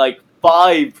released like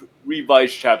 5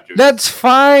 revised chapters. That's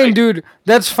fine, dude.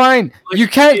 That's fine. Like, You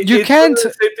can't. it's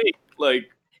the same thing.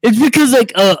 Like, It's because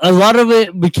like a lot of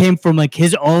it became from like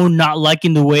his own not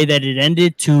liking the way that it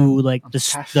ended to like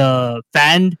the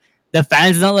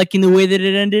fans not liking the way that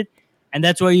it ended, and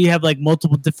that's why you have like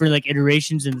multiple different like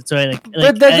iterations, and so like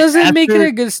But that doesn't make it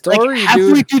a good story, like,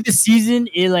 halfway dude. through the season,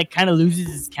 it like kind of loses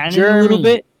its canon a Jeremy. little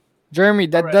bit. Jeremy,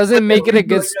 that alright. doesn't make it a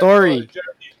good story.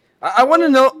 I want to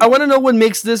know. I want to know what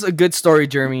makes this a good story,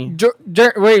 Jeremy.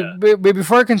 Wait,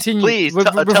 before I continue. Please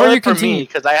before tell you it for me continue,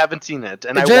 because I haven't seen it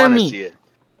and I want Jeremy. to see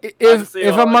it. Honestly,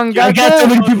 if a I got so mangaka,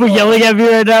 many people yelling at me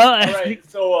right now. Alright,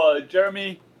 so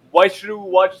Jeremy, why should we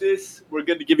watch this? We're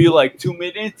gonna give you like 2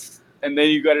 minutes, and then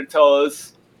you gotta tell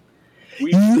us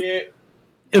we see it.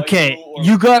 Okay,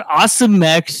 you got awesome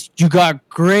mechs. You got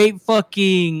great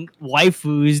fucking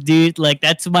waifus, dude. Like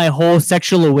that's my whole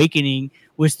sexual awakening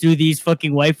was through these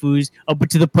fucking waifus up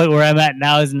to the point where I'm at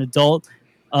now as an adult.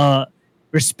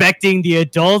 respecting the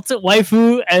adult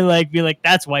waifu and like be like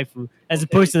that's waifu as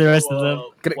opposed to the rest of them.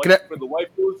 For the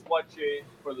waifus, watch it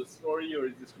for the story, or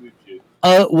is this with you?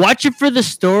 Watch it for the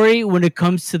story when it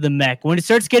comes to the mech. When it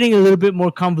starts getting a little bit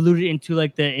more convoluted into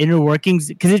like the inner workings,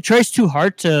 because it tries too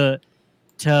hard to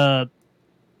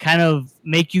kind of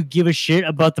make you give a shit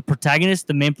about the protagonist,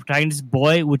 the main protagonist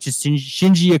boy, which is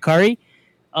Shinji Ikari.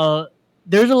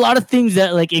 There's a lot of things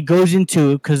that like it goes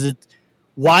into because it's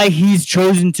why he's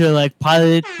chosen to like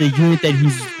pilot the unit that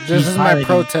This he's is my piloting.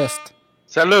 protest.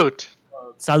 Salute.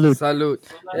 Salute. Salute.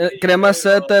 So that Crema means,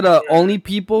 said that only you're-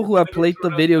 people who you're have played the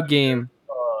gonna video sort of game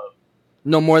uh,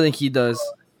 know more than he does.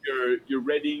 you're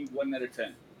rating 1 out of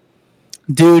 10.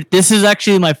 Dude, this is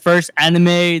actually my first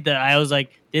anime that I was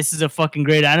like, this is a fucking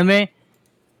great anime.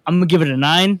 I'm gonna give it a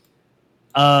 9.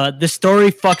 The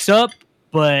story fucks up,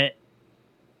 but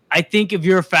I think if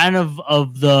you're a fan of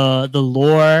the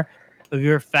lore, if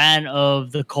you're a fan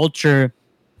of the culture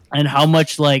and how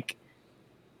much like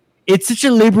it's such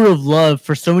a labor of love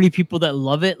for so many people that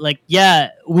love it. Like, yeah,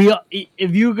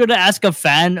 if you're gonna ask a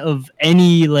fan of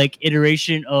any like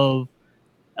iteration of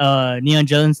Neon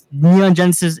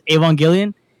Genesis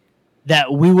Evangelion,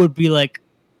 that we would be like,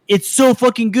 it's so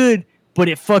fucking good, but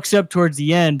it fucks up towards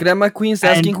the end. Grandma Queen's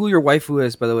And- asking who your waifu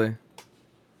is, by the way.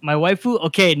 My waifu,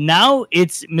 okay, now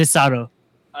it's Misato.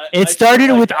 I It feel started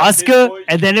like with at this Asuka, point-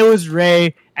 and then it was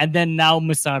Rei, and then now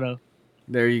Misato.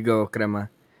 There you go, Crema.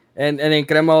 And then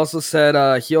Crema also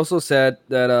said he also said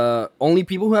that only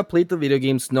people who have played the video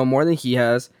games know more than he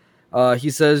has. He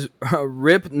says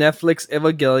rip Netflix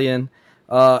Evangelion.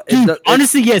 Dude,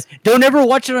 honestly, yes. Don't ever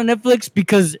watch it on Netflix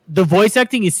because the voice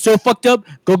acting is so fucked up.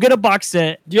 Go get a box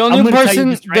set. The I'm only gonna tell you person,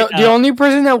 this right the now. only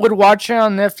person that would watch it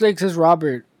on Netflix is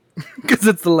Robert. because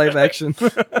it's the live action.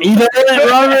 You know what,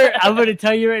 Robert? I'm gonna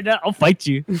tell you right now. I'll fight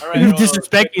you. All right, You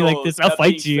disrespect me so like this. I'll that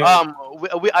fight being you. said-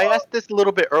 I asked this a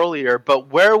little bit earlier,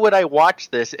 but where would I watch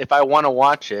this if I want to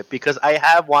watch it? Because I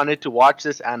have wanted to watch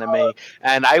this anime,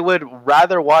 and I would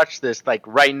rather watch this like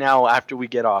right now after we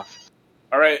get off.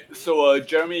 All right, so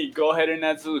Jeremy, go ahead and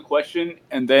answer the question,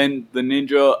 and then the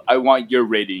ninja, I want your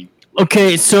rating.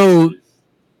 Okay, so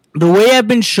the way I've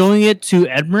been showing it to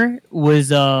Edmer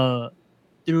was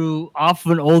through off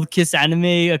of an old Kiss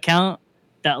anime account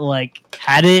that like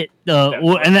had it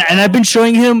and I've been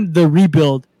showing him the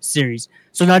rebuild series.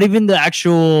 So not even the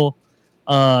actual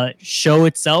show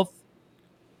itself.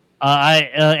 I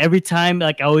every time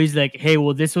like I always like, hey,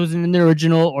 well this wasn't in the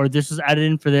original or this was added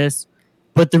in for this.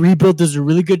 But the rebuild does a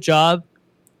really good job.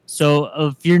 So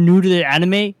if you're new to the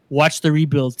anime, watch the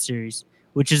rebuild series,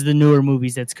 which is the newer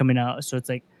movies that's coming out. So it's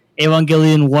like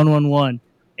Evangelion 111,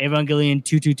 Evangelion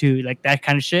 222, like that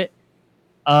kind of shit.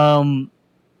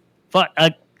 But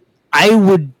I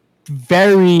would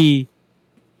very,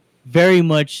 very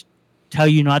much tell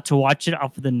you not to watch it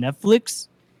off of the Netflix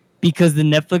because the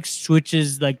Netflix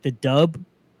switches like the dub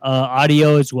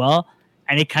audio as well.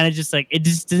 And it kind of just like, it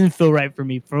just doesn't feel right for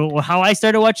me. For how I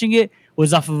started watching it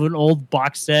was off of an old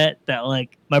box set that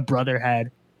like my brother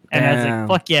had. And I was Damn.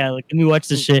 like, fuck yeah, like let me watch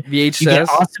this shit. VH You get says.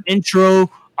 awesome intro,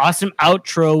 awesome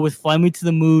outro with Fly Me to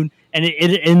the Moon. And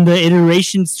in the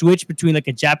iteration switch between like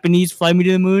a Japanese Fly Me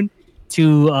to the Moon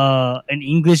to an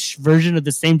English version of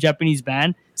the same Japanese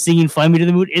band singing Fly Me to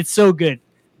the Moon. It's so good.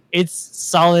 It's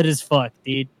solid as fuck,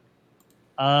 dude.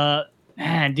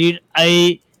 Man, dude,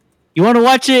 you want to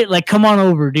watch it? Like, come on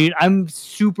over, dude. I'm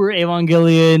super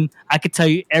Evangelion. I could tell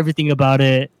you everything about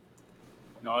it.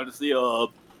 No, honestly,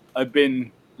 I've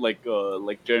been like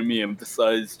Jeremy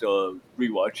emphasized,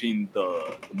 rewatching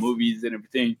the movies and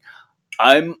everything.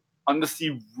 I'm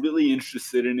honestly really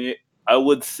interested in it. I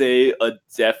would say a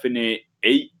definite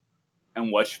 8,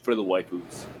 and watch for the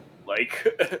waifus. Like,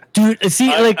 Dude, see,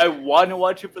 like, I want to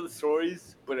watch it for the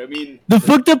stories, but I mean, the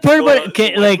fucked up part about the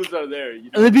okay, waifus like, are there. You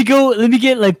know? let me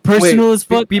get like personal as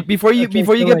fuck. Before you Okay,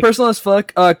 before you so, get like- personal as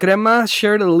fuck, Crema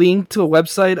shared a link to a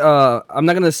website. I'm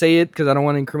not gonna say it because I don't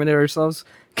want to incriminate ourselves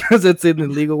because it's an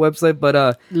illegal website.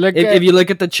 But Look if you look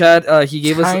at the chat, he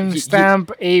gave us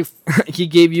timestamp he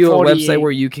gave you a 48. website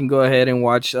where you can go ahead and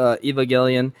watch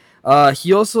Evangelion.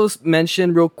 He also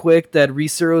mentioned real quick that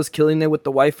Rizuru is killing it with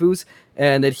the waifus,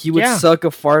 and that he would Yeah. suck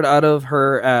a fart out of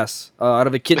her ass, out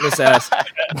of Echidna's ass,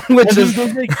 which is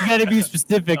you gotta be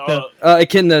specific though.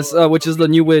 Echidna's, which is the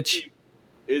new witch.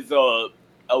 Is I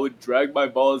would drag my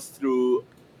balls through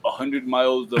 100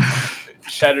 miles of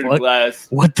shattered What? glass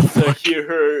What the to fuck? hear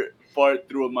her fart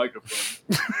through a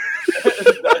microphone.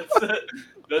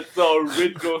 that's a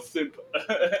original simp.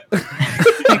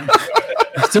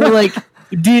 So like,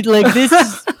 dude, like this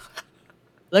is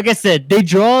like I said, they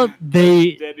draw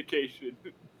Dedication.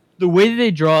 the way that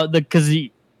they draw because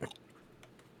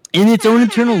in its own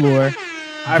internal lore.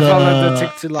 I felt like that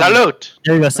took too long. Salute.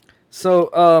 There you go. So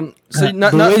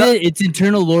The way that its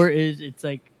internal lore is, it's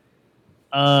like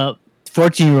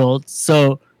 14-year-olds.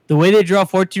 So the way they draw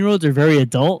 14-year-olds are very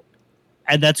adult,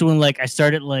 and that's when like I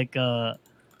started like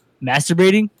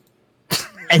masturbating.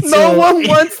 And no one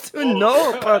wants to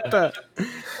know about that.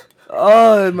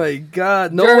 Oh my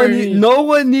god! No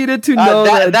one needed to know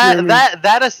Jeremy.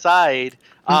 That aside,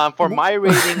 for my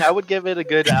rating, I would give it a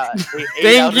good 8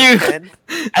 Thank out you. of 10.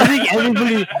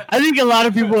 I think a lot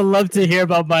of people would love to hear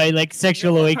about my like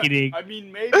sexual awakening. I mean,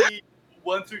 maybe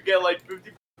once we get like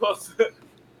 50 plus.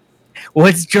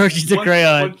 What's Georgie's the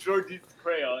crayon? Once Georgie's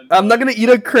crayon. I'm not gonna eat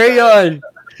a crayon.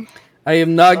 I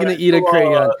am not gonna eat a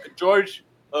crayon. George,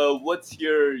 what's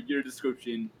your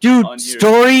description? Dude, on your...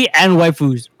 story and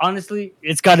waifus. Honestly,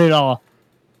 it's got it all.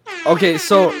 Okay,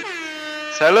 so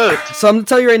Salute. So I'm gonna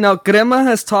tell you right now, Crema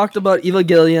has talked about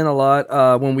Evangelion a lot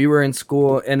when we were in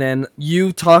school, and then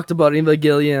you talked about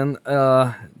Evangelion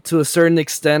to a certain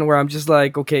extent where I'm just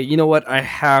like, okay, you know what? I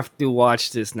have to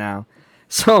watch this now.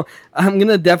 So I'm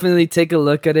gonna definitely take a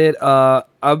look at it.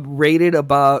 I've rated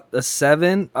about a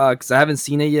 7 because I haven't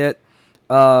seen it yet,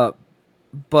 but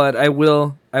I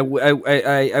will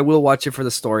watch it for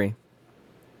the story.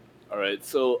 All right,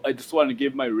 so I just want to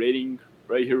give my rating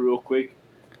right here real quick.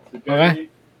 Okay.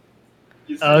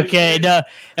 Okay, no.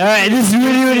 All right, this is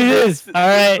really what it is. All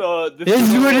right, this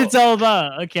is what it's all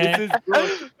about. Okay. This is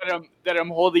Brooke that I'm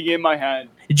holding in my hand.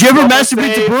 Did you ever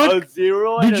masturbate to Brooke?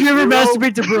 Did Did you ever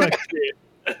masturbate to Brooke?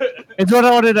 It's what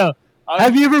I want to know.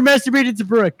 Have you ever masturbated to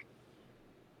Brooke?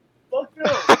 Fuck no.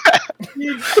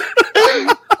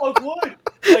 Fuck what? Like,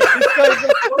 this guy's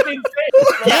a fucking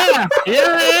face. Yeah.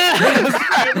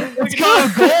 It's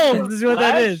called gold. This is what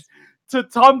that is. To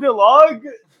Tom DeLonge?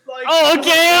 Like, Oh,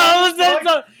 okay. I was saying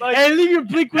so. Hey, leave your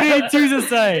Blink-182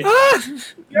 aside.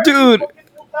 Dude.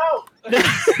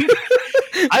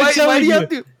 Why do you have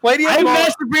to? I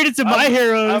masturbated to my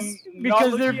heroes I'm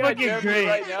because not they're looking at fucking Jeremy great.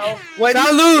 right now. Why do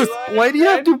you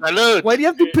have to? Salute. Why do you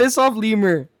have to piss off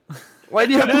Lemur? Why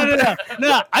do you have to?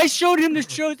 No. I showed him the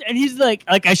shows, and he's like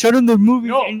I showed him the movies,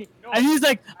 No, and no. he's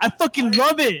like, I fucking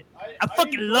love it. I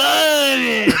fucking love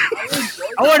it.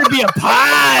 I want to be a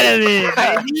part of it,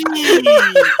 baby.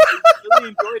 Really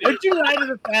enjoyed it. Don't you lie to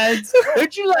the fans.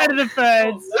 Don't you lie to the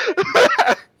fans.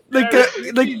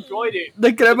 Enjoyed it.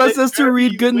 The Crema says to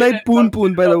read Goodnight Poon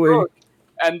Poon, by the way.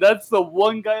 And that's the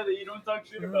one guy that you don't talk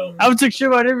shit about. I'm talking shit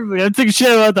about everybody. I'm talking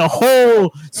shit about the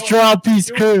whole Straw Piece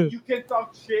crew. You can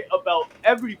talk shit about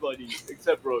everybody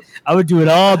except Brooke. I would do it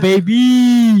all,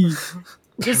 baby.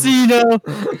 Just so you know,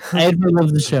 Edward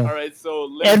loves the show. All right, so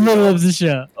Edward loves the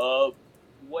show.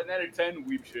 1 out of 10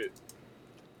 weep shit.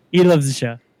 He loves the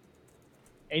show,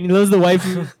 and he loves the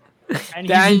waifu, and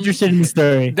he's interested in the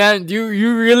story. Dan, you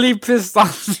really pissed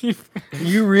off me.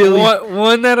 You really,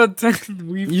 1 out of 10.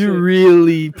 you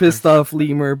really pissed off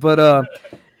Lemur, but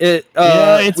It's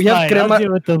we have fine. I'll Crema.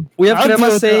 deal with them. We have I'll deal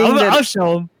Crema with them. saying I'll that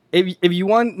show him. if you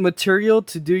want material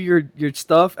to do your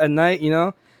stuff at night, you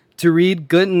know, to read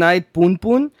Good Night Poon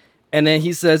Poon, and then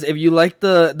he says if you like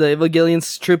the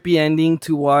Evangelion's trippy ending,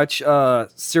 to watch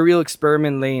Serial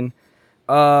Experiment Lane.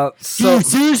 So Dude,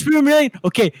 Serial Experiment Lane.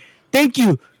 Okay, thank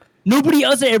you. Nobody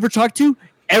else I ever talked to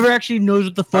ever actually knows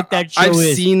what the fuck that show I've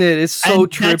is. seen it. It's so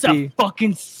And that's a trippy.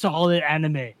 fucking solid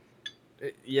anime.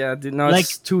 Yeah, dude, no, Like,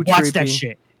 it's too watch trippy. that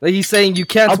shit. Like he's saying, you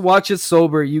can't I'll- watch it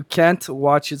sober. You can't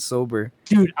watch it sober.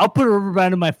 Dude, I'll put a rubber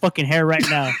band in my fucking hair right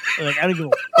now. Like, I don't give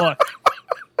a fuck.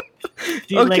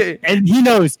 Dude, Okay. like, and he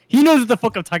knows what the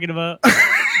fuck I'm talking about.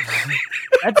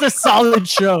 That's a solid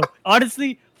show.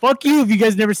 Honestly, fuck you if you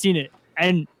guys never seen it.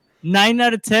 And 9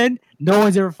 out of 10, no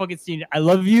one's ever fucking seen it. I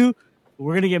love you.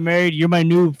 We're gonna get married. You're my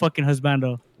new fucking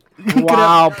husbando.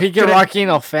 Wow, PK Rocking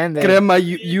offended. Crema,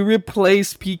 you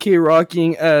replace PK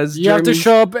Rocking as You have to Jeremy.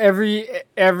 show up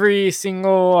every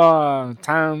single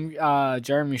time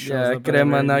Jeremy shows Yeah, up. at the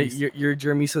Crema, very now least. you're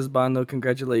Jeremy's husbando.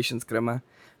 Congratulations, Crema.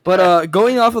 But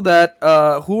going off of that,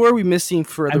 who are we missing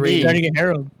for the I'm rating? starting a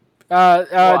harem. The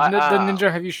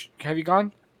ninja, have you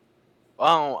gone?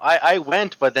 Oh, I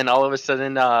went, but then all of a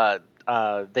sudden,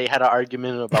 they had an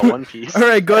argument about One Piece. All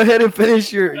right, go ahead and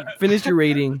finish your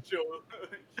rating.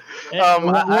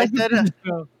 I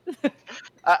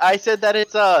said that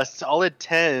it's a solid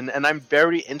 10, and I'm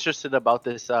very interested about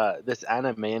this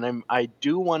anime, and I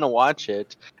do want to watch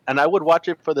it, and I would watch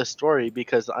it for the story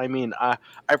because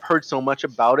I've heard so much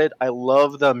about it. I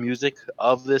love the music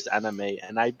of this anime,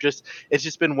 and it's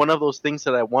just been one of those things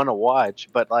that I want to watch,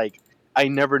 but like I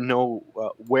never know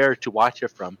where to watch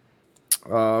it from.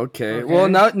 Okay. Well,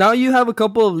 now you have a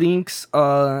couple of links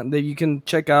that you can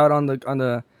check out on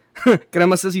the.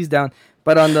 Crema says he's down.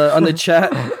 but on the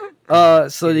chat.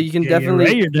 So that you can Yeah,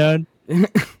 definitely you're done.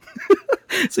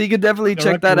 so you can definitely Rock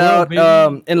check the that world, out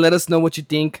baby. and let us know what you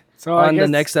think So I on the guess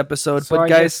next episode. so But I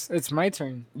guys, guess it's my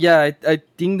turn. yeah, I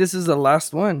think this is the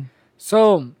last one.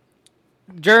 So,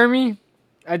 Jeremy,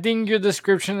 I think your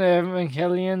description of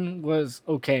Evangelion was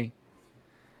okay.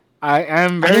 I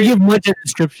am I didn't very give much of a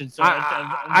description, so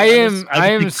I am I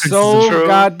can take criticism. so True.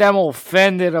 goddamn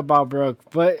offended about Brooke,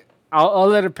 but I'll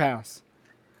let it pass.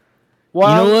 You know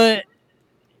Well, what? What?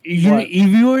 If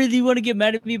you really want to get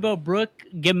mad at me about Brooke,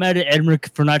 get mad at Edmund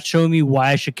for not showing me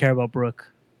why I should care about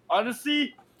Brooke.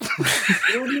 Honestly, you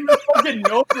don't even fucking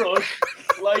know, bro.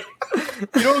 Like,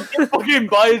 you don't get fucking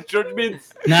biased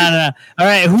judgments. Nah. All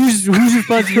right, whose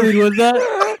responsibility was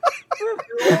that?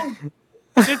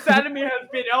 This anime has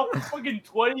been out for fucking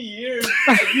 20 years,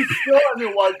 and you still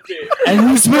haven't watched it. And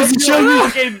who's supposed to show me?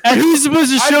 Fucking, And who's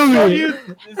supposed to I show showed me? you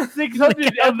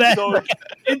 600 How bad- episodes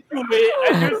into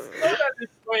it, and you're still at this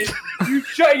point. You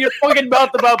shut your fucking mouth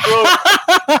about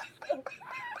bro.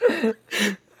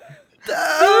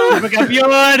 Look up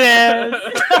your ass.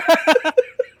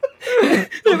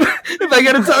 If I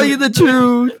gotta tell you the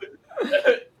truth.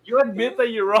 You admit that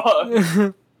you're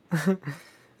wrong.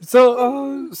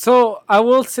 so I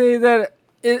will say that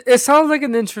it sounds like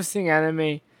an interesting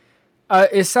anime.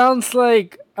 It sounds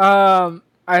like I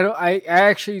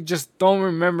actually just don't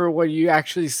remember what you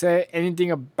actually said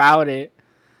anything about it.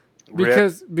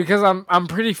 Because I'm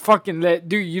pretty fucking lit,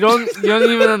 dude. You don't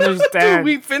even understand.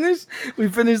 Dude, we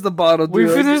finished the bottle. Dude. We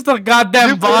finished the goddamn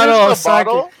You bottle of finished the sake.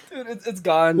 bottle? Dude, it's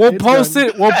gone. We'll It's post gone.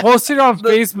 it. We'll post it on The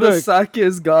Facebook. sake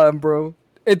is gone, bro.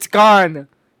 It's gone.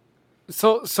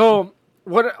 So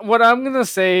what I'm gonna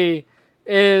say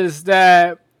is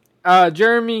that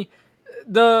Jeremy,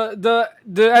 the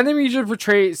anime you just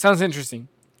portrayed sounds interesting.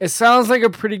 It sounds like a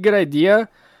pretty good idea.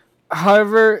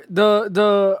 However,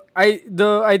 the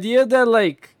idea that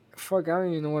like fuck, I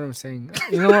don't even know what I'm saying.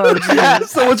 You know what? I'm just gonna,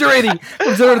 So what's your rating?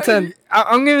 From 0 to 10.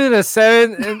 I'm giving it a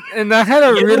 7, and I had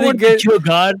a You really want good. to kill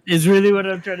God is really what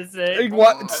I'm trying to say. Like,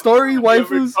 what story, You ever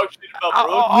waifus? talk shit about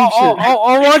I'll, bro?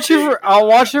 I'll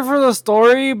watch it for the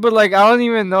story, but like I don't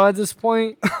even know at this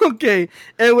point. Okay,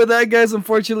 and with that, guys,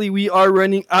 unfortunately, we are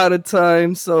running out of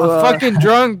time. So I'm fucking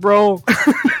drunk, bro.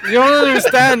 You don't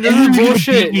understand. This is Edmund's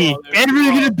bullshit. gonna beat me. Edmund's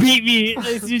gonna beat me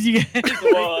as soon as you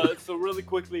get. So really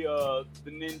quickly, the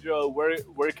ninja,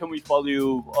 where can we follow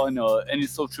you on any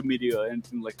social media,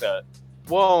 anything like that?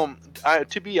 Well,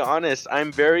 to be honest,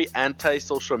 I'm very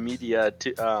anti-social media.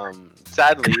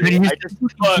 Sadly, You're I just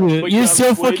cute. but You're you so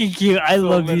have Twitch, fucking cute. I so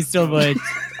love you let's so go. much.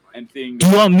 Anything Do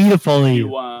you want me to follow you you?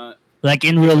 want? Like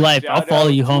in real life, I'll shout follow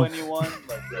out you to home. anyone?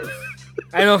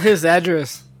 Like, I know his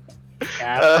address.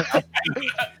 Yeah, I'll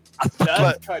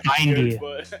that's fucking kind of find weird, you.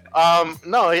 but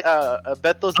no,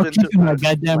 Beto's I'll been keep you in my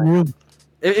goddamn room.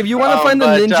 if you want to find the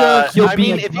ninja, he'll I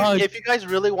be. mean, if you guys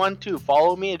really want to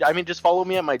follow me, I mean, just follow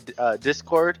me at my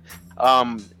Discord.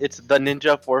 It's the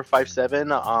Ninja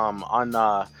 457.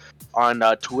 On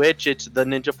Twitch, it's the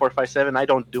Ninja 457. I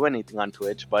don't do anything on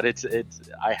Twitch, but it's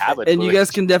I have a. And you Twitch.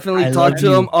 guys can definitely I talk love to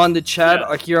you. him on the chat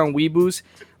Yeah. here on Weeboos.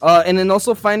 And then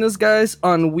also find us, guys,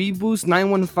 on Weeboos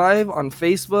 915 on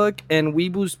Facebook and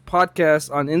Weeboos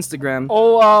Podcast on Instagram.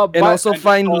 Oh, And also And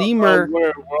find just, Lemur.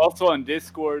 we're also on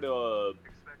Discord,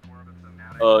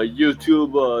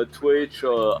 YouTube, Twitch,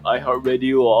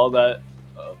 iHeartRadio, all that.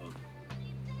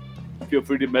 Feel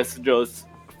free to message us.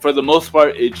 For the most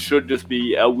part, it should just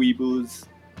be at Weeboos.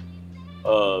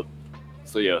 So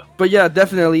yeah. But yeah,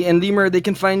 definitely. And Lemur, they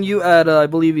can find you at, I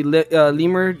believe,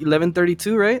 Lemur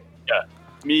 1132, right?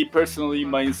 Me personally,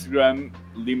 my Instagram,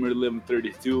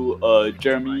 Lemur1132.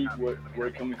 Jeremy, where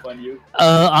can we find you?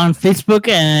 On Facebook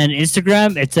and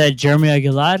Instagram, it's at Jeremy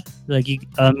Aguilar. Like you,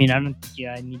 I mean, I don't.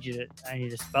 Yeah, I need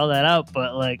to spell that out.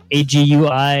 But like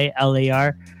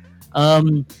Aguilar.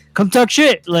 Come talk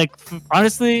shit. Like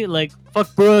honestly, like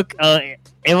fuck Brooke.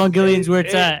 Evangelion's where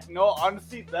it's at. No,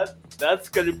 honestly, that's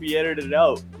gonna be edited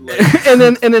out. Like, and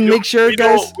then make sure, we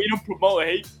guys, we don't promote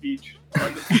hate speech.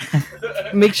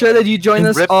 make sure that you join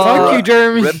us. Rip- fuck you,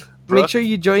 Jeremy. Rip- Make Brooke. sure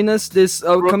you join us this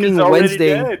Brooke upcoming is already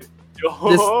Wednesday. dead. Yo,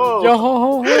 Yo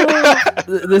ho ho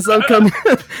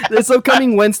ho. This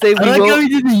upcoming Wednesday, I like how we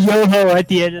did the yo-ho at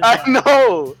the end of that. I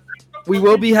know. we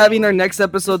will be having our next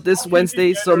episode this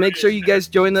Wednesday. So make sure you guys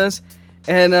join us.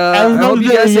 And I I love hope you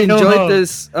that guys you know enjoyed how.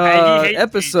 this I hate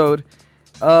episode.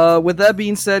 With that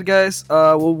being said, guys,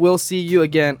 we'll see you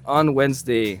again on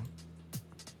Wednesday.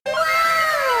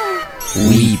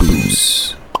 Weeboos.